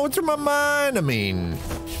lines blowing through my mind. I mean.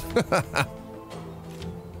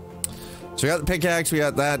 So we got the pickaxe, we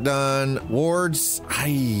got that done. Wards,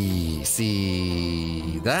 I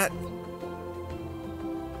see that.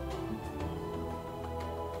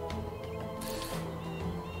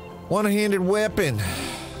 One-handed weapon.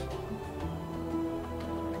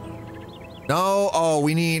 No, oh,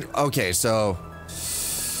 we need, okay, so.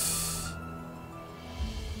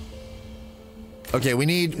 Okay, we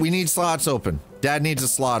need slots open. Dad needs a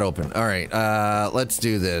slot open. All right, let's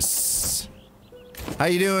do this. How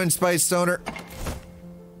you doing, Spice Stoner?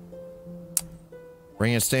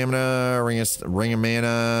 Ring of stamina, ring of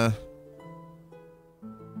mana.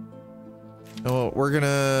 Oh, we're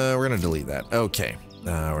gonna delete that. Okay,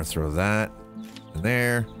 we'll throw that in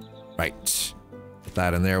there. Right, put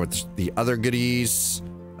that in there with the other goodies.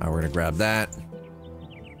 We're gonna grab that.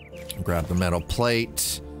 Grab the metal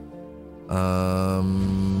plate. You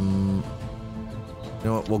know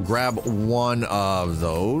what? We'll grab one of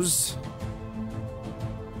those.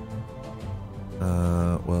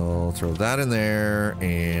 We'll throw that in there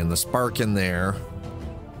and the spark in there.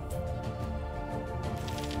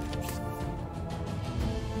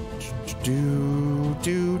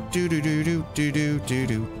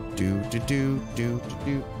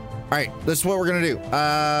 All right, this is what we're gonna do.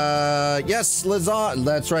 Yes, lasagna.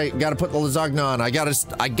 That's right. Got to put the lasagna on. I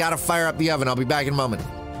gotta fire up the oven. I'll be back in a moment.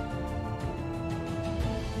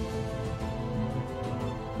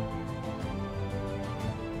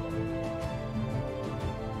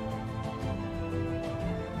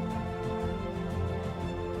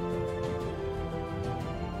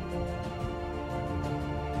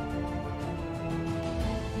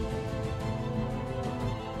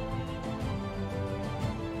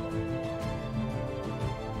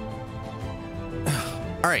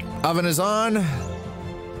 All right, oven is on.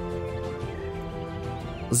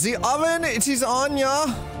 The oven, it is on, ya.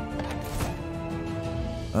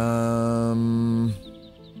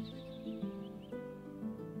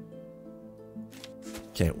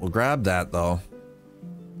 Okay, we'll grab that though.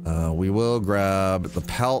 We will grab the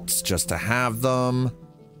pelts just to have them.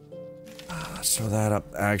 Throw that up.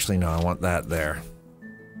 Actually, no, I want that there.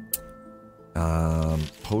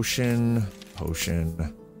 Potion.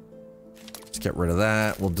 Let's get rid of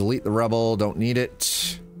that. We'll delete the rubble. Don't need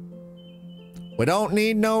it. We don't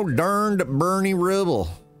need no darned burny rubble.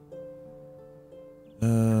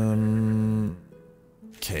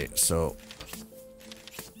 Okay, so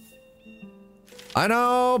I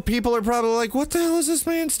know people are probably like, what the hell is this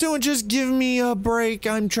man doing? Just give me a break.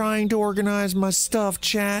 I'm trying to organize my stuff,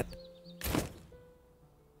 chat.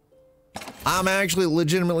 I'm actually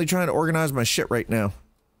legitimately trying to organize my shit right now.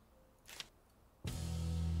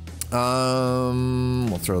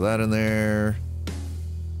 We'll throw that in there.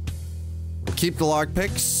 We'll keep the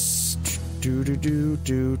lockpicks. Do do do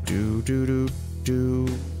do do do do do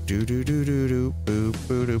do do do do do boop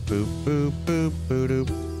boop boop boop boop boop boop.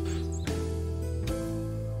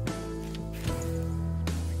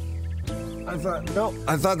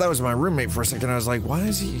 I thought that was my roommate for a second. I was like, why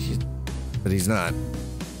is he? But he's not.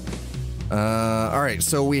 All right,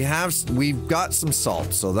 so we've got some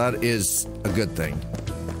salt, so that is a good thing.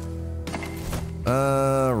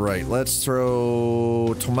 Right, let's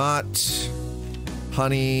throw tomat,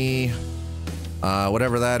 honey,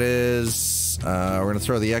 whatever that is. We're gonna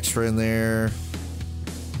throw the extra in there.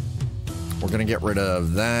 We're gonna get rid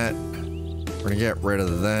of that. We're gonna get rid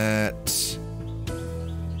of that.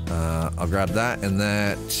 I'll grab that and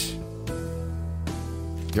that.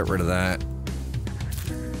 Get rid of that.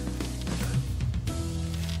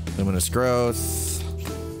 Luminous growth.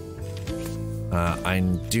 I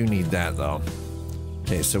do need that though.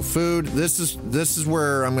 Okay, so food. This is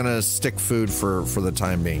where I'm gonna stick food for the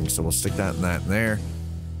time being. So we'll stick that and that in there.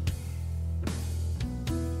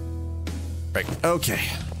 Right. Okay.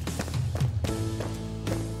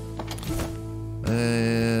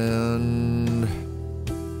 And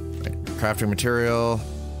right, crafting material.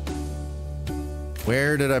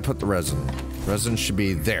 Where did I put the resin? Resin should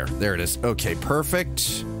be there. There it is. Okay,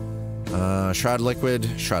 perfect. Shroud liquid.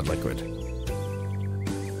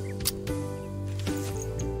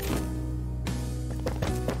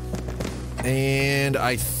 And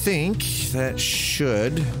I think that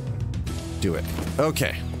should do it.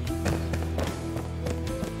 Okay.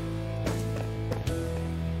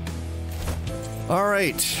 All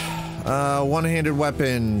right. One-handed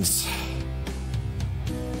weapons.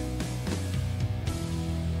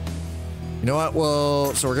 You know what?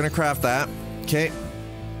 Well, so we're gonna craft that. Okay.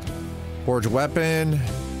 Forge a weapon.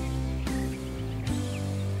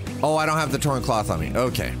 Oh, I don't have the torn cloth on me.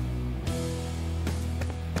 Okay.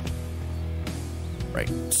 Right.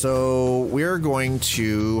 So we're going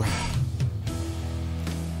to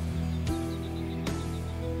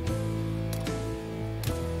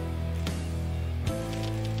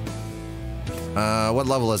what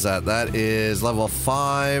level is that? That is level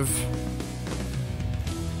 5.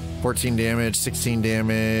 14 damage, 16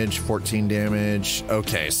 damage, 14 damage.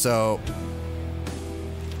 Okay, so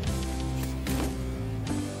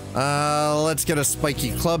let's get a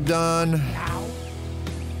spiky club done.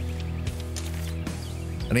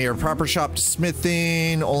 I need a proper shop to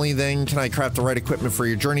smithing. Only then can I craft the right equipment for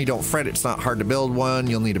your journey. Don't fret, it's not hard to build one.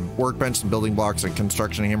 You'll need a workbench, some building blocks, a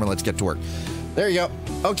construction hammer. Let's get to work. There you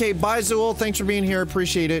go. Okay, bye, Zool. Thanks for being here.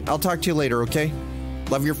 Appreciate it. I'll talk to you later, okay?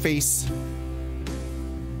 Love your face.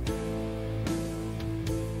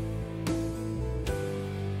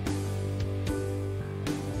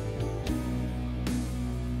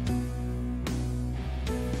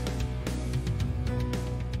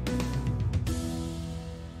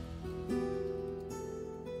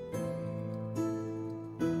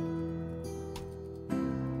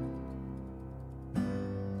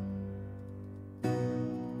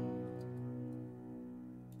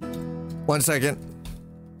 One second.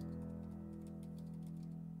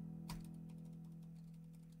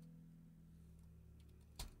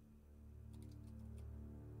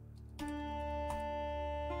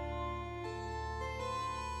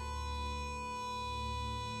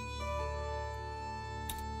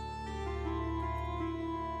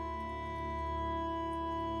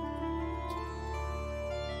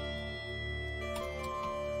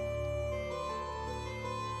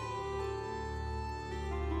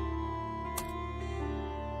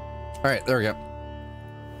 All right, there we go.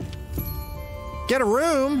 Get a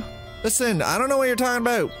room? Listen, I don't know what you're talking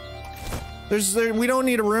about. We don't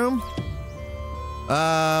need a room.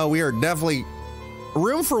 We are definitely A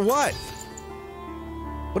room for what?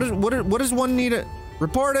 What does one need?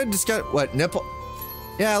 Reported. Just got what nipple?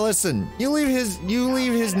 Yeah, listen. You leave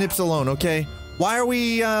his nips alone, okay? Why are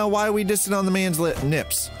we distant on the man's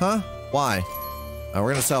nips? Huh? Why? We're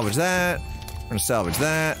gonna salvage that. We're gonna salvage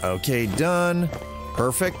that. Okay, done.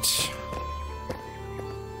 Perfect.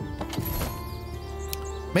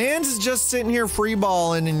 Mans is just sitting here free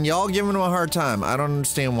balling and y'all giving him a hard time. I don't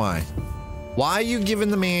understand why. Why are you giving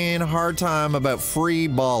the man a hard time about free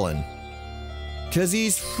balling? Cause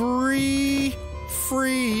he's free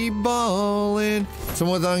balling.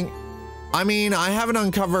 Someone with I mean, I have an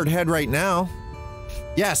uncovered head right now.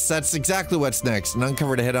 Yes, that's exactly what's next. An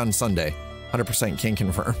uncovered head on Sunday. 100% can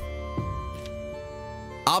confirm.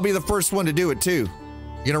 I'll be the first one to do it too.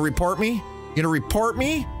 You gonna report me? You gonna report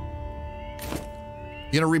me?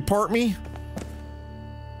 You gonna report me?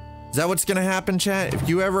 Is that what's gonna happen, chat? If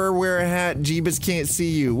you ever wear a hat, Jeebus can't see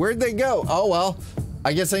you. Where'd they go? Oh, well,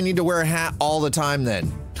 I guess I need to wear a hat all the time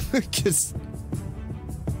then. Because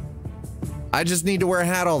I just need to wear a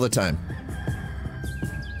hat all the time.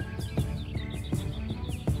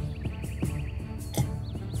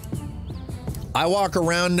 I walk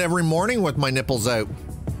around every morning with my nipples out.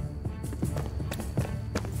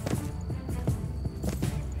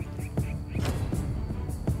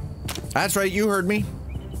 That's right, you heard me.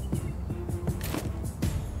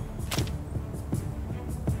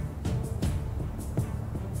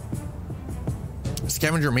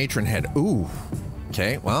 Scavenger matron head. Ooh.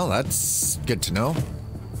 Okay, well, that's good to know.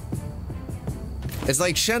 It's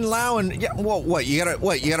like Shen Lao and yeah, what you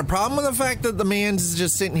got a problem with the fact that the man's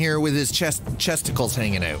just sitting here with his chesticles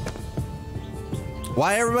hanging out?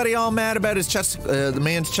 Why everybody all mad about his the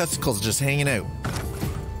man's chesticles just hanging out?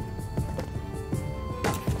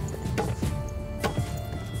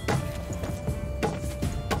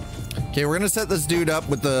 Okay, we're gonna set this dude up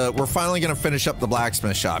with we're finally gonna finish up the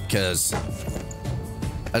blacksmith shop because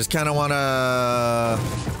I just kind of want to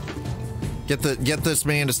get this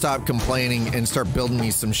man to stop complaining and start building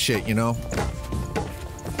me some shit, you know?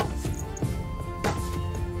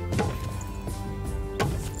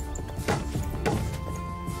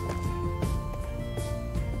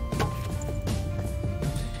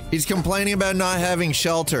 He's complaining about not having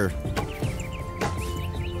shelter.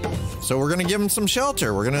 So we're gonna give him some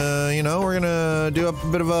shelter. We're gonna, you know, we're gonna do a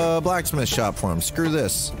bit of a blacksmith shop for him. Screw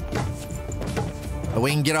this.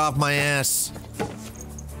 We can get off my ass.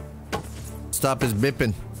 Stop his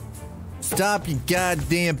bipping. Stop you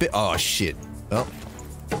goddamn bip. Oh shit. Well,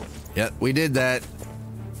 yeah, we did that.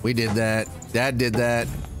 We did that. Dad did that.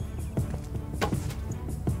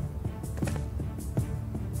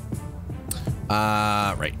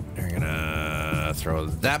 Right. We're gonna throw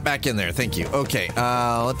that back in there. Thank you. Okay.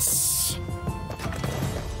 Let's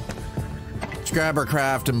grab our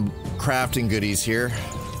crafting goodies here.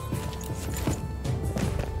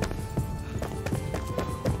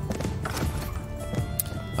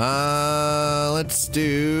 Let's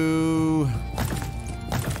do...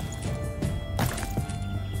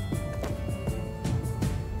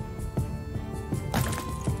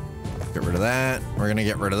 Get rid of that. We're gonna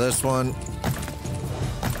get rid of this one.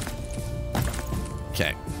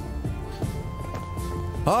 Okay.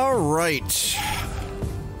 All right.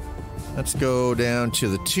 Let's go down to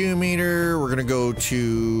the 2 meter. We're gonna go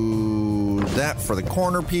to that for the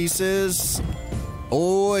corner pieces.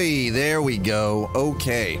 Oi, there we go.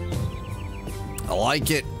 Okay. I like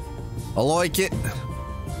it. I like it.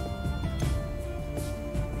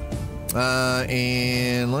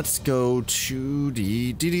 And let's go to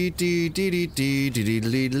the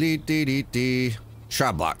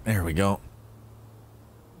Shroud block. There we go.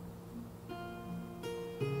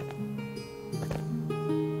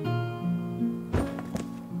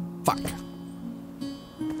 Fuck.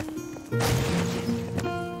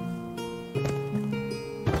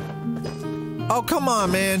 Oh, come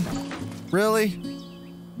on, man. Really?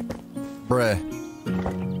 Bruh.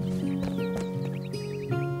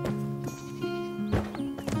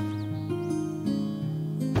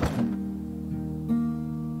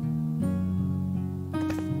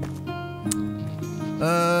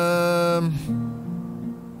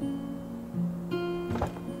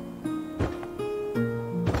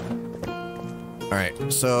 All right,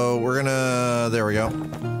 so we're gonna, there we go.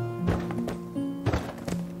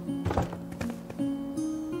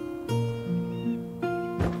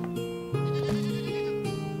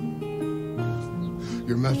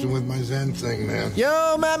 You're messing with my Zen thing, man.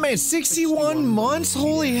 Yo, Mattman, 61 months?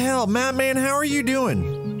 Holy hell. Mattman, how are you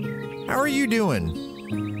doing? How are you doing?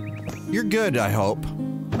 You're good, I hope.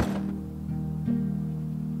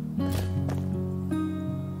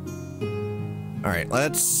 All right,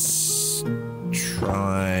 let's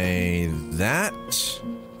try that.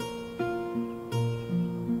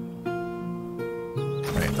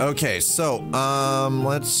 Right, okay, so, I'm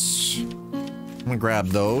gonna grab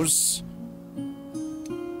those.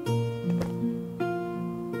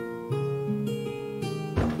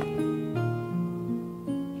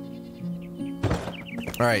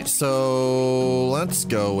 All right, so let's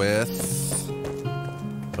go with,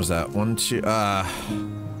 what was that? 1, 2,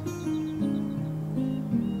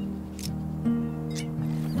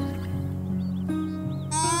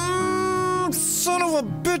 son of a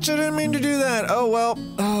bitch, I didn't mean to do that. Oh, well.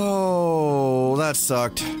 Oh, that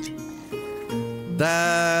sucked.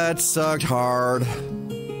 That sucked hard.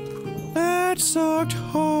 That sucked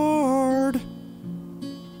hard.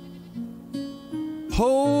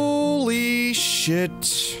 Holy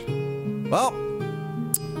shit. Well.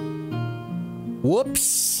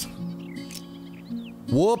 Whoops.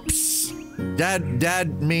 Whoops.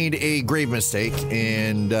 Dad made a grave mistake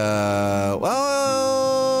and, well,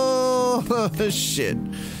 shit.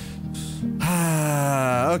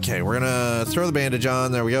 Okay, we're gonna throw the bandage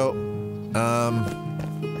on. There we go.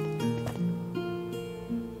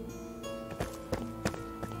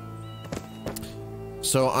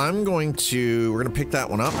 So we're gonna pick that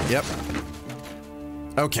one up. Yep.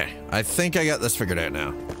 Okay, I think I got this figured out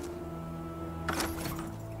now.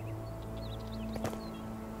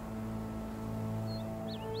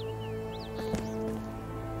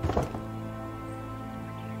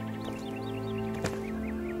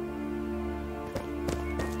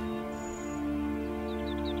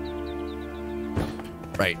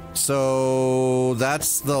 Right, so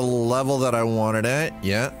that's the level that I wanted at,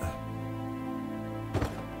 yeah.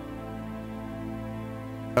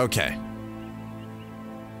 Okay.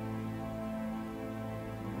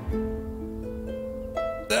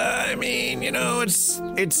 I mean, you know, it's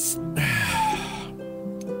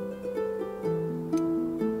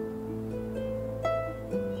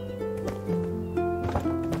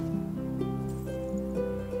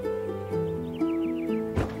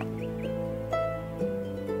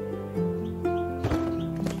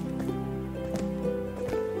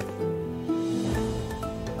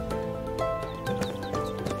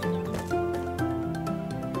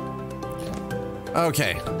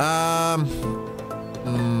okay,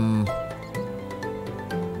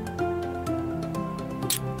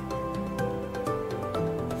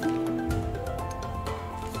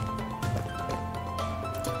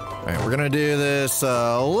 Alright, we're gonna do this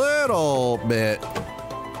a little bit.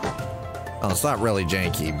 Oh, it's not really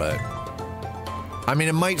janky, but I mean,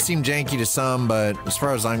 it might seem janky to some, but as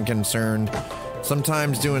far as I'm concerned,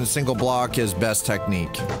 sometimes doing a single block is best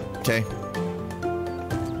technique, okay?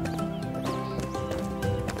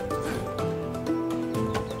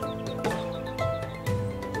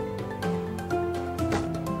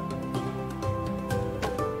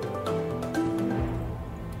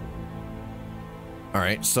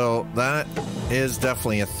 Alright, so that is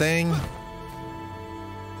definitely a thing.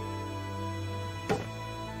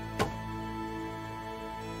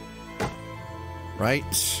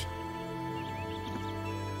 Right.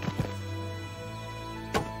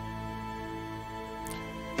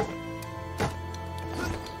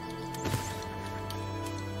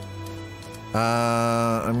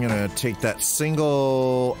 I'm gonna take that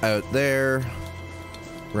single out there.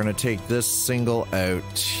 We're gonna take this single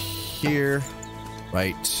out here.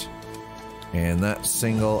 Right. And that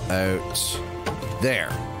single out there.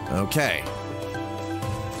 Okay.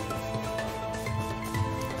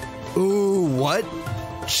 Ooh, what?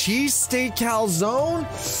 Cheesesteak calzone?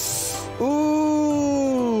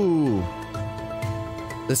 Ooh.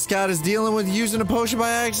 The scout is dealing with using a potion by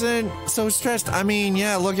accident. So stressed. I mean,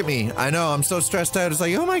 yeah, look at me. I know, I'm so stressed out. It's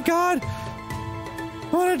like, oh my god. I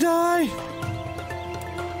wanna die.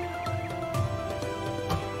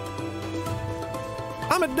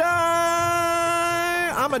 I'ma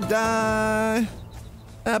die. I'ma die.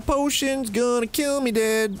 That potion's gonna kill me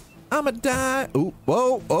dead. I'ma die. Ooh,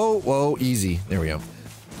 whoa, whoa, whoa. Easy. There we go.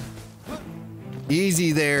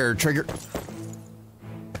 Easy there, trigger.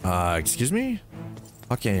 Excuse me?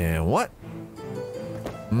 Fucking what?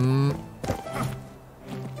 Damn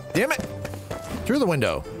it. Through the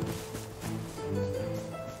window.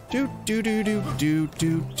 Do do do do do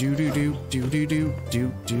do do do do do do do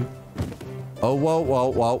do do. Oh, whoa, whoa,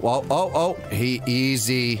 whoa, whoa, oh, oh. Hey,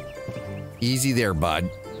 easy. Easy there, bud.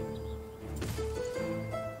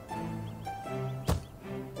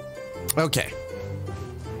 Okay.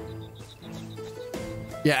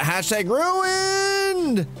 Yeah, hashtag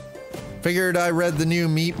ruined! Figured I read the new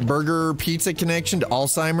meat burger pizza connection to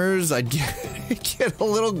Alzheimer's. I'd get a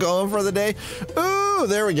little going for the day. Ooh,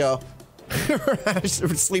 there we go.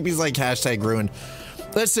 Sleepy's like hashtag ruined.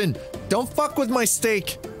 Listen, don't fuck with my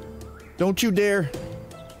steak. Don't you dare.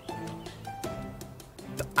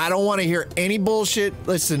 I don't want to hear any bullshit.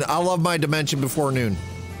 Listen, I love my Dimension Before Noon.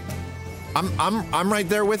 I'm right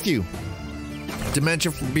there with you.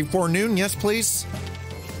 Dimension Before Noon, yes please.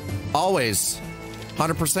 Always.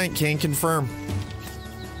 100% can confirm.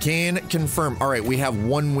 Can confirm. All right, we have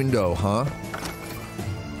one window, huh?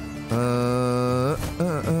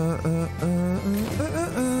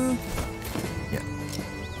 Yeah.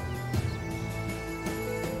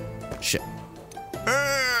 Shit.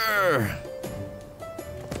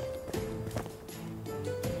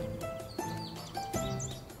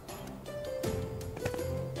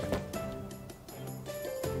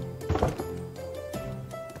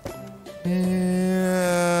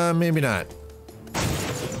 Yeah, maybe not.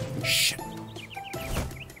 Shit.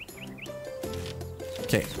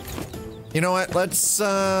 Okay. You know what? Let's see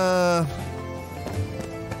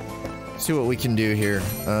what we can do here.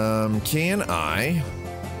 Can I?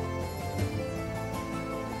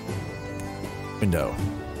 Window.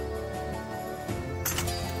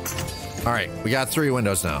 All right, we got 3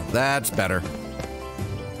 windows now. That's better.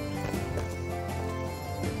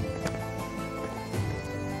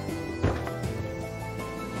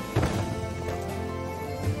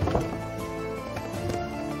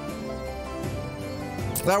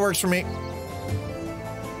 That works for me.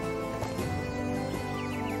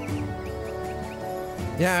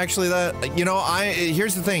 Yeah, actually that, you know,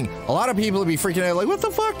 here's the thing. A lot of people would be freaking out like, what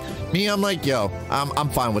the fuck? Me, I'm like, yo, I'm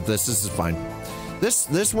fine with this. This is fine.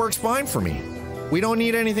 This works fine for me. We don't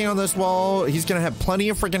need anything on this wall. He's gonna have plenty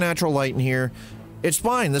of freaking natural light in here. It's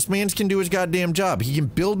fine. This man can do his goddamn job. He can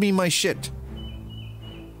build me my shit.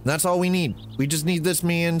 That's all we need. We just need this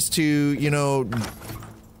man's to, you know,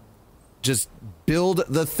 just build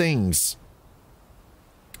the things.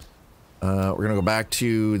 We're gonna go back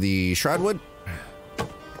to the Shroud wood.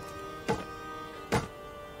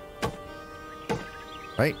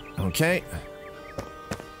 Right, okay.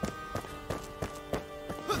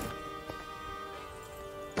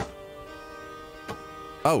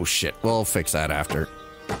 Oh shit, we'll fix that after.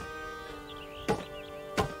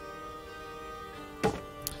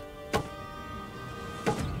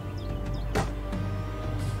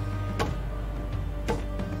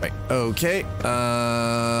 Right, okay.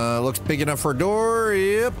 Looks big enough for a door.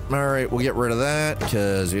 Yep. Alright, we'll get rid of that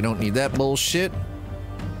because we don't need that bullshit.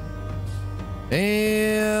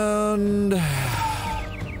 And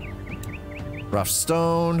rough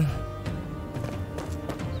stone.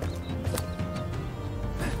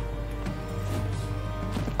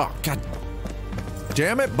 Oh, God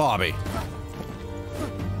damn it, Bobby.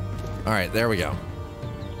 All right, there we go.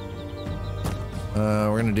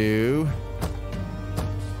 We're gonna do.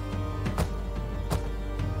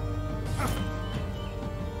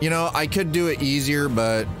 You know, I could do it easier,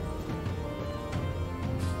 but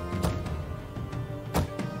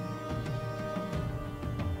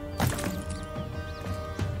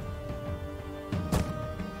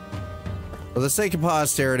for the sake of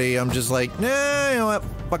posterity, I'm just like, nah, you know what?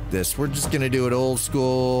 Fuck this. We're just gonna do it old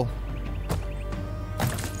school.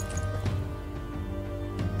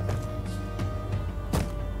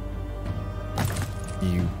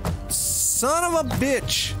 You son of a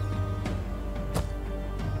bitch.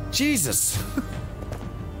 Jesus.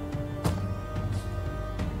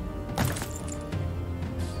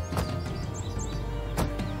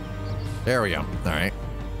 There we go. All right.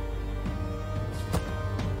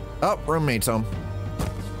 Oh, roommate's home.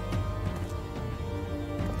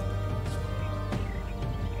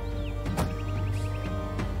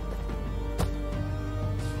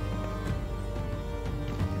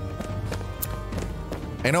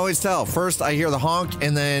 I can always tell. First, I hear the honk,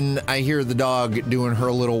 and then I hear the dog doing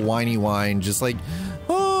her little whiny whine, just like,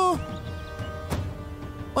 oh,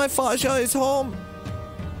 my Fasha is home.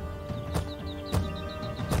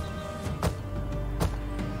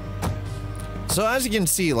 So as you can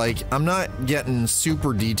see, like, I'm not getting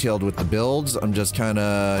super detailed with the builds. I'm just kind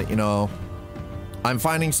of, you know, I'm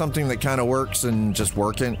finding something that kind of works and just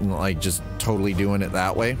working and like just totally doing it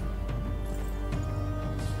that way.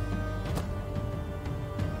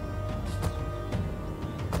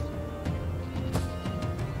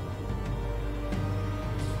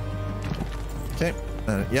 Okay,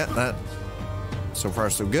 yeah, that, so far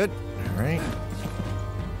so good. All right.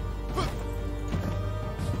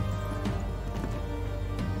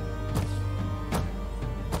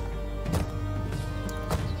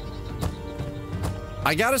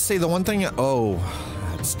 I gotta say the one thing, oh,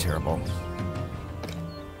 that's terrible.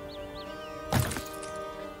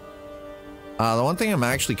 The one thing I'm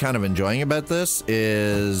actually kind of enjoying about this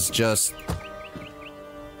is just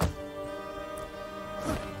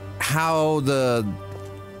how the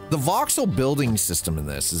voxel building system in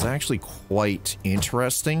this is actually quite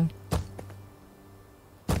interesting.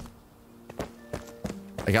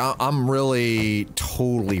 Like, I'm really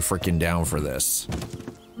totally freaking down for this.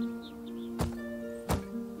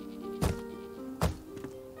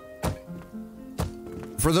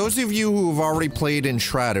 For those of you who have already played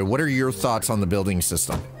Enshrouded, what are your thoughts on the building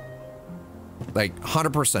system? Like,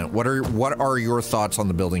 100%. What are your thoughts on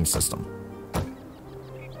the building system?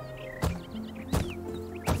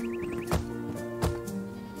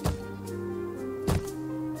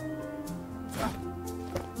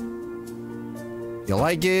 You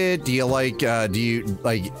like it? Do you like,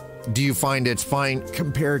 do you find it's fine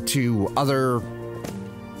compared to other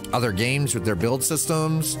games with their build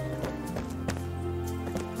systems?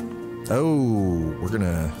 Oh, we're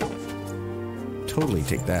gonna totally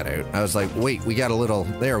take that out. I was like, wait, we got a little,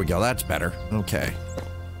 there we go, that's better. Okay.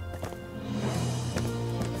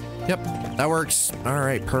 Yep, that works. All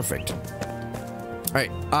right, perfect. All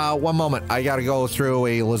right, one moment. I gotta go throw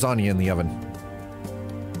a lasagna in the oven.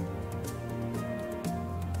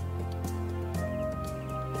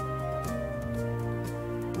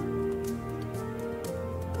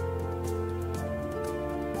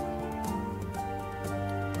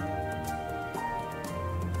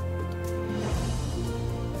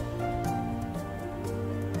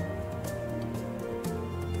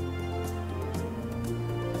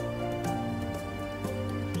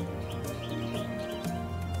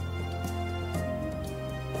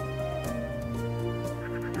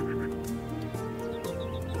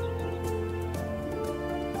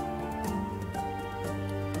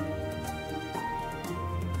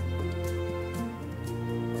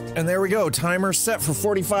 And there we go, timer set for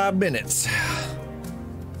 45 minutes.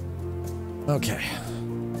 Okay.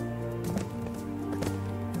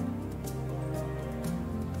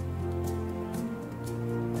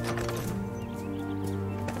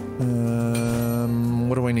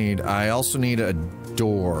 What do I need? I also need a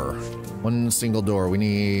door. One single door. We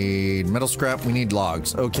need metal scrap, we need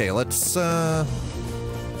logs. Okay, let's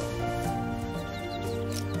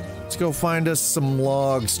go find us some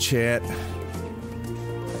logs, chat.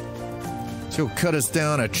 Let's go cut us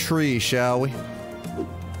down a tree, shall we?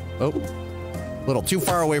 Oh, a little too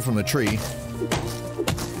far away from the tree.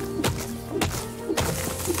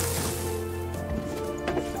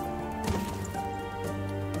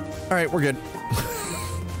 All right, we're good.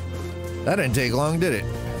 That didn't take long, did it?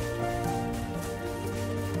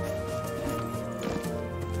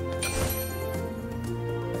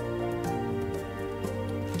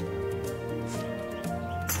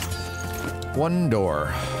 One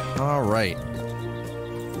door. All right.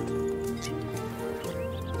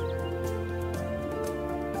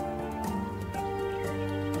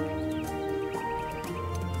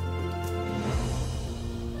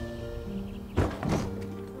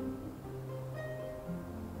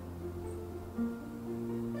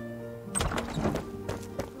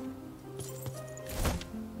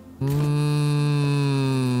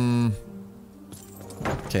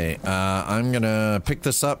 Okay, I'm gonna pick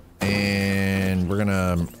this up and we're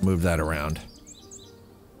gonna move that around.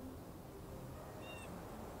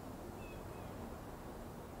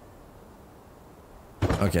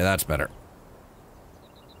 Okay, that's better.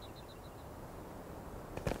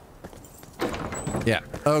 Yeah,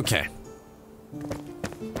 okay.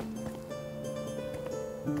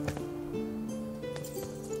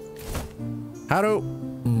 How do...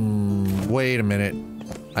 wait a minute.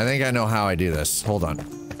 I think I know how I do this. Hold on.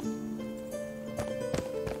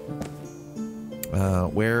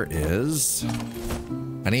 Where is...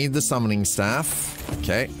 I need the summoning staff.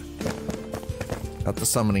 Okay. Got the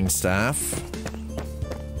summoning staff.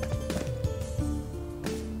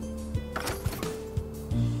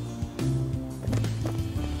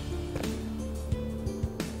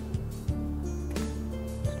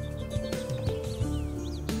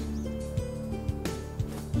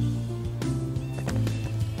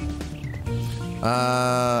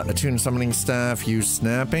 Attune summoning staff, use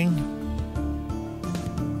snapping.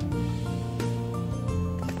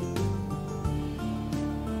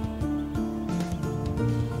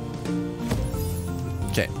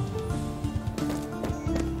 Okay.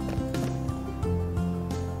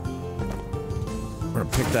 We're gonna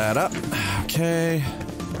pick that up. Okay.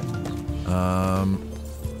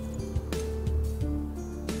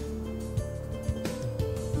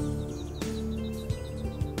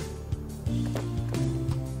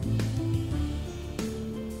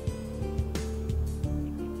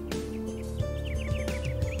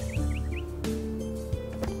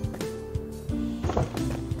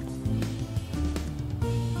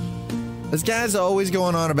 This guy's always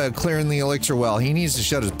going on about clearing the elixir well. He needs to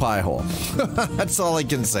shut his pie hole. That's all I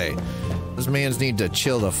can say. This man's need to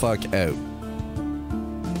chill the fuck out.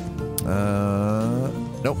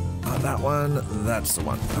 Nope, not that one. That's the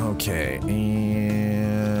one. Okay,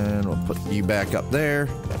 and we'll put you back up there.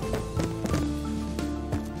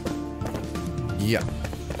 Yeah,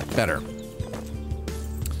 better.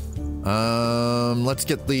 Let's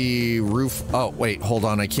get the roof. Oh, wait, hold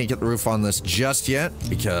on. I can't get the roof on this just yet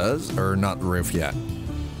because, or not the roof yet.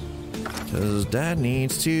 Because Dad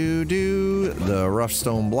needs to do the rough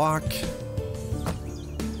stone block.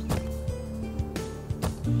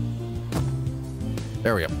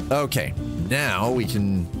 There we go. Okay, now we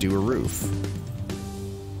can do a roof.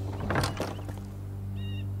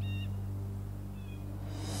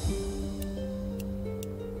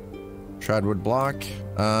 Shroud block.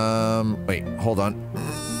 Wait, hold on.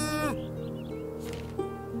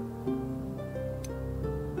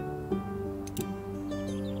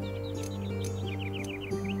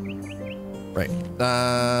 Right.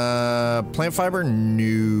 Plant fiber?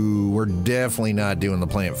 No, we're definitely not doing the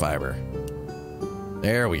plant fiber.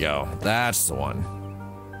 There we go. That's the one.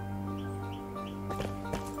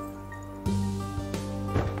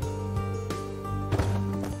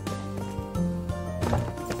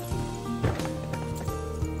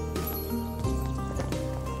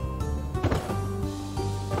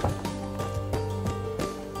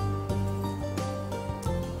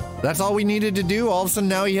 That's all we needed to do? All of a sudden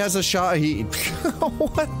now he has a shot.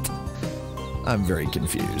 What? I'm very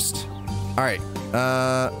confused. All right.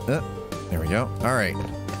 There we go. All right.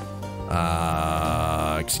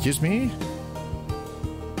 Excuse me?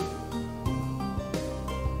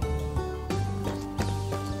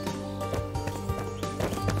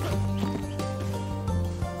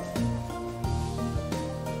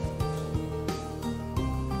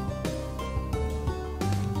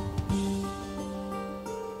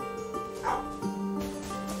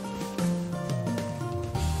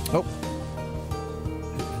 Oh.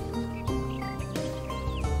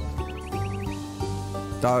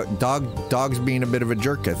 Dog's being a bit of a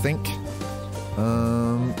jerk, I think.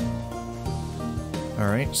 All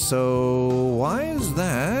right, so why is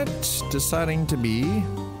that deciding to be?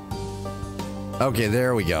 Okay,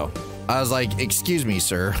 there we go. I was like, excuse me,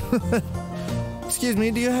 sir. Excuse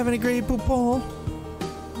me, do you have any gray poupon?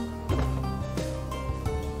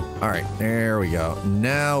 All right, there we go.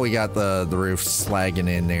 Now we got the roof slagging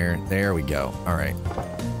in there. There we go. All right.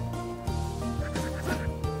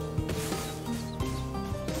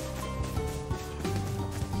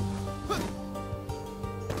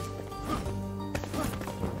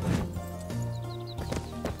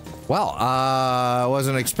 Well, I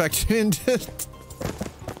wasn't expecting to...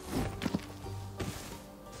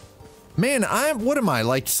 Man, what am I,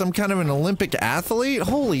 like some kind of an Olympic athlete?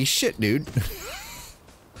 Holy shit, dude.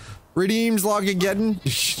 Redeems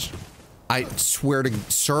Logageddon? I swear to...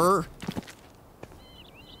 Sir?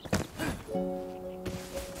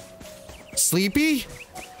 Sleepy?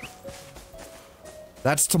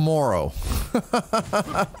 That's tomorrow.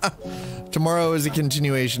 Tomorrow is a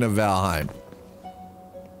continuation of Valheim.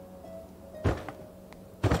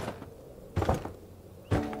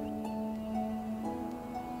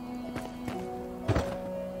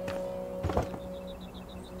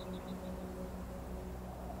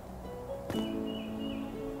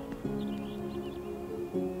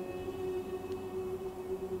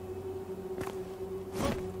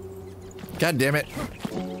 God damn it.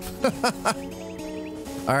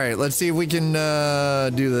 All right, let's see if we can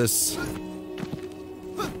do this.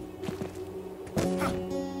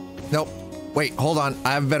 Nope. Wait, hold on.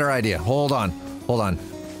 I have a better idea. Hold on. Hold on.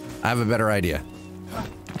 I have a better idea.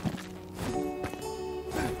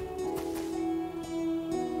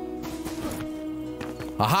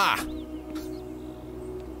 Aha!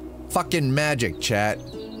 Fucking magic, chat.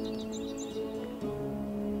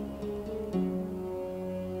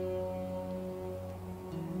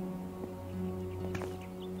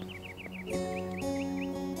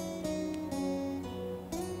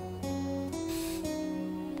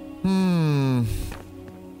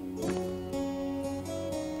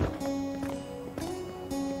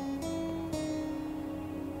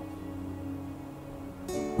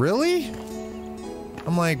 Really?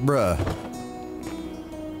 I'm like, bruh.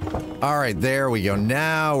 All right, there we go.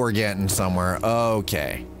 Now we're getting somewhere.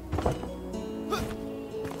 Okay.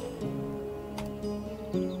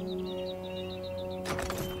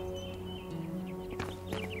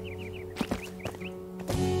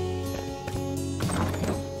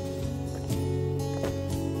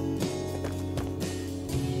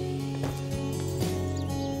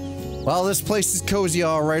 Well, this place is cozy,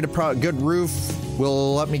 all right. A good roof.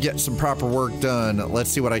 will let me get some proper work done. Let's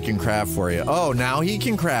see what I can craft for you. Oh, now he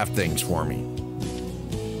can craft things for me.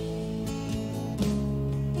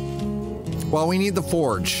 Well, we need the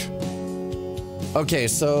forge. Okay,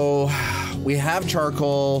 so we have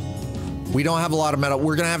charcoal. We don't have a lot of metal.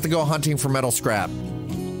 We're gonna have to go hunting for metal scrap.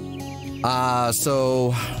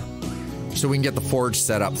 So we can get the forge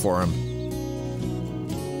set up for him.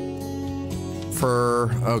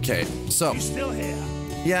 Okay, so. You still here?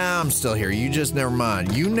 Yeah, I'm still here. You just never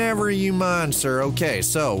mind. You mind, sir. Okay,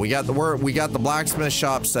 so we got the blacksmith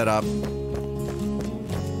shop set up.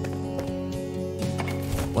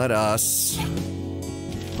 Let us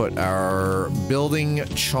put our building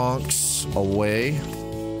chunks away.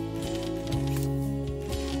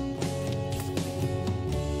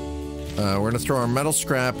 We're gonna throw our metal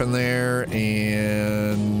scrap in there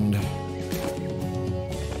and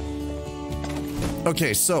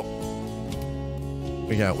okay, so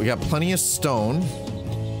we got plenty of stone.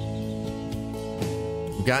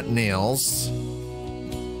 We got nails.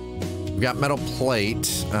 We got metal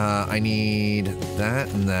plate. I need that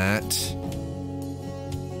and that.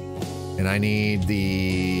 And I need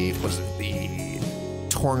the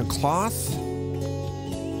torn cloth?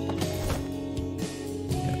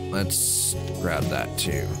 Yeah, let's grab that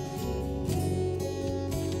too.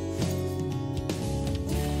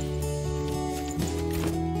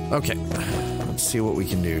 Okay, let's see what we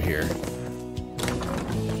can do here.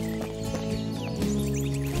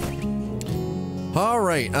 All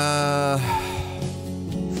right,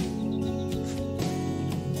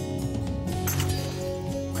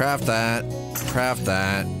 craft that, craft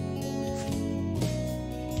that.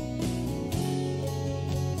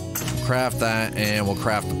 Craft that, and we'll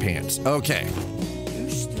craft the pants. Okay. You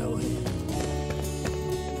still here?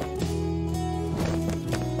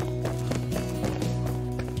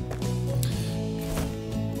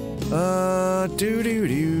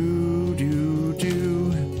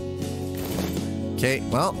 Okay,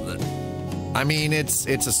 well, I mean, it's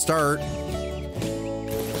a start.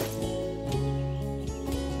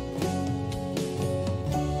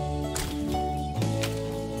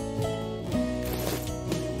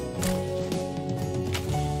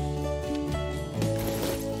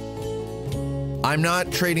 I'm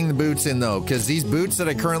not trading the boots in though, because these boots that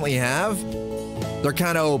I currently have, they're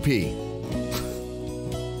kind of OP.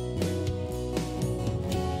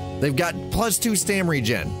 They've got +2 stam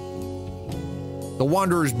regen. The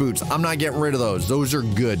Wanderer's boots, I'm not getting rid of those. Those are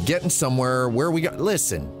good. Getting somewhere where we got.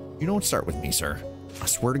 Listen, you don't start with me, sir. I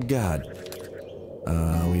swear to God.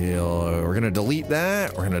 We're gonna delete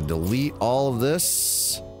that. We're gonna delete all of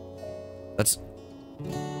this. That's.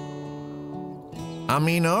 I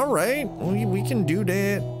mean, all right, we can do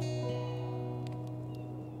that.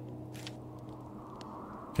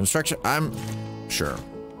 Construction, I'm sure.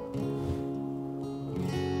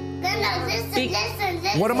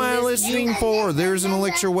 What am I listening for? There's an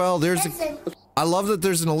elixir well. I love that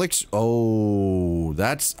there's an elixir. Oh,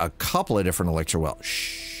 that's a couple of different elixir wells.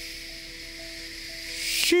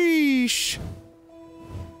 Sheesh.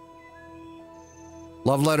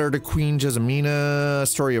 Love letter to Queen Jessamina.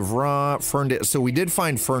 Story of Ra. Ferndale. So we did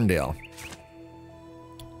find Ferndale.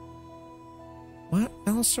 What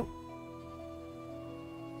else?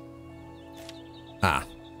 Ah.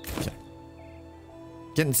 Okay.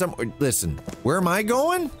 Getting some. Listen, where am I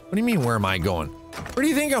going? What do you mean, where am I going? Where do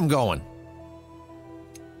you think I'm going?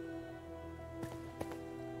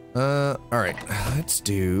 All right. Let's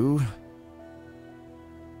do.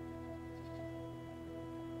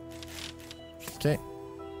 Okay.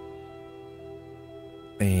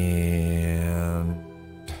 And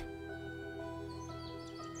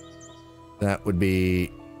that would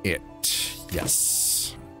be it.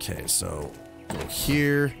 Yes. Okay, so go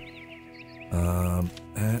here.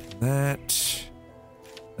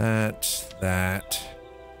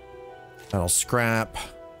 That'll scrap.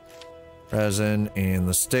 Resin and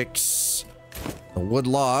the sticks. The wood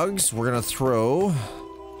logs we're gonna throw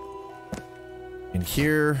in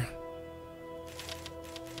here.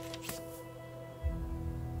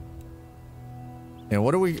 And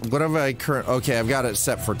what have I current? Okay, I've got it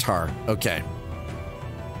set for tar. Okay.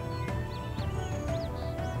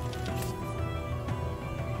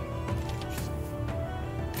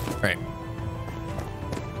 Right.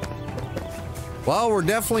 Well, we're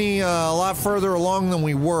definitely a lot further along than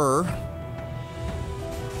we were.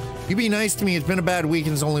 You be nice to me. It's been a bad week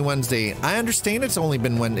and it's only Wednesday. I understand it's only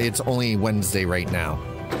Wednesday right now.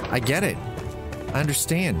 I get it. I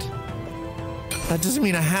understand. That doesn't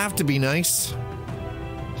mean I have to be nice.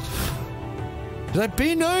 That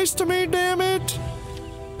be nice to me, damn it!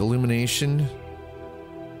 Illumination.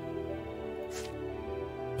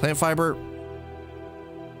 Plant fiber.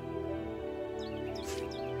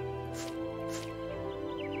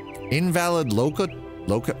 Invalid loca.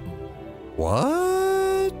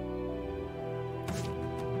 What?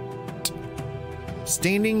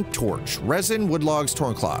 Standing torch. Resin, wood logs,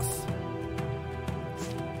 torn cloth.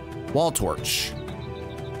 Wall torch.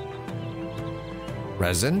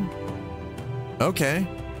 Resin. Okay.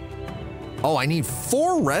 Oh, I need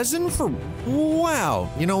 4 resin for... Wow.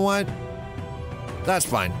 You know what? That's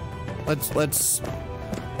fine. Let's...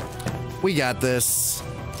 We got this.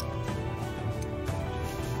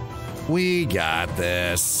 We got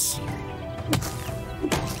this.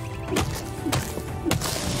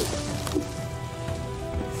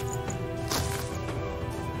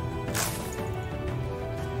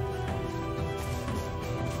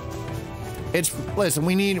 Listen,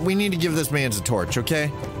 we need to give this man a torch,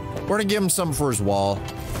 okay? We're gonna give him some for his wall.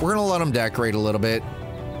 We're gonna let him decorate a little bit.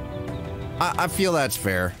 I feel that's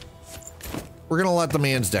fair. We're gonna let the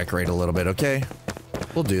man's decorate a little bit, okay?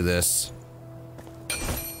 We'll do this.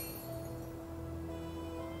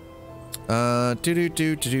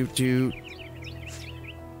 Do.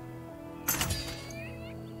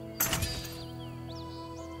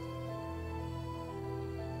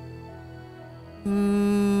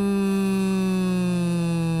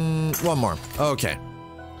 One more. Okay.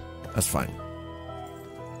 That's fine.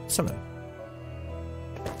 7.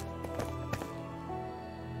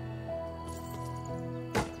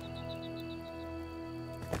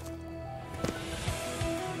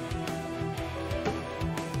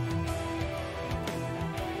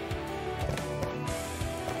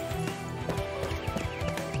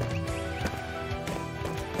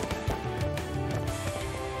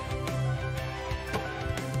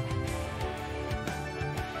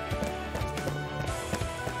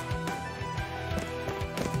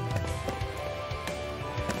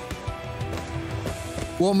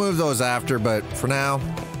 We'll move those after, but for now,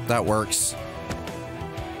 that works.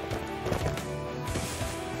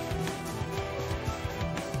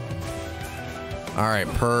 All right,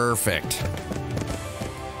 perfect.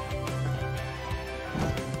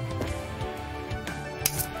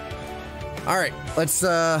 All right, let's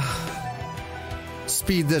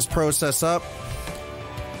speed this process up.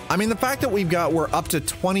 I mean, the fact that we're up to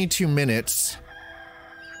 22 minutes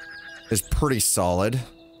is pretty solid.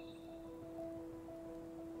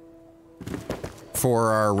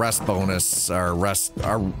 For our rest bonus, our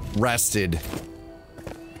rested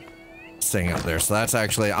thing up there. So that's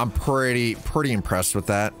actually, I'm pretty impressed with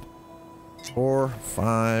that. 4,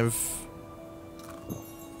 5.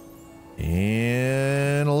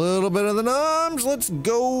 And a little bit of the noms. Let's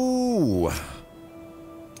go. All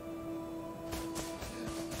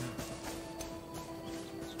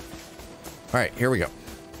right, here we go.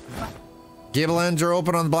 Gable ends are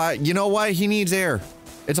open on the black. You know what? He needs air.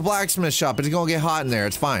 It's a blacksmith shop. It's gonna get hot in there.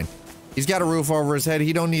 It's fine. He's got a roof over his head.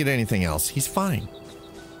 He don't need anything else. He's fine.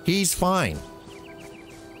 He's fine.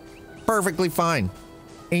 Perfectly fine.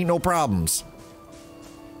 Ain't no problems.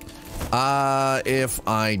 If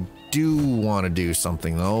I do want to do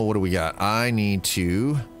something though, what do we got? I need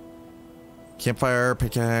to... Campfire,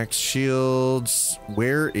 pickaxe, shields.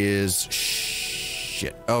 Where is...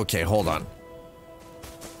 Shit. Okay, hold on.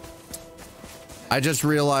 I just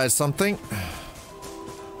realized something.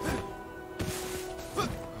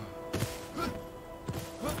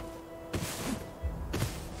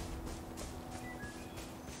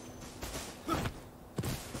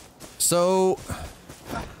 So,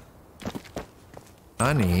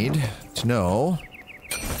 I need to know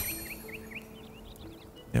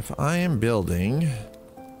if I am building.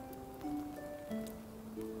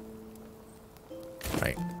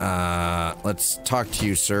 Right, let's talk to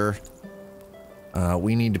you, sir.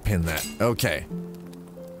 We need to pin that. Okay.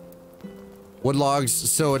 Wood logs,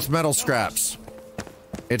 so it's metal scraps.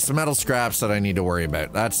 It's the metal scraps that I need to worry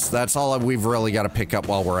about. That's all we've really got to pick up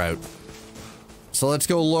while we're out. So let's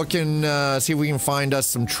go look and see if we can find us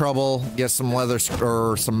some trouble, get some leather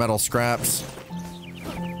or some metal scraps.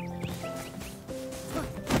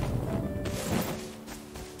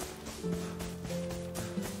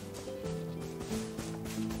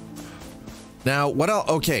 Now, what else?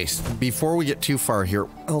 Okay, before we get too far here,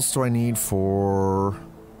 what else do I need for...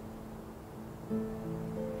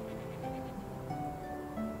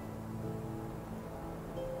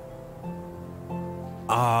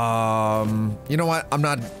 You know what? I'm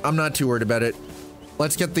not too worried about it.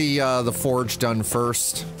 Let's get the forge done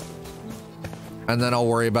first, and then I'll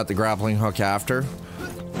worry about the grappling hook after.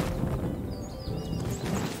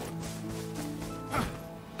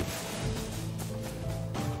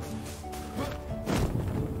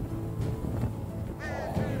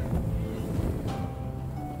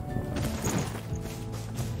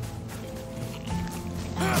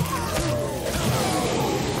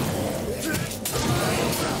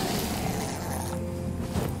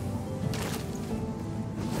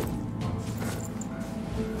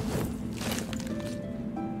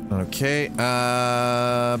 Okay,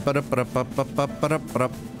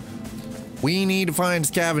 we need to find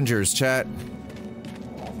scavengers, chat.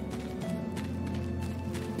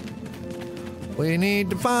 We need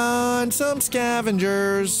to find some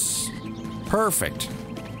scavengers. Perfect.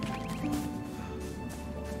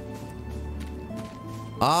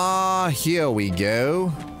 Ah, here we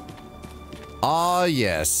go. Ah,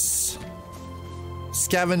 yes.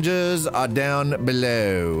 Scavengers are down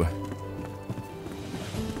below.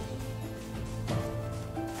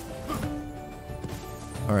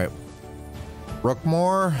 All right.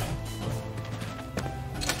 Rookmore.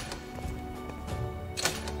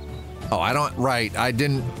 Oh, I don't, right, I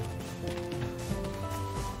didn't.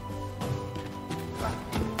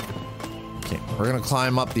 Okay, we're gonna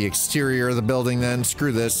climb up the exterior of the building then.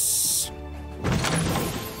 Screw this.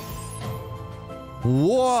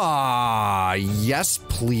 Whoa, yes,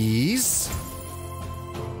 please.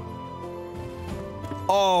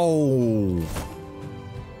 Oh.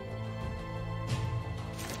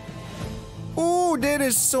 Oh, that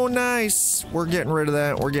is so nice. We're getting rid of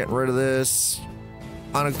that. We're getting rid of this.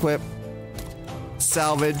 Unequip.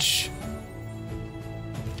 Salvage.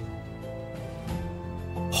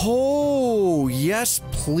 Oh, yes,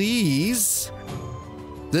 please.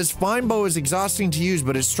 This fine bow is exhausting to use,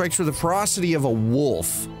 but it strikes with the ferocity of a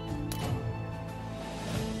wolf.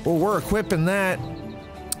 Well, we're equipping that.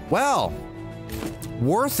 Well,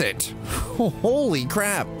 worth it. Holy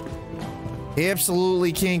crap.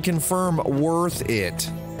 Absolutely can confirm worth it.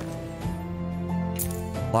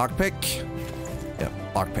 Lockpick. Yep,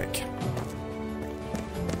 lockpick.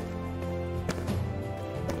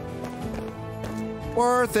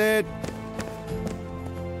 Worth it.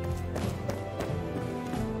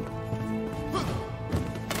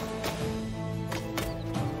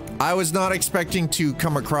 I was not expecting to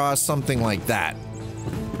come across something like that.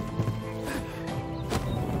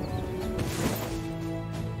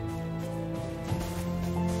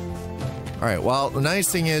 All right, well, the nice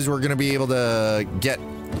thing is we're gonna be able to get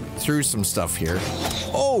through some stuff here.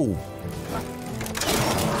 Oh!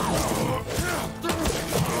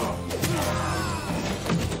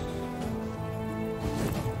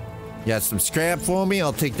 You got some scrap for me?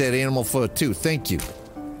 I'll take that animal foot too. Thank you.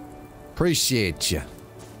 Appreciate you.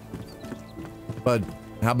 But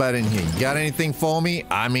how about in here? You got anything for me?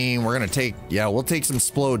 I mean, we're gonna take, yeah, we'll take some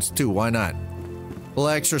splodes too. Why not? A little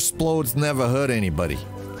extra splodes never hurt anybody.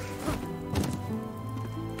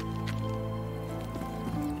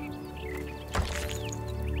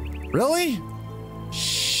 Really?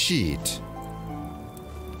 Shit.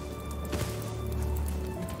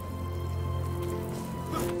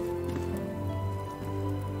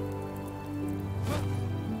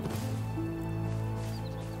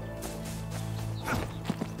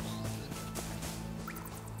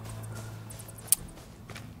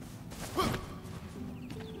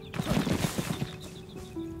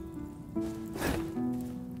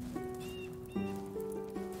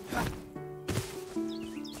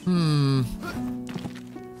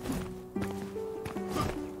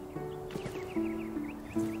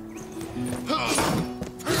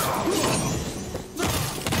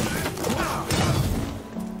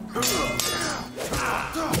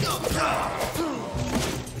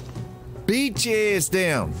 Beat your ass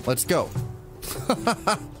down. Let's go.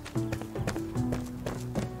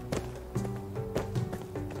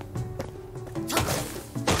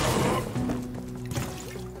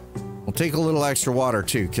 We'll take a little extra water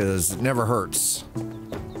too, because it never hurts.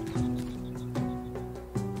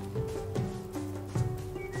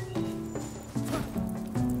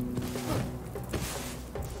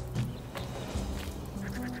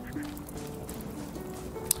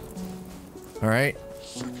 All right.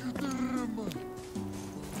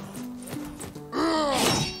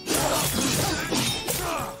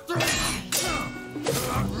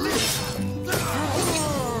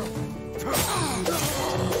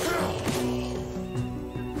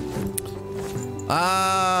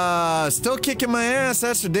 Still kicking my ass,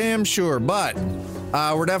 that's for damn sure, but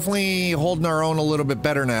we're definitely holding our own a little bit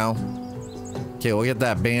better now. Okay, we'll get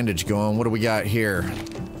that bandage going. What do we got here?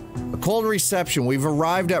 A cold reception. We've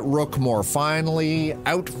arrived at Rookmore, finally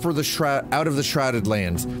out of the Shrouded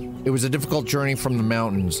Lands. It was a difficult journey from the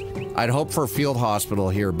mountains. I'd hoped for a field hospital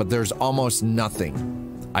here, but there's almost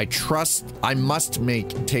nothing. I must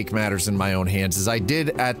take matters in my own hands, as I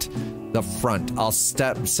did at the front. I'll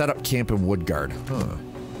set up camp in Woodguard. Huh.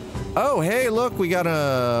 Oh, hey, look, we got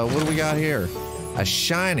a, what do we got here? A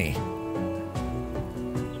shiny.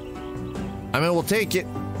 I mean, we'll take it,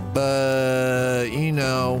 but, you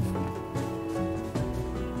know.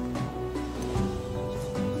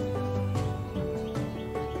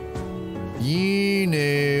 You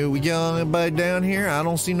know, we got anybody down here? I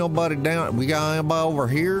don't see nobody down. We got anybody over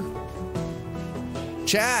here?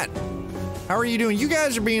 Chat, how are you doing? You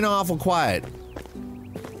guys are being awful quiet.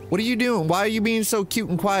 What are you doing? Why are you being so cute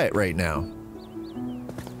and quiet right now?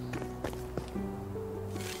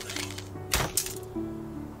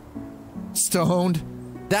 Stoned.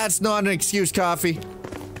 That's not an excuse, Coffee.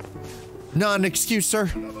 Not an excuse,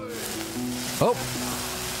 sir. Oh.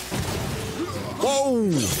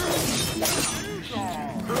 Whoa.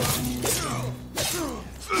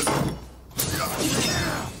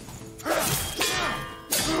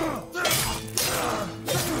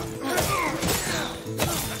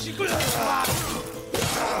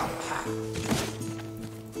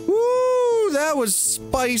 Woo, that was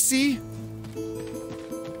spicy.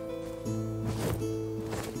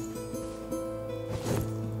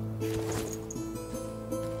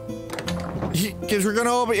 Because we're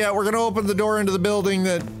gonna open, yeah, we're gonna open the door into the building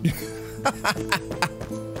that.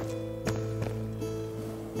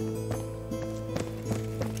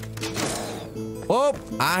 Oh,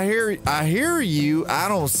 I hear you. I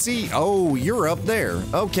don't see. Oh, you're up there.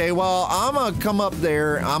 Okay, well, I'm gonna come up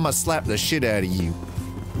there. I'm gonna slap the shit out of you.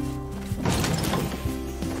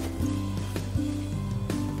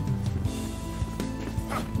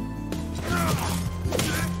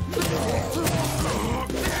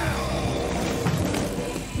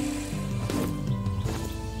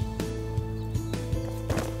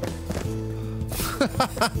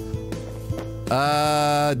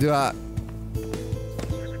 Do I?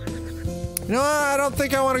 You know, I don't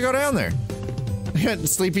think I want to go down there.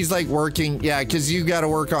 Sleepy's like working. Yeah, because you got to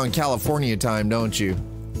work on California time, don't you?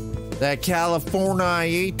 That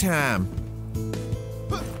California time.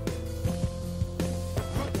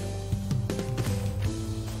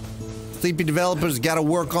 Sleepy developers got to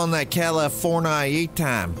work on that California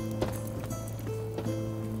time.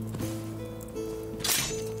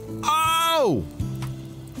 Oh!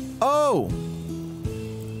 Oh!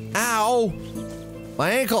 Ow!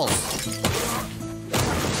 My ankle!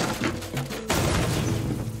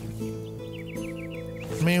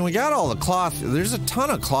 I mean, we got all the cloth. There's a ton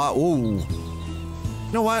of cloth. Ooh.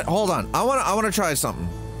 You know what? Hold on. I wanna try something.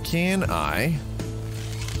 Can I?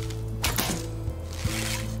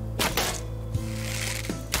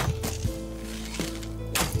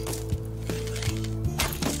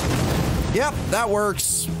 Yep, that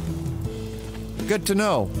works. Good to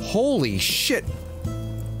know. Holy shit.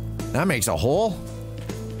 That makes a hole.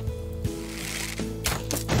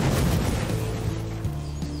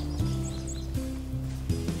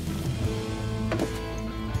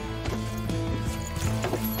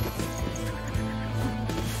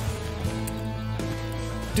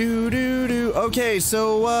 Do. Okay,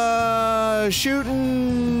 so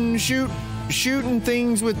shooting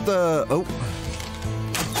things with the oh.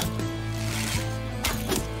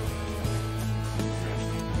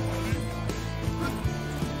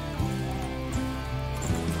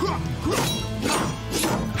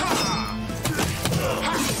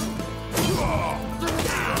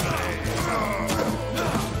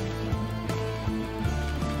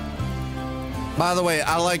 By the way,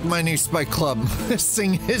 I like my new Spike Club. This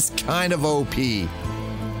thing is kind of OP.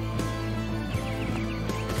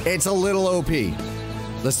 It's a little OP.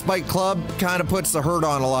 The Spike Club kind of puts the hurt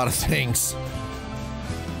on a lot of things.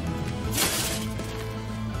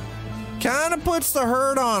 Kind of puts the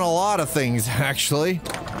hurt on a lot of things, actually.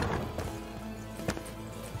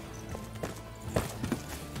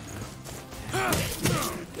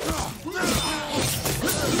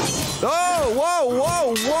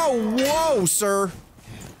 Oh, whoa, sir.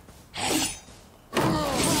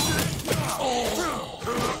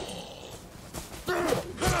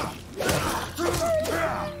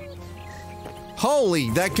 Holy,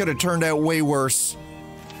 that could have turned out way worse.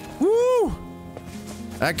 Woo!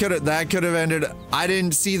 That could have ended. I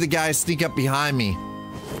didn't see the guy sneak up behind me.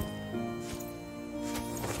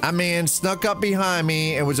 That man snuck up behind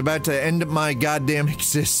me and was about to end my goddamn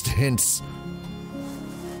existence.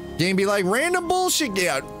 Game be like, random bullshit,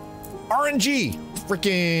 yeah. RNG,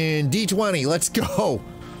 freaking D20, let's go.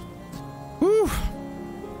 Whew.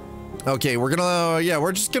 Okay, we're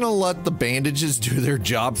just gonna let the bandages do their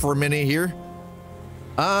job for a minute here.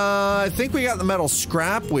 I think we got the metal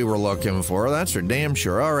scrap we were looking for. That's for damn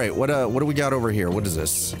sure. All right, what do we got over here? What is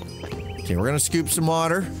this? Okay, we're gonna scoop some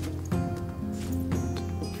water.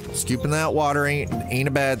 Scooping that water ain't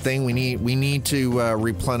a bad thing. We need to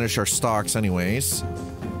replenish our stocks anyways.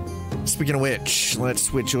 Speaking of which, let's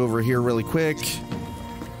switch over here really quick.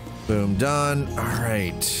 Boom, done. All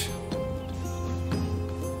right.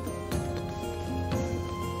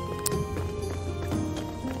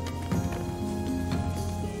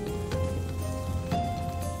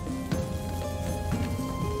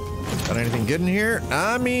 Got anything good in here?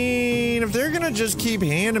 I mean, if they're gonna just keep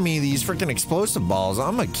handing me these freaking explosive balls,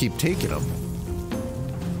 I'm gonna keep taking them.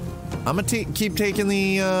 I'm gonna keep taking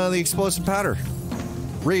the explosive powder.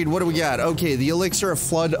 Reed, what do we got? Okay, the elixir of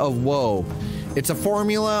flood of woe. It's a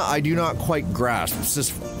formula I do not quite grasp. It's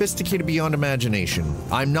sophisticated beyond imagination.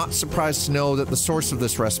 I'm not surprised to know that the source of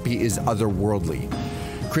this recipe is otherworldly.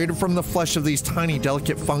 Created from the flesh of these tiny,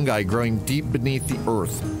 delicate fungi growing deep beneath the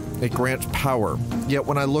earth. It grants power. Yet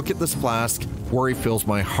when I look at this flask, worry fills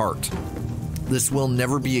my heart. This will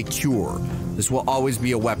never be a cure. This will always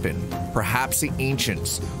be a weapon. Perhaps the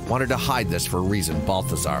ancients wanted to hide this for a reason.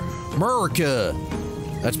 Balthazar. America!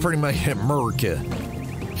 That's pretty much it, America.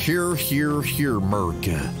 Here, here, here,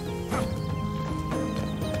 America.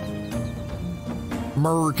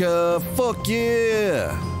 America, fuck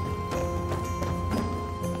yeah!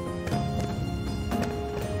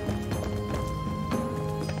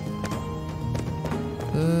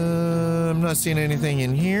 I'm not seeing anything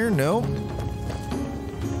in here. Nope.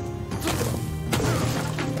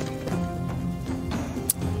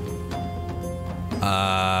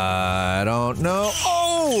 I don't know.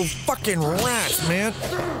 Oh, fucking rats, man.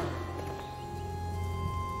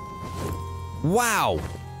 Wow.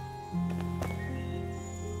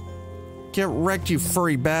 Get wrecked, you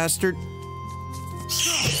furry bastard.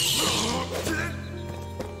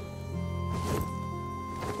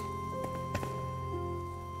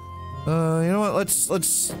 You know what?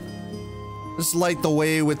 Let's light the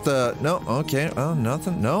way with the... No, okay. Oh,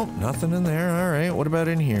 nothing. No, nothing in there. All right. What about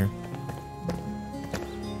in here?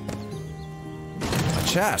 A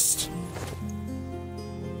chest.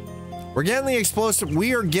 We're getting the explosive...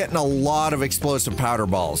 We are getting a lot of explosive powder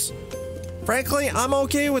balls. Frankly, I'm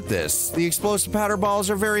okay with this. The explosive powder balls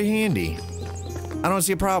are very handy. I don't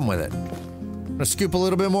see a problem with it. I'm gonna scoop a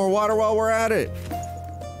little bit more water while we're at it.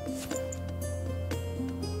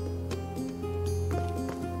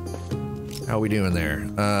 How we doing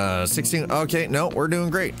there? 16. Okay, no, we're doing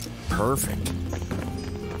great. Perfect.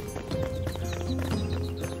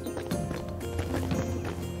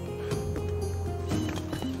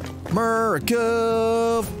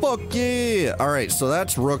 America, fuck yeah! All right, so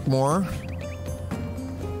that's Rookmore.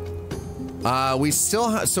 We still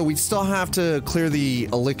have to clear the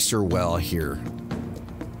elixir well here.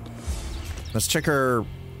 Let's check our.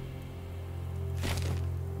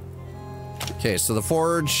 Okay, so the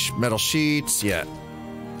forge, metal sheets, yeah.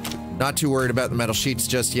 Not too worried about the metal sheets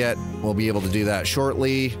just yet. We'll be able to do that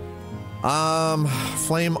shortly.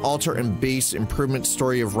 Flame, altar, and base improvement,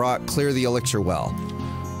 story of rot, clear the elixir well.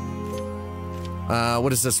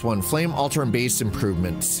 What is this one? Flame, altar, and base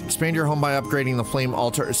improvements. Expand your home by upgrading the flame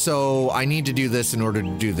altar. So I need to do this in order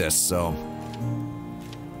to do this, so.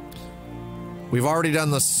 We've already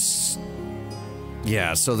done this.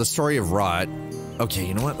 Yeah, so the story of rot. Okay,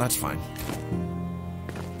 you know what? That's fine.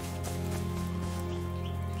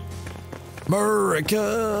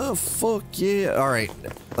 America, fuck yeah. All right,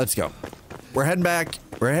 let's go. We're heading back.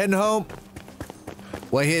 We're heading home.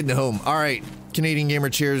 We're heading home. All right, Canadian Gamer,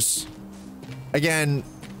 cheers. Again,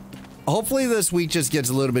 hopefully this week just gets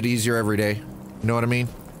a little bit easier every day. You know what I mean?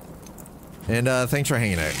 And thanks for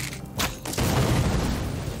hanging out.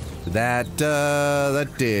 That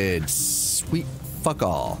did sweet fuck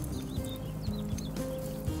all.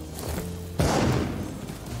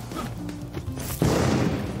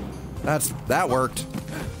 That worked.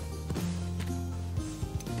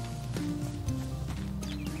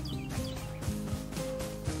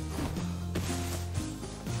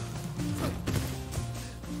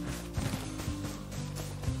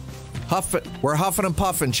 Huff it. We're huffing and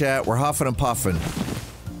puffing, chat. We're huffing and puffing.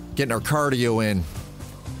 Getting our cardio in.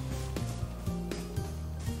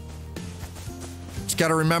 Just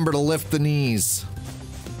gotta remember to lift the knees.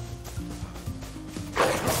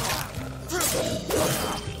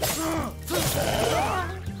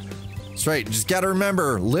 That's right, just gotta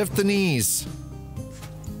remember, lift the knees.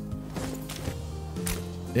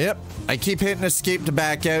 Yep, I keep hitting escape to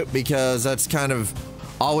back out because that's kind of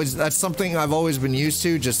always, that's something I've always been used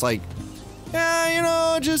to, just like, yeah, you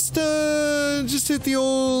know, just hit the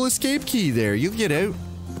old escape key there, you'll get out.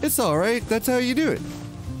 It's alright, that's how you do it.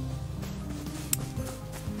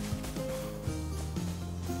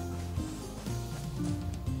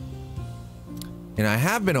 And I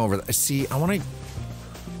have been over there. See, I want to...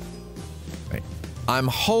 Right. I'm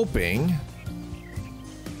hoping...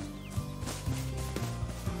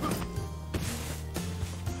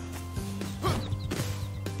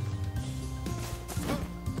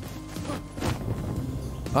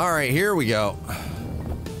 All right, here we go.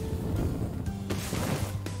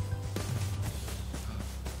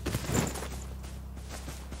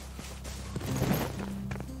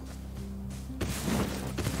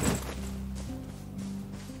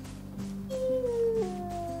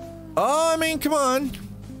 Oh, I mean, come on.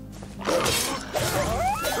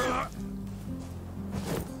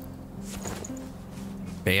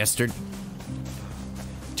 Bastard.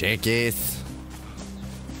 Jackass.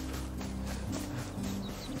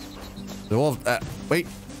 The wolf, wait.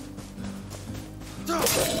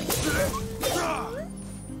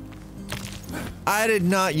 I did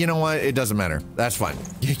not, you know what? It doesn't matter. That's fine.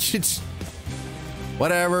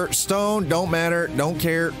 Whatever. Stone, don't matter. Don't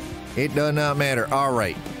care. It does not matter. All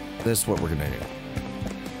right. This is what we're gonna do.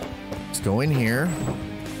 Let's go in here.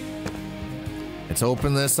 Let's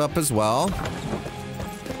open this up as well.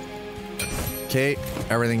 Okay,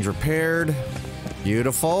 everything's repaired.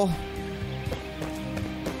 Beautiful.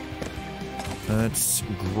 Let's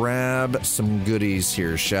grab some goodies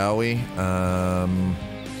here, shall we?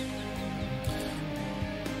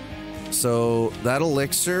 So that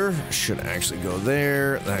elixir should actually go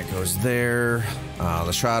there. That goes there.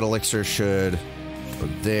 The Shroud elixir should go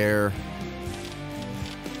there.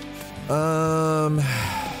 So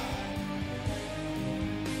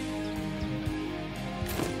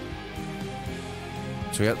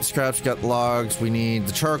we got the scraps, we got the logs, we need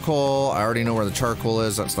the charcoal. I already know where the charcoal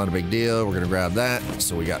is, that's not a big deal. We're gonna grab that.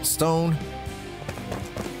 So we got stone.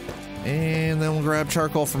 And then we'll grab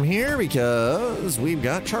charcoal from here because we've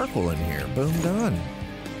got charcoal in here. Boom, done.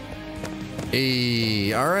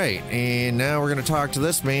 Hey, all right. And now we're gonna talk to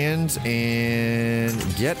this man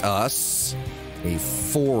and get us a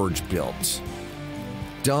forge built.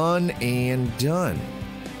 Done and done.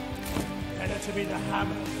 Better to be the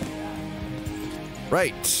hammer.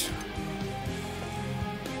 Right.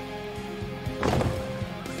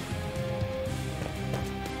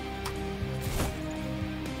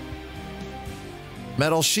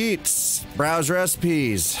 Metal sheets. Browse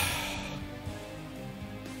recipes.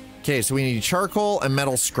 Okay, so we need charcoal and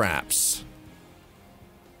metal scraps.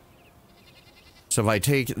 So if I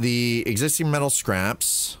take the existing metal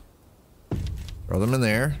scraps, throw them in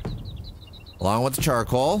there, along with the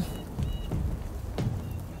charcoal.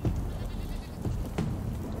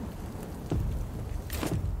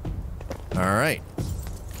 All right.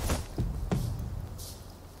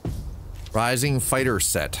 Rising fighter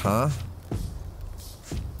set, huh?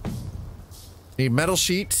 Need metal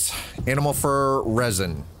sheets, animal fur,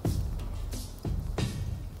 resin.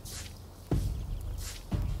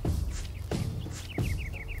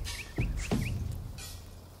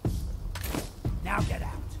 Now get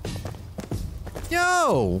out.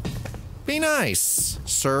 Yo! Be nice,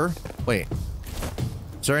 sir. Wait.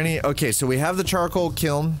 Is there any... Okay, so we have the charcoal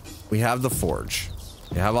kiln. We have the forge.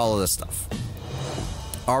 We have all of this stuff.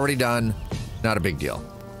 Already done. Not a big deal.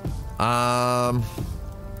 You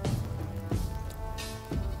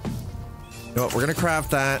know what? We're gonna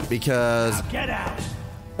craft that because... Now get out.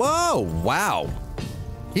 Whoa! Wow.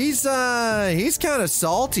 He's kind of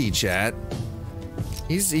salty, chat.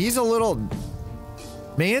 He's a little...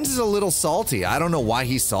 Mans is a little salty. I don't know why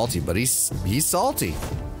he's salty, but he's salty.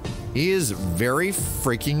 He is very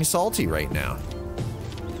freaking salty right now.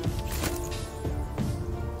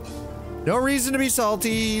 No reason to be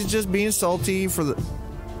salty. He's just being salty for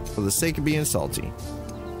the sake of being salty.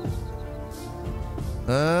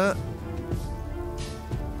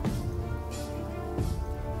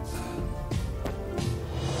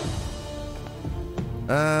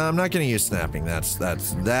 I'm not gonna use snapping.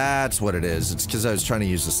 That's what it is. It's because I was trying to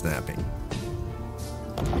use the snapping.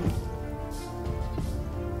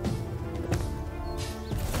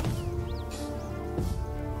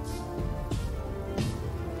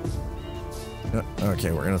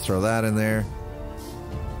 Okay, we're gonna throw that in there.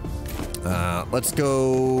 Let's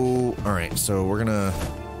go. All right, so we're gonna.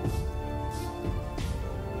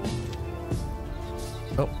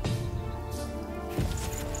 Oh.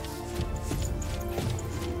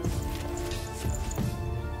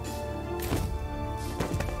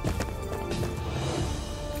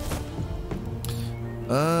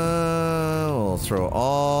 We'll throw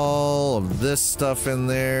all of this stuff in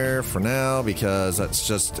there for now because it's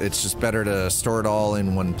just better to store it all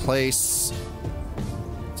in one place.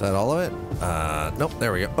 Is that all of it? Nope,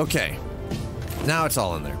 there we go. Okay. Now it's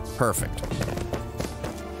all in there. Perfect.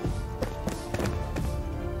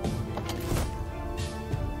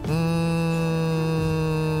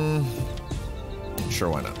 Sure,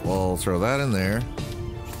 why not? We'll throw that in there.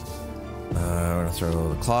 We're gonna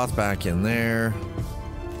throw the cloth back in there.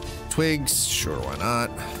 Twigs, sure, why not?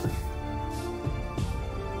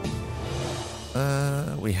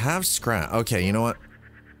 We have scrap. Okay, you know what?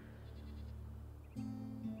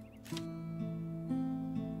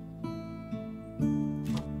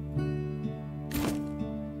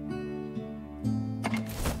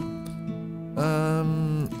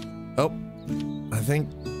 Oh, I think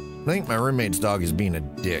I think my roommate's dog is being a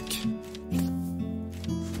dick.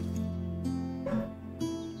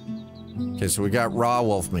 Okay, so we got raw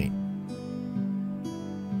wolf meat.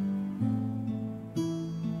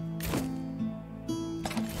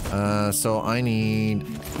 So I need,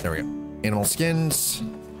 there we go, animal skins.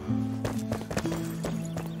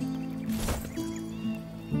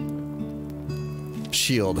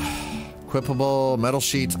 Shield. Equipable, metal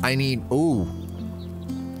sheets. I need, ooh.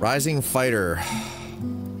 Rising fighter.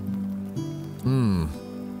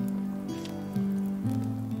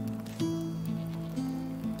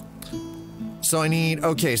 So I need,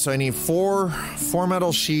 okay, so I need four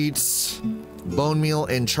metal sheets, bone meal,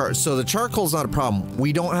 and char. So the charcoal's not a problem.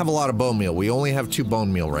 We don't have a lot of bone meal. We only have 2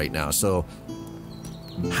 bone meal right now. So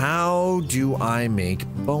how do I make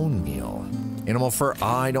bone meal? Animal fur.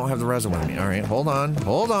 I don't have the resin with me. All right, hold on.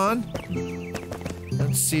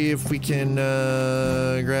 Let's see if we can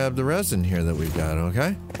grab the resin here that we've got,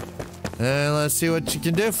 okay? And let's see what you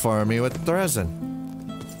can do for me with the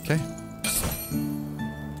resin. Okay.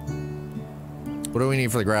 What do we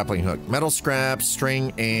need for the grappling hook? Metal scraps,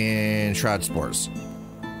 string, and shroud spores.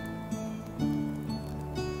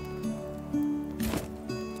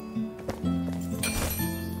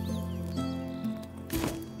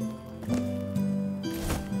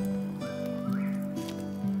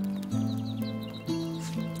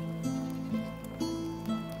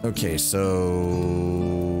 Okay, so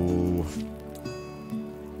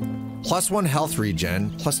 +1 health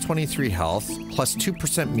regen, +23 health,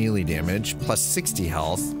 +2% melee damage, +60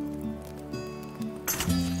 health.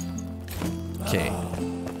 Okay.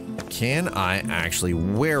 Can I actually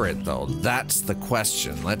wear it though? That's the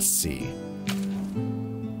question. Let's see.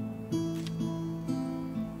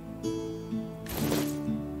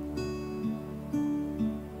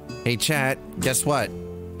 Hey chat, guess what?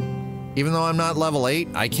 Even though I'm not level 8,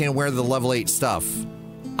 I can't wear the level 8 stuff.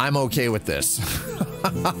 I'm okay with this.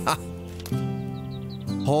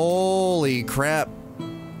 Holy crap.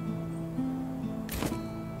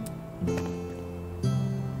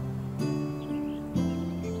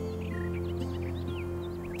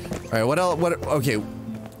 All right, what else? Okay,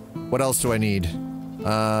 what else do I need?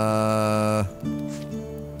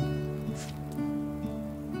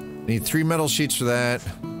 Need 3 metal sheets for that.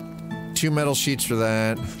 2 metal sheets for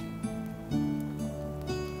that.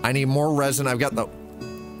 I need more resin. I've got the...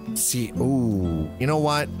 See, ooh, you know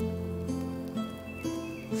what?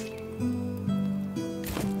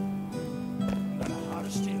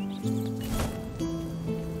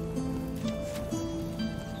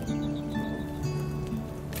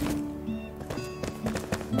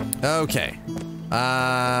 Okay.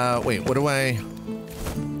 Wait, what do I...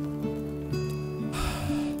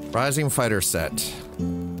 Rising fighter set.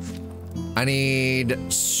 I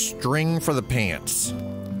need string for the pants.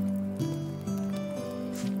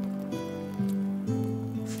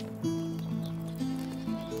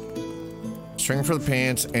 String for the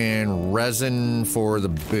pants and resin for the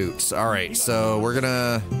boots. All right, so we're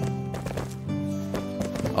gonna...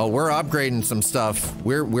 Oh, we're upgrading some stuff.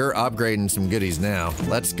 We're upgrading some goodies now.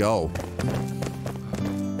 Let's go.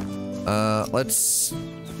 Let's...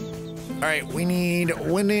 All right, we need...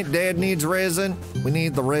 Dad needs resin. We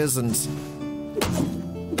need the resins.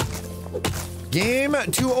 Game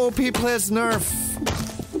 2 OP plus nerf.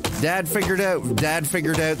 Dad figured out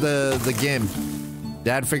the game.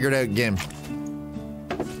 Dad figured out game.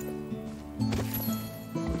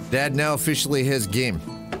 Dad now officially his game.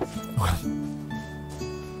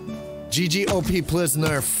 GG OP plus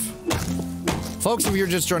nerf. Folks, if you're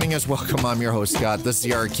just joining us, welcome. I'm your host, Scott. This is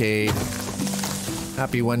the arcade.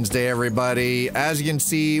 Happy Wednesday, everybody. As you can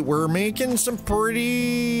see, we're making some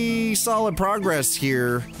pretty solid progress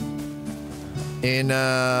here in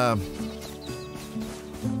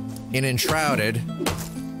Enshrouded.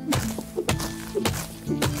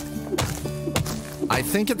 I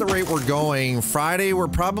think at the rate we're going, Friday we're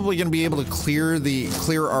probably going to be able to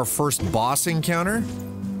clear our first boss encounter.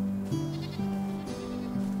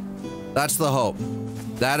 That's the hope.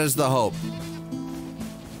 That is the hope.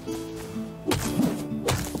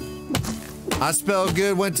 I spell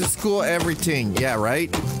good, went to school, everything. Yeah, right?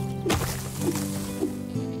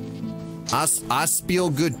 I spell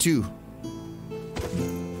good too.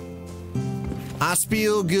 I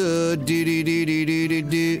spell good. Do do do do do do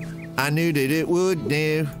do. I knew that it would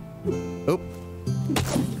do. Oh.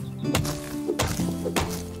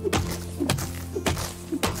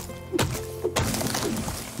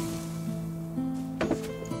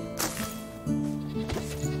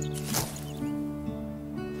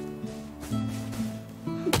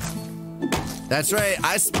 That's right.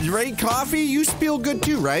 Right, Coffee? You spiel good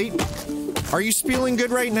too, right? Are you spieling good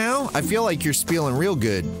right now? I feel like you're spieling real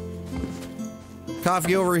good.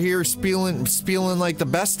 Coffee over here spieling like the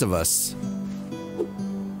best of us.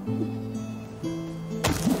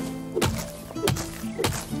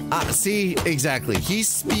 See, exactly. He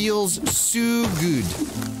spiels so good,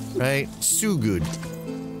 right? So good.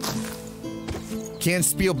 Can't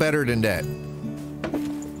spiel better than that.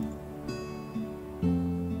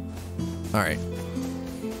 All right.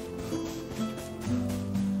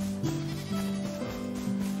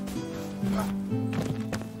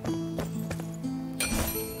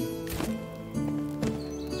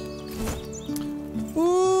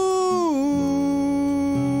 Ooh.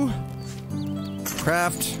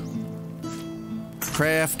 Craft.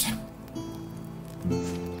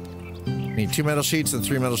 Need 2 metal sheets and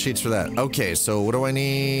 3 metal sheets for that. Okay, so what do I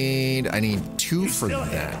need? I need 2 for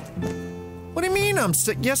that. What do you mean I'm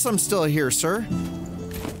still? Yes, I'm still here, sir.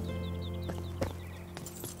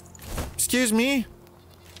 Excuse me,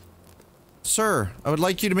 sir. I would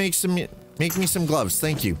like you to make me some gloves.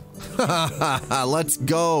 Thank you. Let's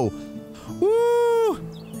go. Woo!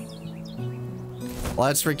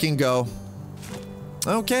 Let's freaking go.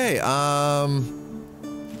 Okay.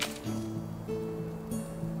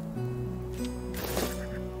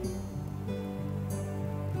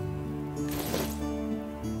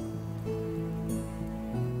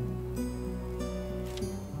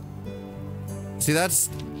 See, that's...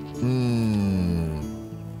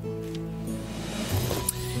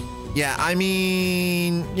 Yeah, I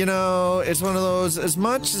mean, you know, it's one of those, as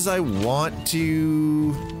much as I want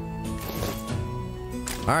to...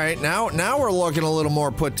 Alright, now we're looking a little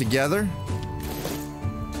more put together.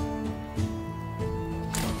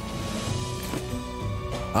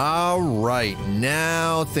 Alright,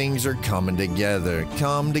 now things are coming together.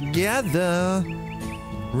 Come together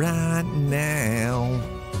right now.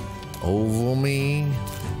 Over me.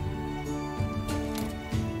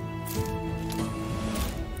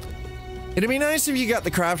 It'd be nice if you got the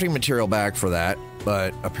crafting material back for that,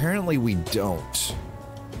 but apparently we don't.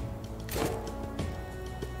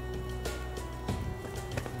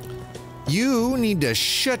 You need to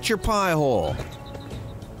shut your pie hole.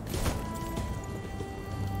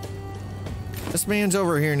 This man's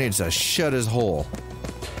over here needs to shut his hole.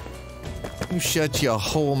 You shut your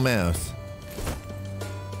whole mouth.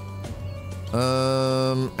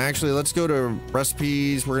 Actually, let's go to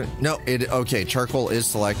recipes. Okay, charcoal is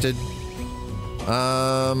selected.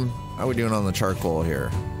 How are we doing on the charcoal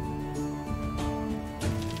here?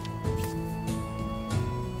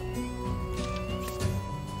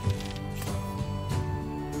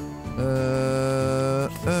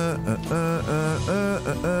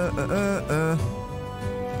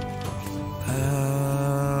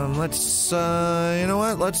 Let's, you know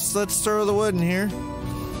what? Let's throw the wood in here.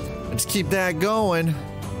 Let's keep that going.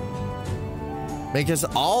 Make us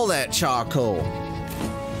all that charcoal.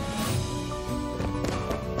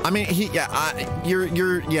 I mean,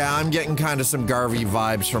 I'm getting kind of some Garvey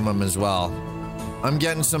vibes from him as well. I'm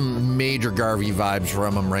getting some major Garvey vibes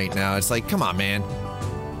from him right now. It's like, come on, man.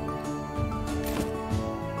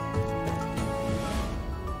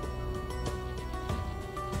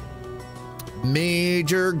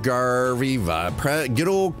 Major Garvey vibe. Good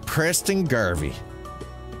old Preston Garvey.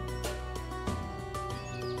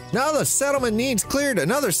 Now the settlement needs cleared.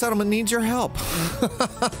 Another settlement needs your help.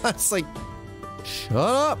 It's like, shut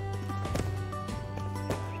up.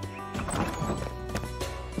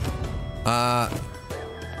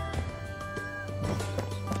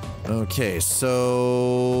 Okay,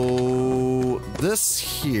 so this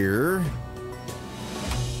here,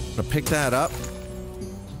 I'm gonna pick that up,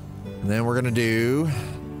 and then we're gonna do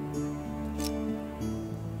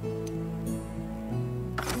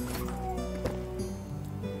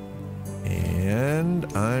and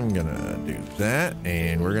I'm gonna do that,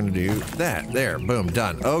 and we're gonna do that. There, boom,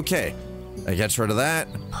 done. Okay, that gets rid of that.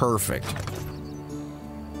 Perfect.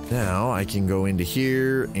 Now I can go into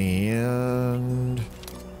here and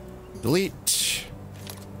delete.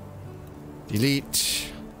 Delete.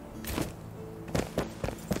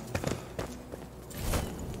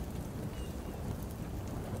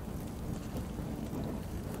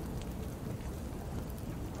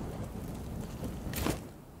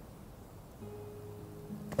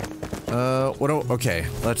 Okay,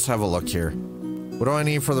 let's have a look here. What do I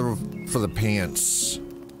need for the pants?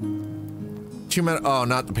 2 metal, oh,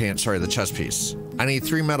 not the pants, sorry, the chest piece. I need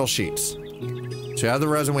 3 metal sheets. So we have the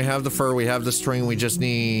resin, we have the fur, we have the string, we just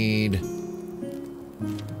need...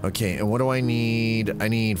 Okay, and what do I need? I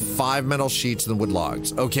need 5 metal sheets and wood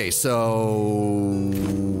logs. Okay, so...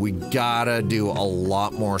 we gotta do a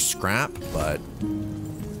lot more scrap, but...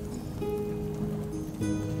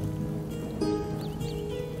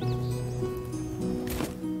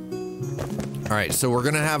 right, so we're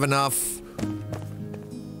gonna have enough.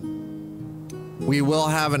 We will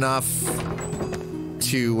have enough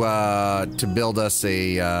to build us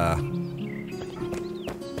a all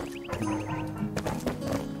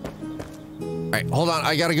right, hold on.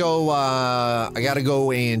 I gotta go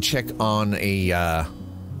and check on a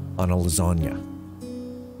lasagna.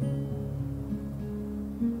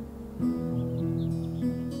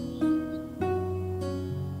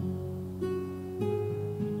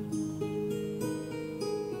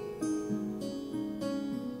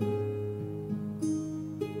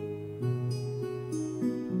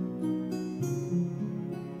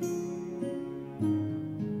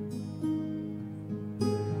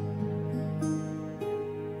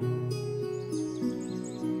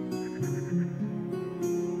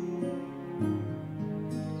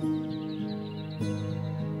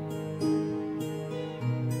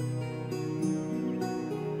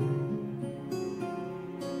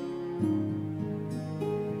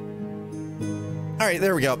 All right,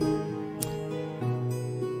 there we go.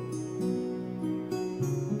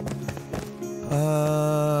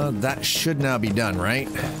 That should now be done, right?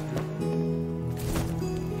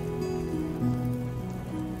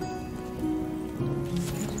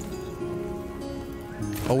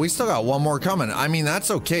 Oh, we still got one more coming. I mean,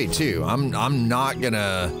 that's okay too. I'm not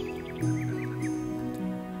gonna.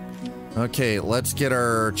 Okay, let's get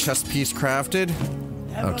our chest piece crafted.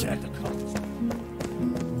 Okay.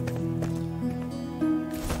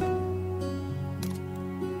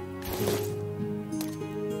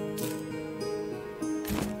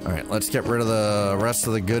 Let's get rid of the rest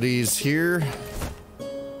of the goodies here.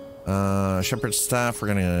 Shepherd's staff, we're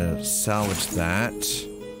gonna salvage that.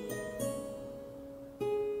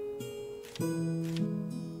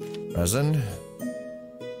 Resin.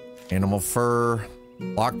 Animal fur.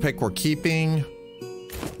 Lockpick we're keeping.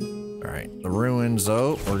 Alright, the ruins,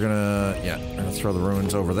 we're gonna throw the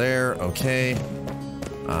ruins over there. Okay.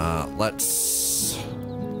 Let's...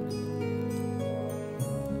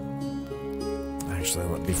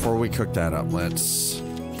 Actually, before we cook that up, let's...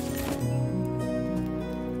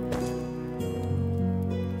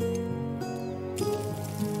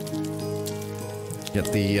 get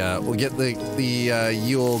the, we'll get the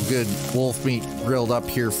Yule Good wolf meat grilled up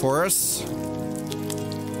here for us.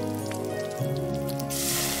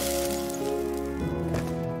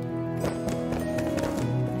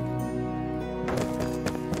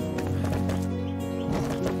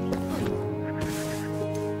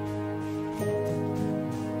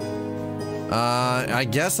 I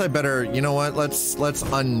guess I better, you know what, let's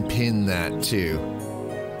unpin that too.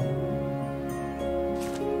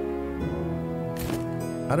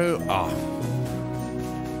 How do,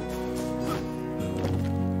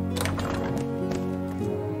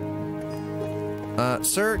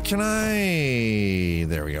 sir, can I,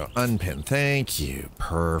 there we go, unpin, thank you,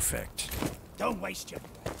 perfect. Don't waste your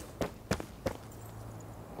breath.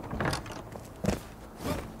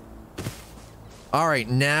 All right,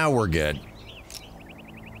 now we're good.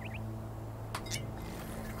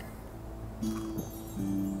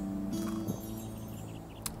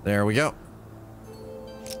 There we go.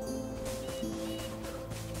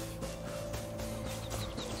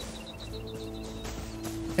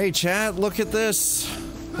 Hey chat, look at this.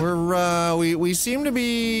 We're we seem to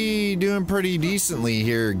be doing pretty decently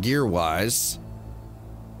here gear-wise.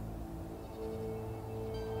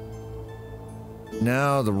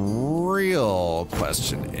 Now the real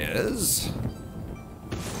question is...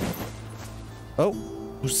 Oh,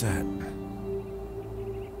 who's that?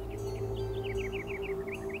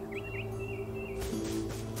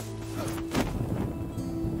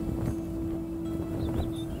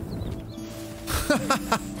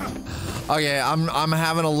 Okay, I'm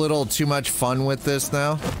having a little too much fun with this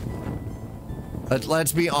now.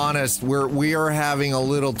 Let's be honest, we are having a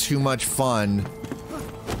little too much fun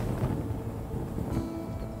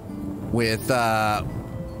with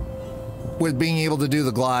being able to do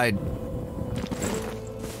the glide.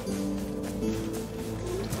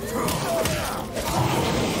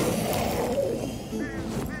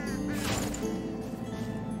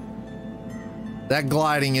 That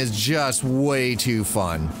gliding is just way too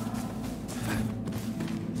fun.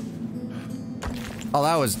 Oh,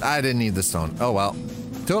 that was, I didn't need the stone. Oh well.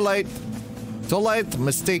 Too late. Too late.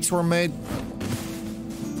 Mistakes were made.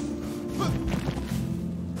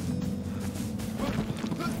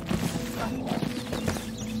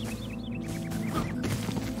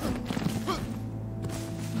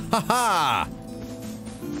 Haha!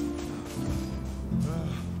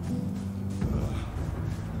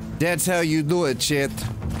 That's how you do it, shit.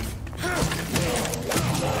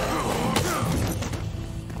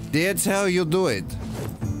 That's how you do it.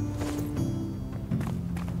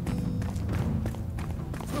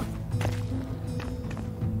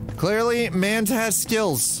 Clearly, man has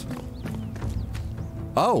skills.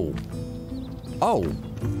 Oh. Oh.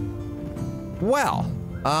 Well,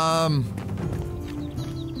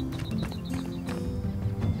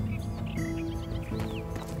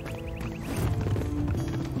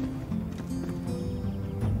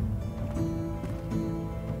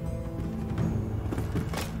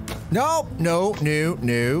 no, no, no,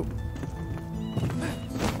 no.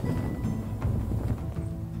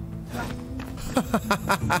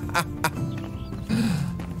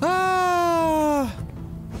 Ah.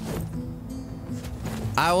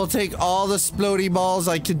 I will take all the splody balls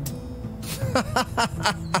I could.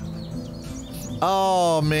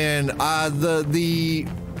 Oh man, the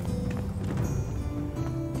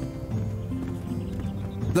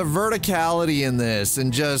verticality in this,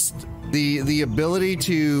 and just the ability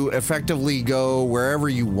to effectively go wherever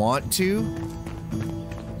you want to,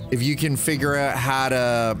 if you can figure out how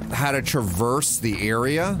to traverse the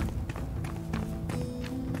area.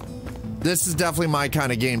 This is definitely my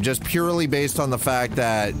kind of game, just purely based on the fact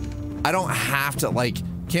that I don't have to, like,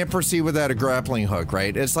 can't proceed without a grappling hook,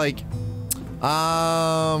 right? It's like,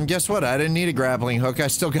 guess what? I didn't need a grappling hook. I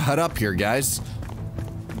still got up here, guys.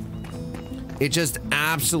 It just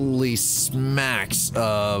absolutely smacks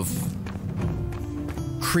of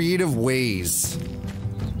creative ways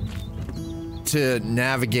to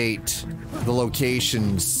navigate the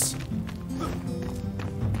locations.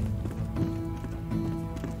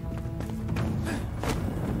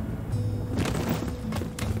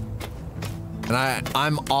 And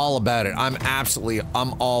I'm all about it. I'm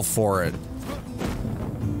all for it.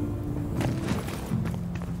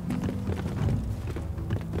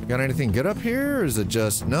 Got anything good up here? Or is it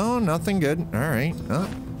just, no, nothing good. All right. Huh?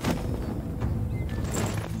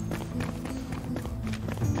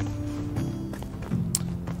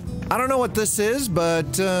 I don't know what this is,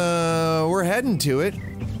 but we're heading to it.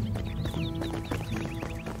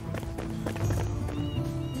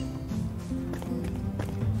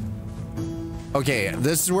 Okay,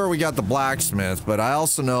 this is where we got the blacksmith, but I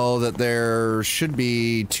also know that there should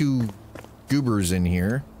be 2 goobers in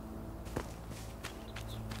here.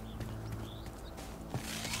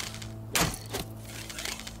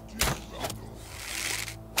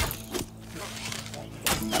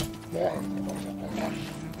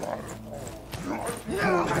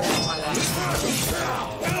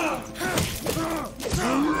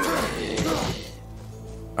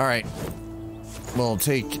 All right, we'll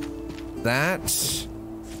take that.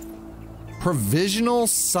 Provisional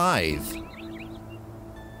scythe.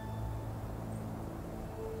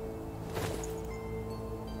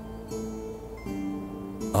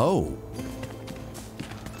 Oh.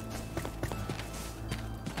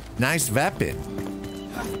 Nice weapon.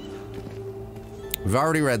 We've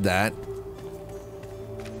already read that.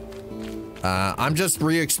 I'm just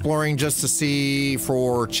re-exploring just to see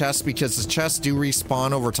for chests, because the chests do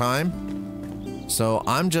respawn over time. So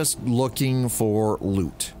I'm just looking for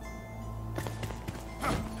loot.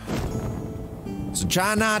 So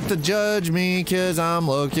try not to judge me, cause I'm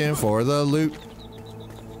looking for the loot.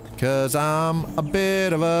 Cause I'm a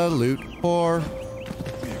bit of a loot whore.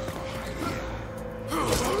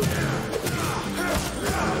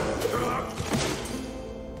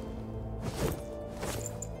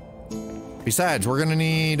 Besides, we're gonna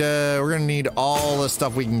need all the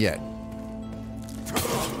stuff we can get.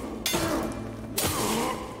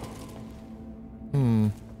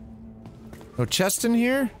 No chest in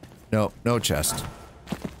here? No, no chest.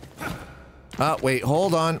 Wait,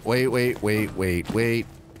 hold on. Wait. Where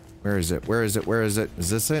is it? Where is it? Where is it?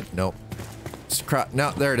 Is this it? Nope. It's crap.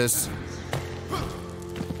 No, there it is.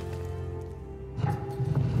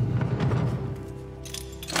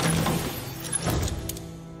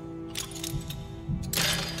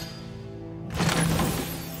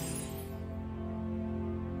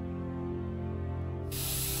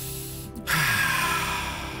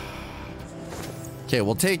 Okay,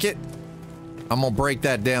 we'll take it. I'm gonna break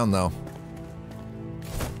that down though.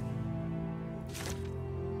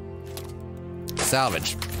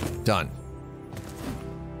 Salvage. Done.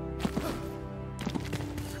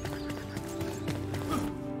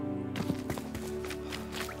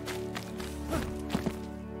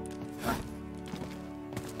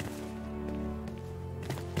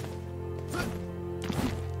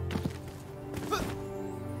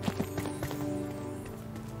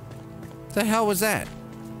 What the hell was that?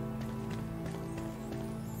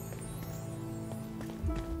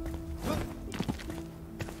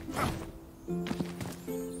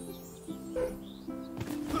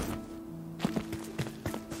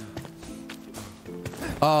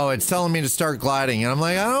 Oh, it's telling me to start gliding, and I'm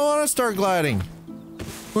like, I don't want to start gliding.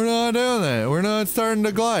 We're not doing that. We're not starting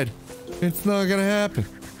to glide. It's not gonna happen.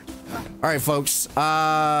 All right, folks.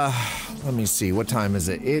 Let me see. What time is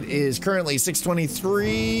it? It is currently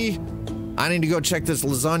 6:23. I need to go check this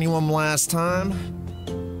lasagna one last time.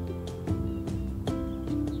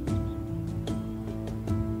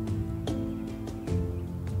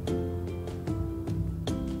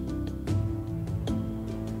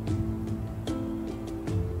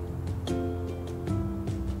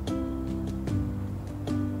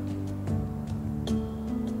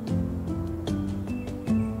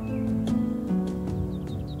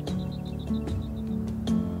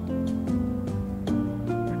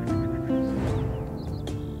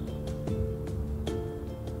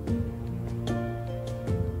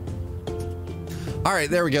 All right,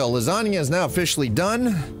 there we go. Lasagna is now officially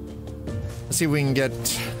done. Let's see if we can get...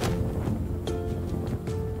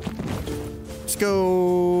 Let's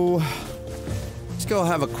go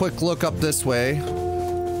have a quick look up this way.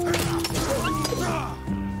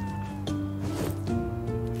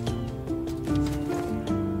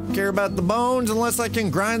 Care about the bones unless I can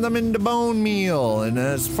grind them into bone meal. And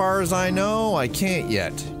as far as I know, I can't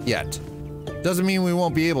yet. Doesn't mean we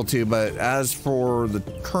won't be able to, but as for the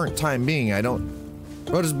current time being, I don't...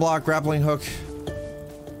 Rota's block, grappling hook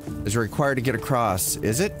is required to get across.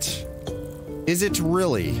 Is it? Is it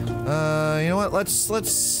really? You know what? Let's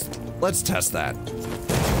test that.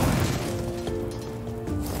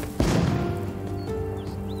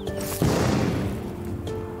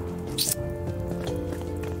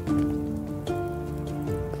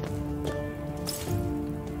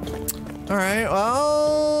 All right.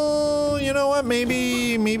 Well, you know what?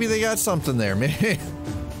 Maybe they got something there.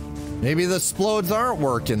 Maybe the splodes aren't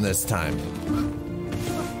working this time.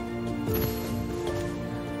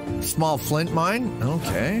 Small flint mine?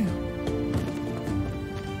 Okay.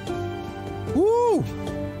 Woo!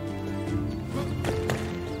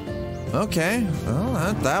 Okay.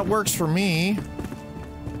 Well, that works for me.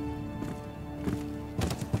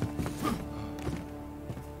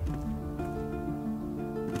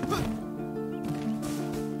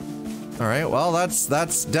 All right. Well,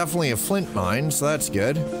 that's definitely a flint mine, so that's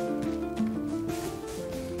good.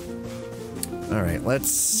 All right, let's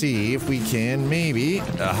see if we can maybe...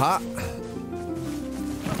 Aha!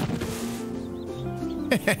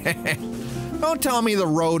 Don't tell me the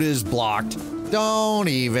road is blocked. Don't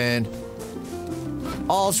even.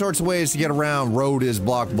 All sorts of ways to get around road is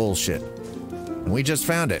blocked bullshit. And we just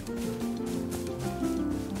found it.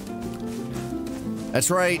 That's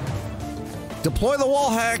right. Deploy the wall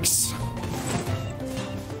hacks.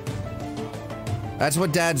 That's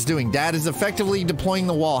what Dad's doing. Dad is effectively deploying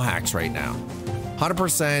the wall hacks right now.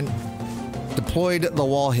 100% deployed the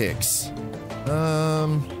wall hicks.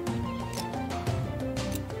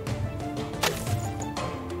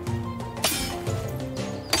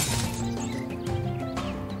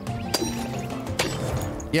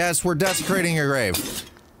 Yes, we're desecrating a grave.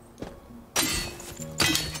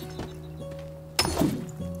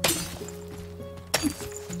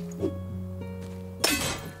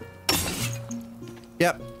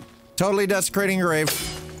 Yep, totally desecrating a grave.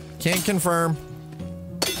 Can't confirm.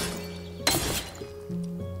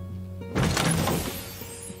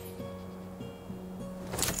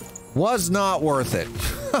 Was not worth it.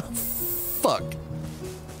 Fuck.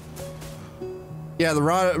 Yeah, the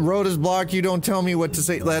road is blocked. You don't tell me what to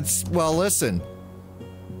say. That's, well, listen.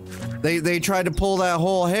 They tried to pull that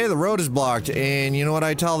whole, hey, the road is blocked. And you know what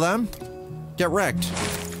I tell them? Get wrecked.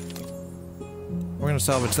 We're gonna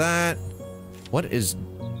salvage that. What is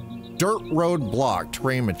dirt road block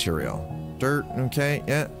terrain material? Dirt, okay,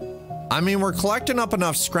 yeah. I mean, we're collecting up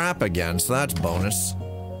enough scrap again, so that's bonus.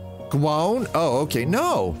 Gwone? Oh, okay,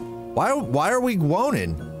 no. Why are we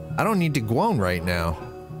gwoning? I don't need to gwone right now.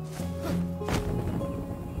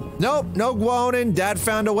 Nope, no gwoning. Dad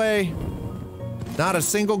found a way. Not a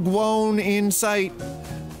single gwone in sight.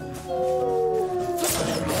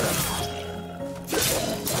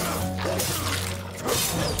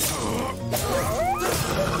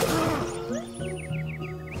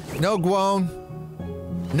 No gwone.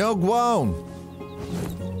 No gwone.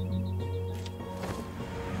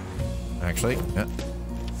 Actually, yeah.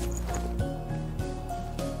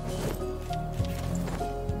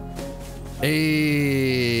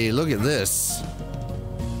 Hey, look at this.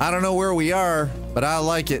 I don't know where we are, but I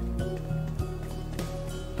like it.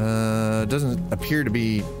 Doesn't appear to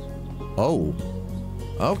be... Oh.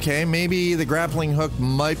 Okay, maybe the grappling hook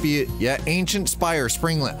might be... Yeah, ancient spire,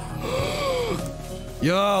 springlet.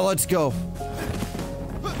 Yeah, let's go.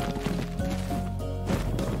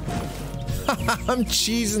 I'm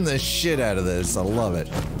cheesing the shit out of this. I love it.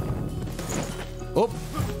 Oh.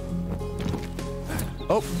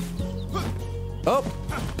 Oh. Oh.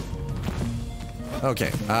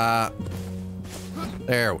 Okay.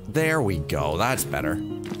 There we go. That's better.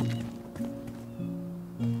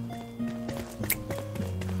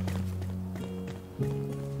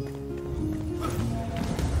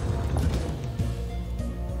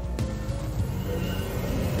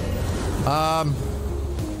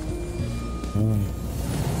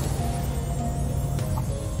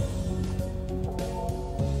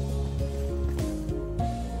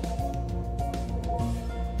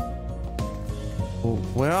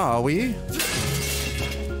 Where are we?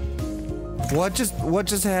 What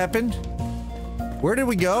just happened? Where did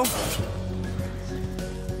we go?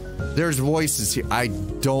 There's voices here. I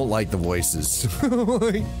don't like the voices.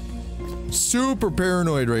 Like, super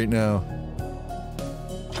paranoid right now.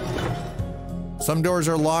 Some doors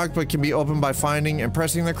are locked but can be opened by finding and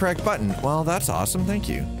pressing the correct button. Well, that's awesome. Thank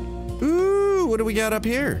you. Ooh, what do we got up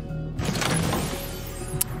here?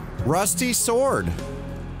 Rusty sword.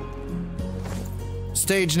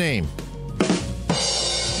 Stage name.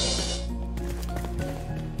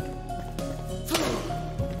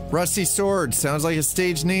 Rusty sword. Sounds like a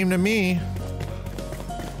stage name to me.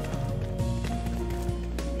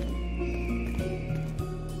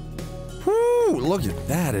 Whoo! Look at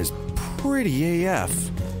that. Is pretty AF.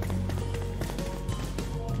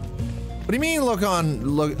 What do you mean look?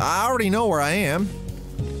 I already know where I am.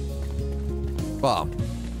 Well,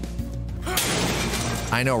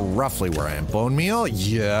 I know roughly where I am. Bone meal?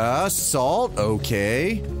 Yeah. Salt?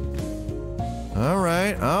 Okay.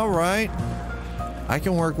 Alright, alright. I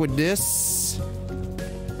can work with this.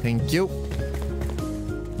 Thank you.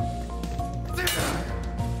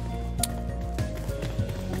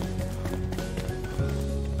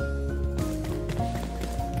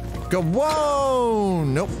 Go. Whoa!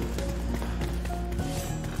 Nope.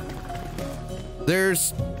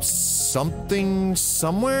 There's something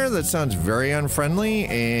somewhere that sounds very unfriendly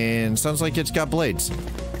and sounds like it's got blades.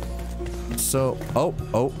 So,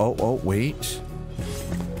 oh, wait.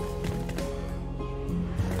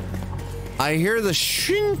 I hear the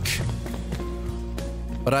shink,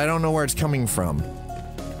 but I don't know where it's coming from.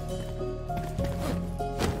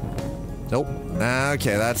 Nope.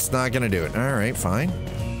 Okay, that's not gonna do it. All right, fine.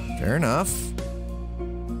 Fair enough.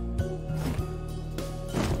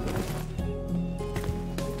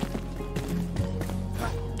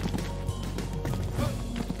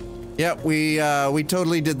 Yep, we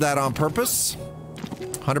totally did that on purpose.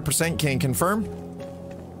 100% can confirm.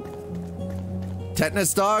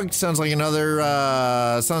 Tetanus dog sounds like another,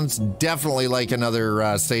 sounds definitely like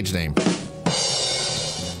another stage name.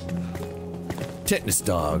 Tetanus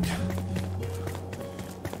dog.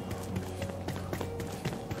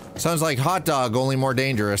 Sounds like hot dog, only more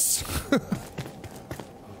dangerous.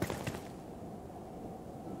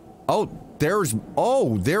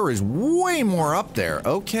 there is way more up there.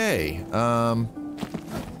 Okay.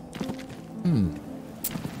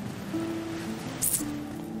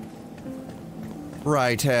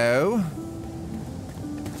 Righto.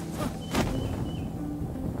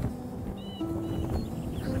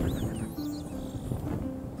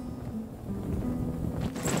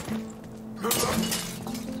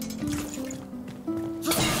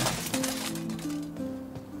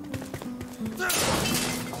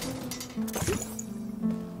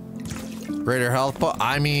 Greater health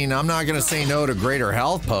I mean, I'm not gonna say no to greater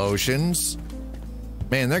health potions.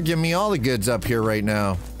 Man, they're giving me all the goods up here right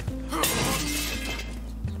now.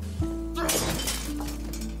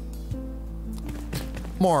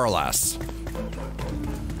 More or less.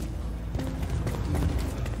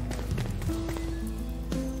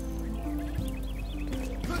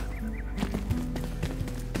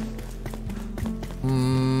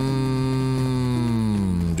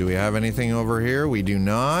 Do we have anything over here? We do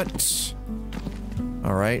not.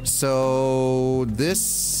 All right, so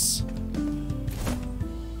this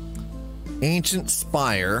ancient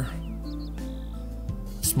spire,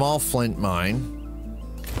 small flint mine.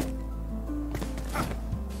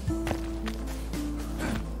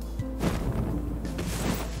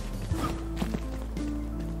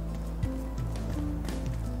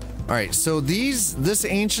 All right, so this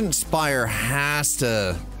ancient spire has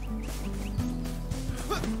to.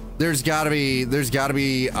 There's gotta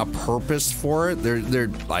be a purpose for it. They're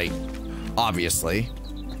like, obviously.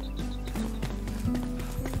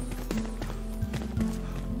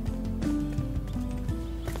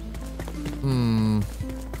 All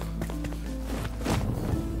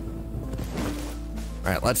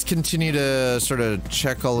right, let's continue to sort of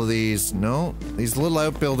check all of these. No, these little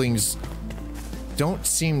outbuildings don't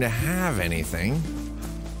seem to have anything.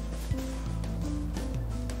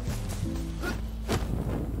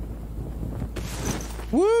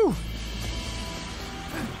 Woo!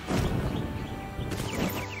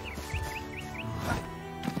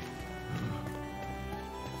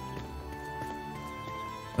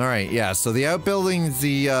 All right, yeah, so the outbuildings,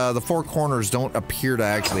 the four corners don't appear to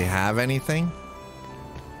actually have anything.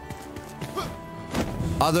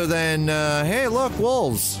 Other than, hey, look,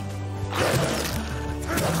 wolves.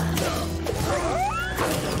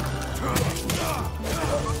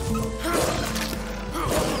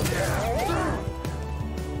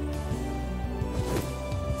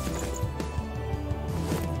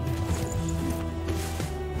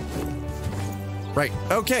 Right,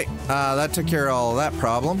 okay, that took care of all of that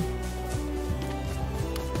problem.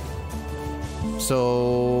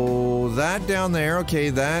 So that down there, okay,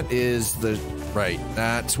 that is the, right,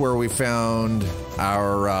 that's where we found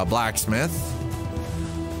our blacksmith.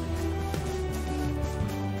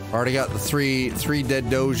 Already got the three dead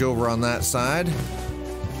doge over on that side.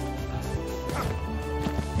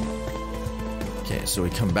 Okay, so we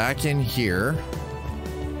come back in here.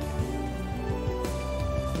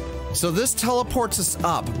 So this teleports us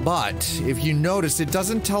up, but if you notice, it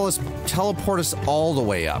doesn't teleport us all the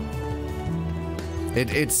way up.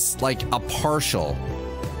 It's like a partial.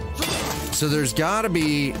 So there's gotta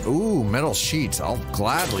be, ooh, metal sheets. I'll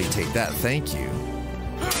gladly take that, thank you.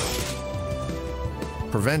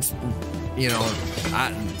 Prevents, you know,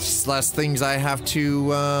 just less things I have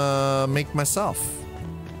to make myself.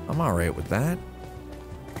 I'm all right with that.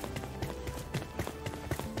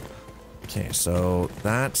 Okay, so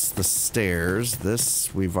that's the stairs.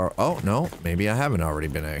 This we've already, oh no, maybe I haven't already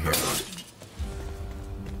been out here.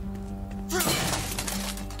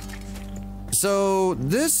 So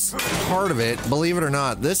this part of it, believe it or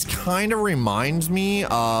not, this kind of reminds me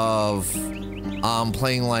of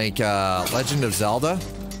playing like Legend of Zelda.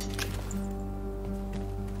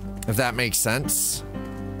 If that makes sense.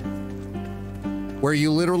 Where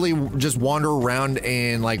you literally just wander around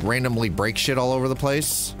and like randomly break shit all over the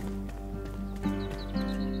place.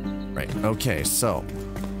 Right, okay, so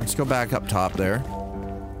let's go back up top there.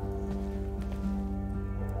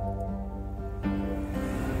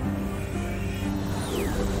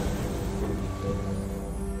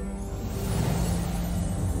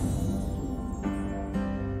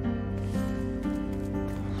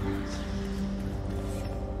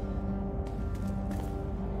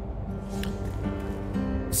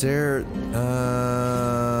 There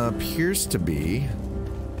appears to be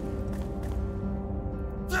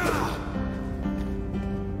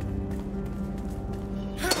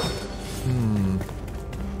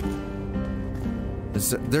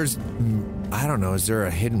there's I don't know, is there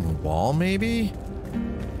a hidden wall maybe?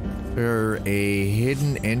 Or a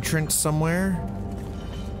hidden entrance somewhere?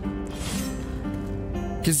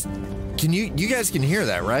 Cause can you guys can hear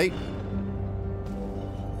that, right?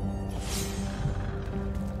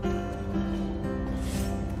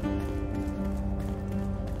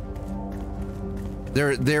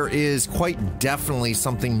 There is quite definitely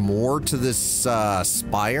something more to this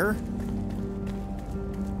spire.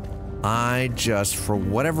 I just, for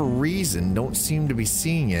whatever reason, don't seem to be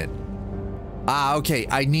seeing it. Ah, okay,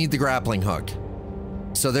 I need the grappling hook.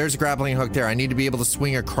 So there's a grappling hook there. I need to be able to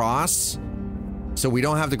swing across. So we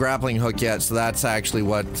don't have the grappling hook yet, so that's actually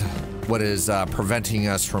what is preventing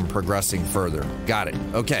us from progressing further. Got it,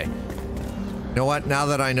 okay. You know what, now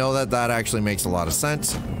that I know that, that actually makes a lot of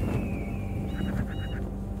sense.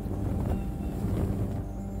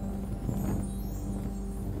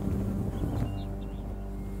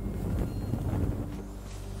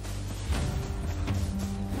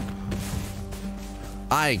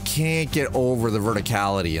 I can't get over the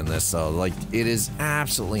verticality in this, though. Like, it is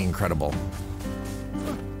absolutely incredible.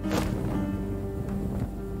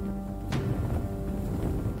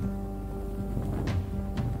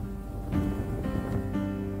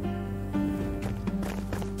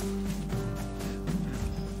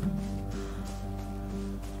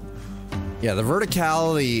 Yeah, the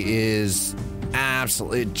verticality is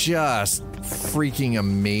absolutely, it just freaking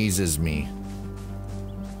amazes me.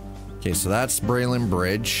 Okay, so that's Braylon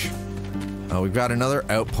Bridge. We've got another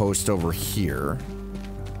outpost over here.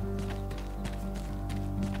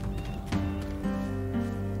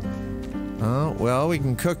 Oh, well, we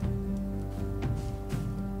can cook.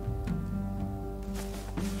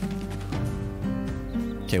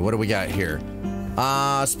 Okay, what do we got here?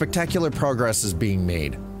 Spectacular progress is being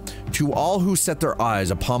made. To all who set their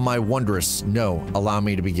eyes upon my wondrous, no, allow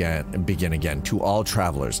me to begin again. To all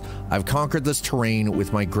travelers, I've conquered this terrain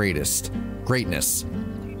with my greatness.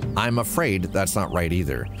 I'm afraid that's not right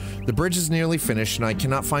either. The bridge is nearly finished and I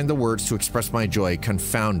cannot find the words to express my joy.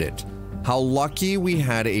 Confound it. How lucky we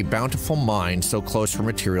had a bountiful mine so close for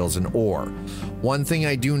materials and ore. One thing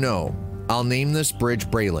I do know, I'll name this bridge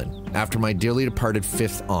Braylon, after my dearly departed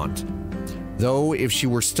 5th aunt. Though if she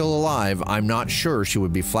were still alive, I'm not sure she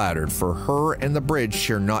would be flattered, for her and the bridge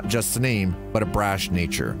share not just a name, but a brash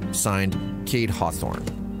nature. Signed, Kate Hawthorne.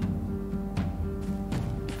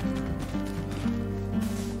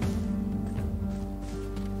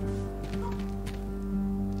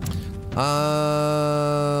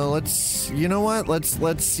 You know what? Let's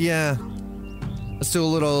do a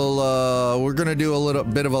little, we're gonna do a little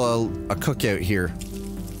bit of a cookout here.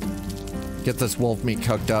 Get this wolf meat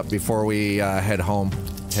cooked up before we head home.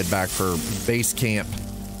 Head back for base camp.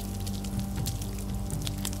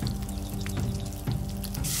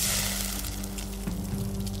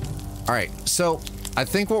 Alright, so I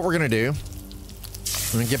think what we're gonna do,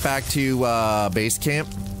 I'm gonna get back to base camp.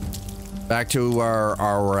 Back to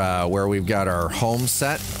our where we've got our home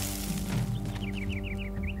set.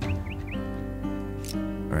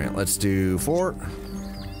 All right, let's do 4,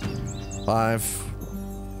 5,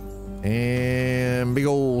 and big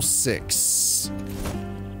ol' 6.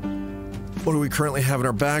 What do we currently have in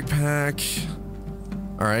our backpack?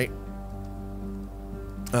 All right.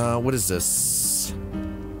 What is this?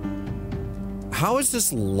 How is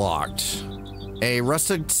this locked? A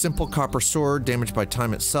rusted simple copper sword, damaged by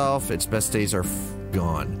time itself. Its best days are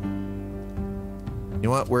gone. You know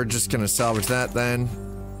what? We're just gonna salvage that then.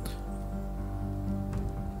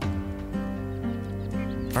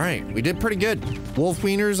 All right, we did pretty good. Wolf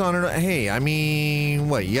wieners on it. Hey, I mean,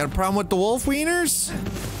 what? You got a problem with the wolf wieners?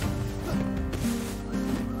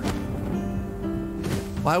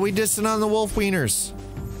 Why are we dissing on the wolf wieners?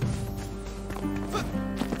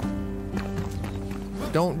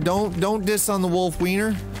 Don't diss on the wolf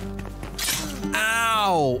wiener.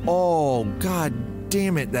 Ow! Oh, god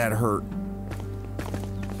damn it, that hurt.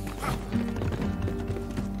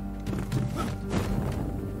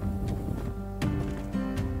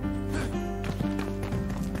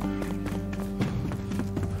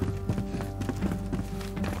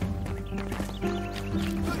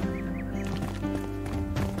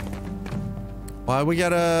 Why we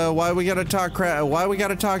gotta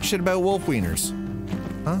talk shit about wolf wieners?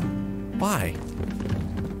 Huh? Why?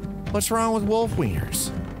 What's wrong with wolf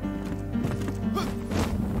wieners?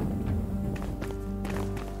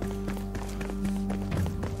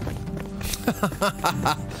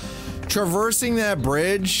 Traversing that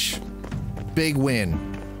bridge, big win.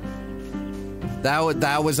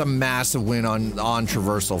 That was a massive win on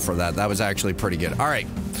traversal for that. That was actually pretty good. All right.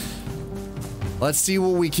 Let's see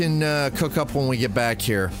what we can cook up when we get back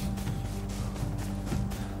here.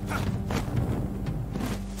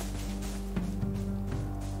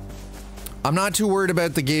 I'm not too worried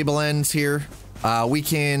about the gable ends here. I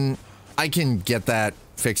can get that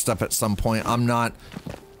fixed up at some point.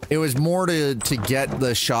 It was more to get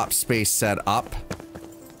the shop space set up.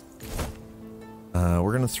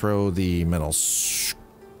 We're gonna throw the metal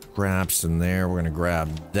scraps in there. We're gonna grab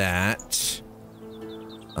that.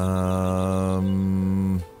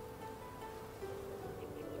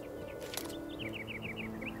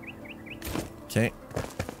 Okay.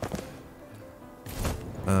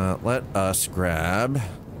 Let us grab.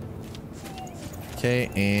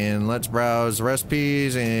 Okay, and let's browse the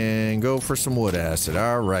recipes and go for some wood acid.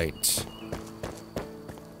 All right.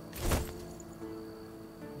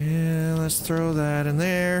 And let's throw that in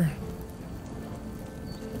there.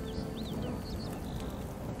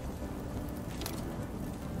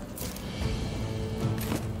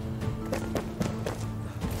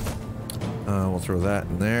 We'll throw that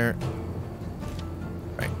in there.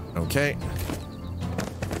 Right, okay.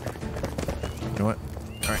 You know what?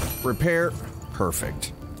 All right, repair.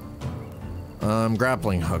 Perfect.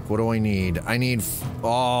 Grappling hook. What do I need? I need...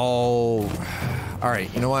 Oh. All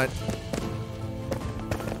right, you know what?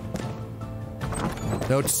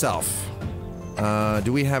 Note to self.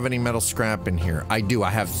 Do we have any metal scrap in here? I do. I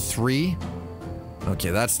have 3. Okay,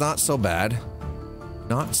 that's not so bad.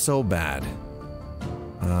 Not so bad.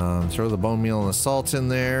 Throw the bone meal and the salt in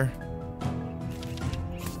there.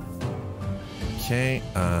 Okay,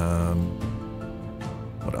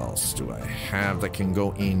 what else do I have that can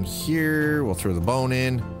go in here? We'll throw the bone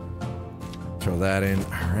in. Throw that in.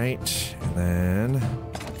 All right, and then...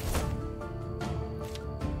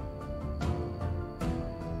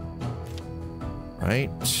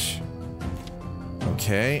 Right.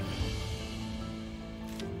 Okay.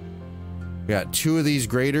 We got 2 of these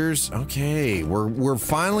graters. Okay, we're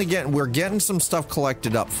finally getting some stuff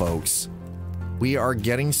collected up, folks. We are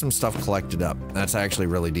getting some stuff collected up. That's actually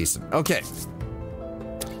really decent. Okay.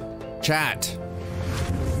 Chat.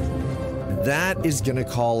 that is gonna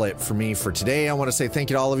call it for me for today. I want to say thank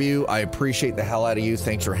you to all of you. I appreciate the hell out of you.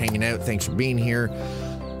 Thanks for hanging out. Thanks for being here.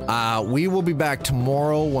 We will be back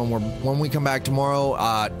tomorrow when we come back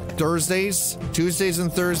tomorrow. Tuesdays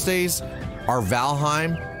and Thursdays are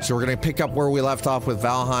Valheim. So we're gonna pick up where we left off with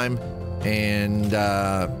Valheim. And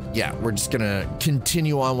yeah, we're just gonna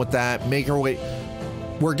continue on with that. Make our way.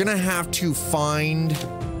 We're gonna have to find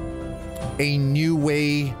a new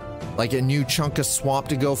way, like a new chunk of swamp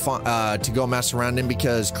to go mess around in,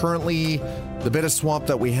 because currently the bit of swamp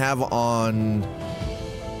that we have on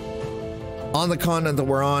the continent that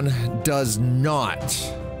we're on doesn't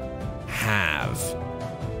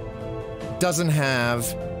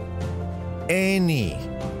have any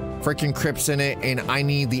freaking crypts in it, and I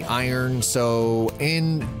need the iron. So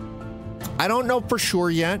I don't know for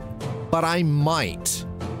sure yet, but I might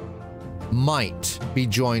be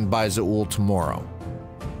joined by Zaul tomorrow.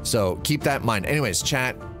 So keep that in mind. Anyways,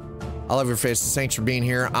 chat, I love your faces. Thanks for being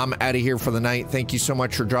here. I'm out of here for the night. Thank you so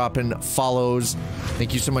much for dropping follows.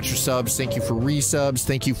 Thank you so much for subs. Thank you for resubs.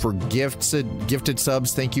 Thank you for gifted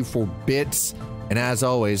subs. Thank you for bits. And as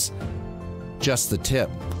always, just the tip.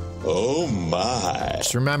 Oh my.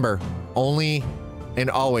 Just remember, only and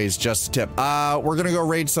always just the tip. We're gonna go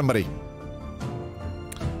raid somebody.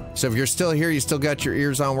 So if you're still here, you still got your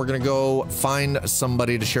ears on, we're gonna go find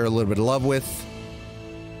somebody to share a little bit of love with.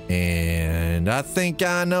 And I think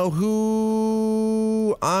I know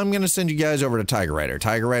who. I'm gonna send you guys over to Tiger Rider.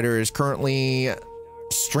 Tiger Rider is currently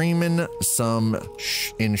streaming some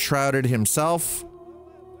Enshrouded himself.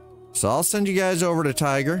 So I'll send you guys over to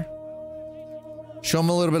Tiger. Show him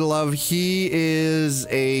a little bit of love. He is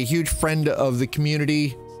a huge friend of the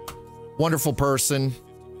community. Wonderful person.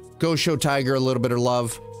 Go show Tiger a little bit of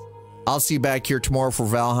love. I'll see you back here tomorrow for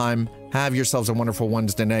Valheim. Have yourselves a wonderful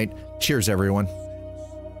Wednesday night. Cheers, everyone.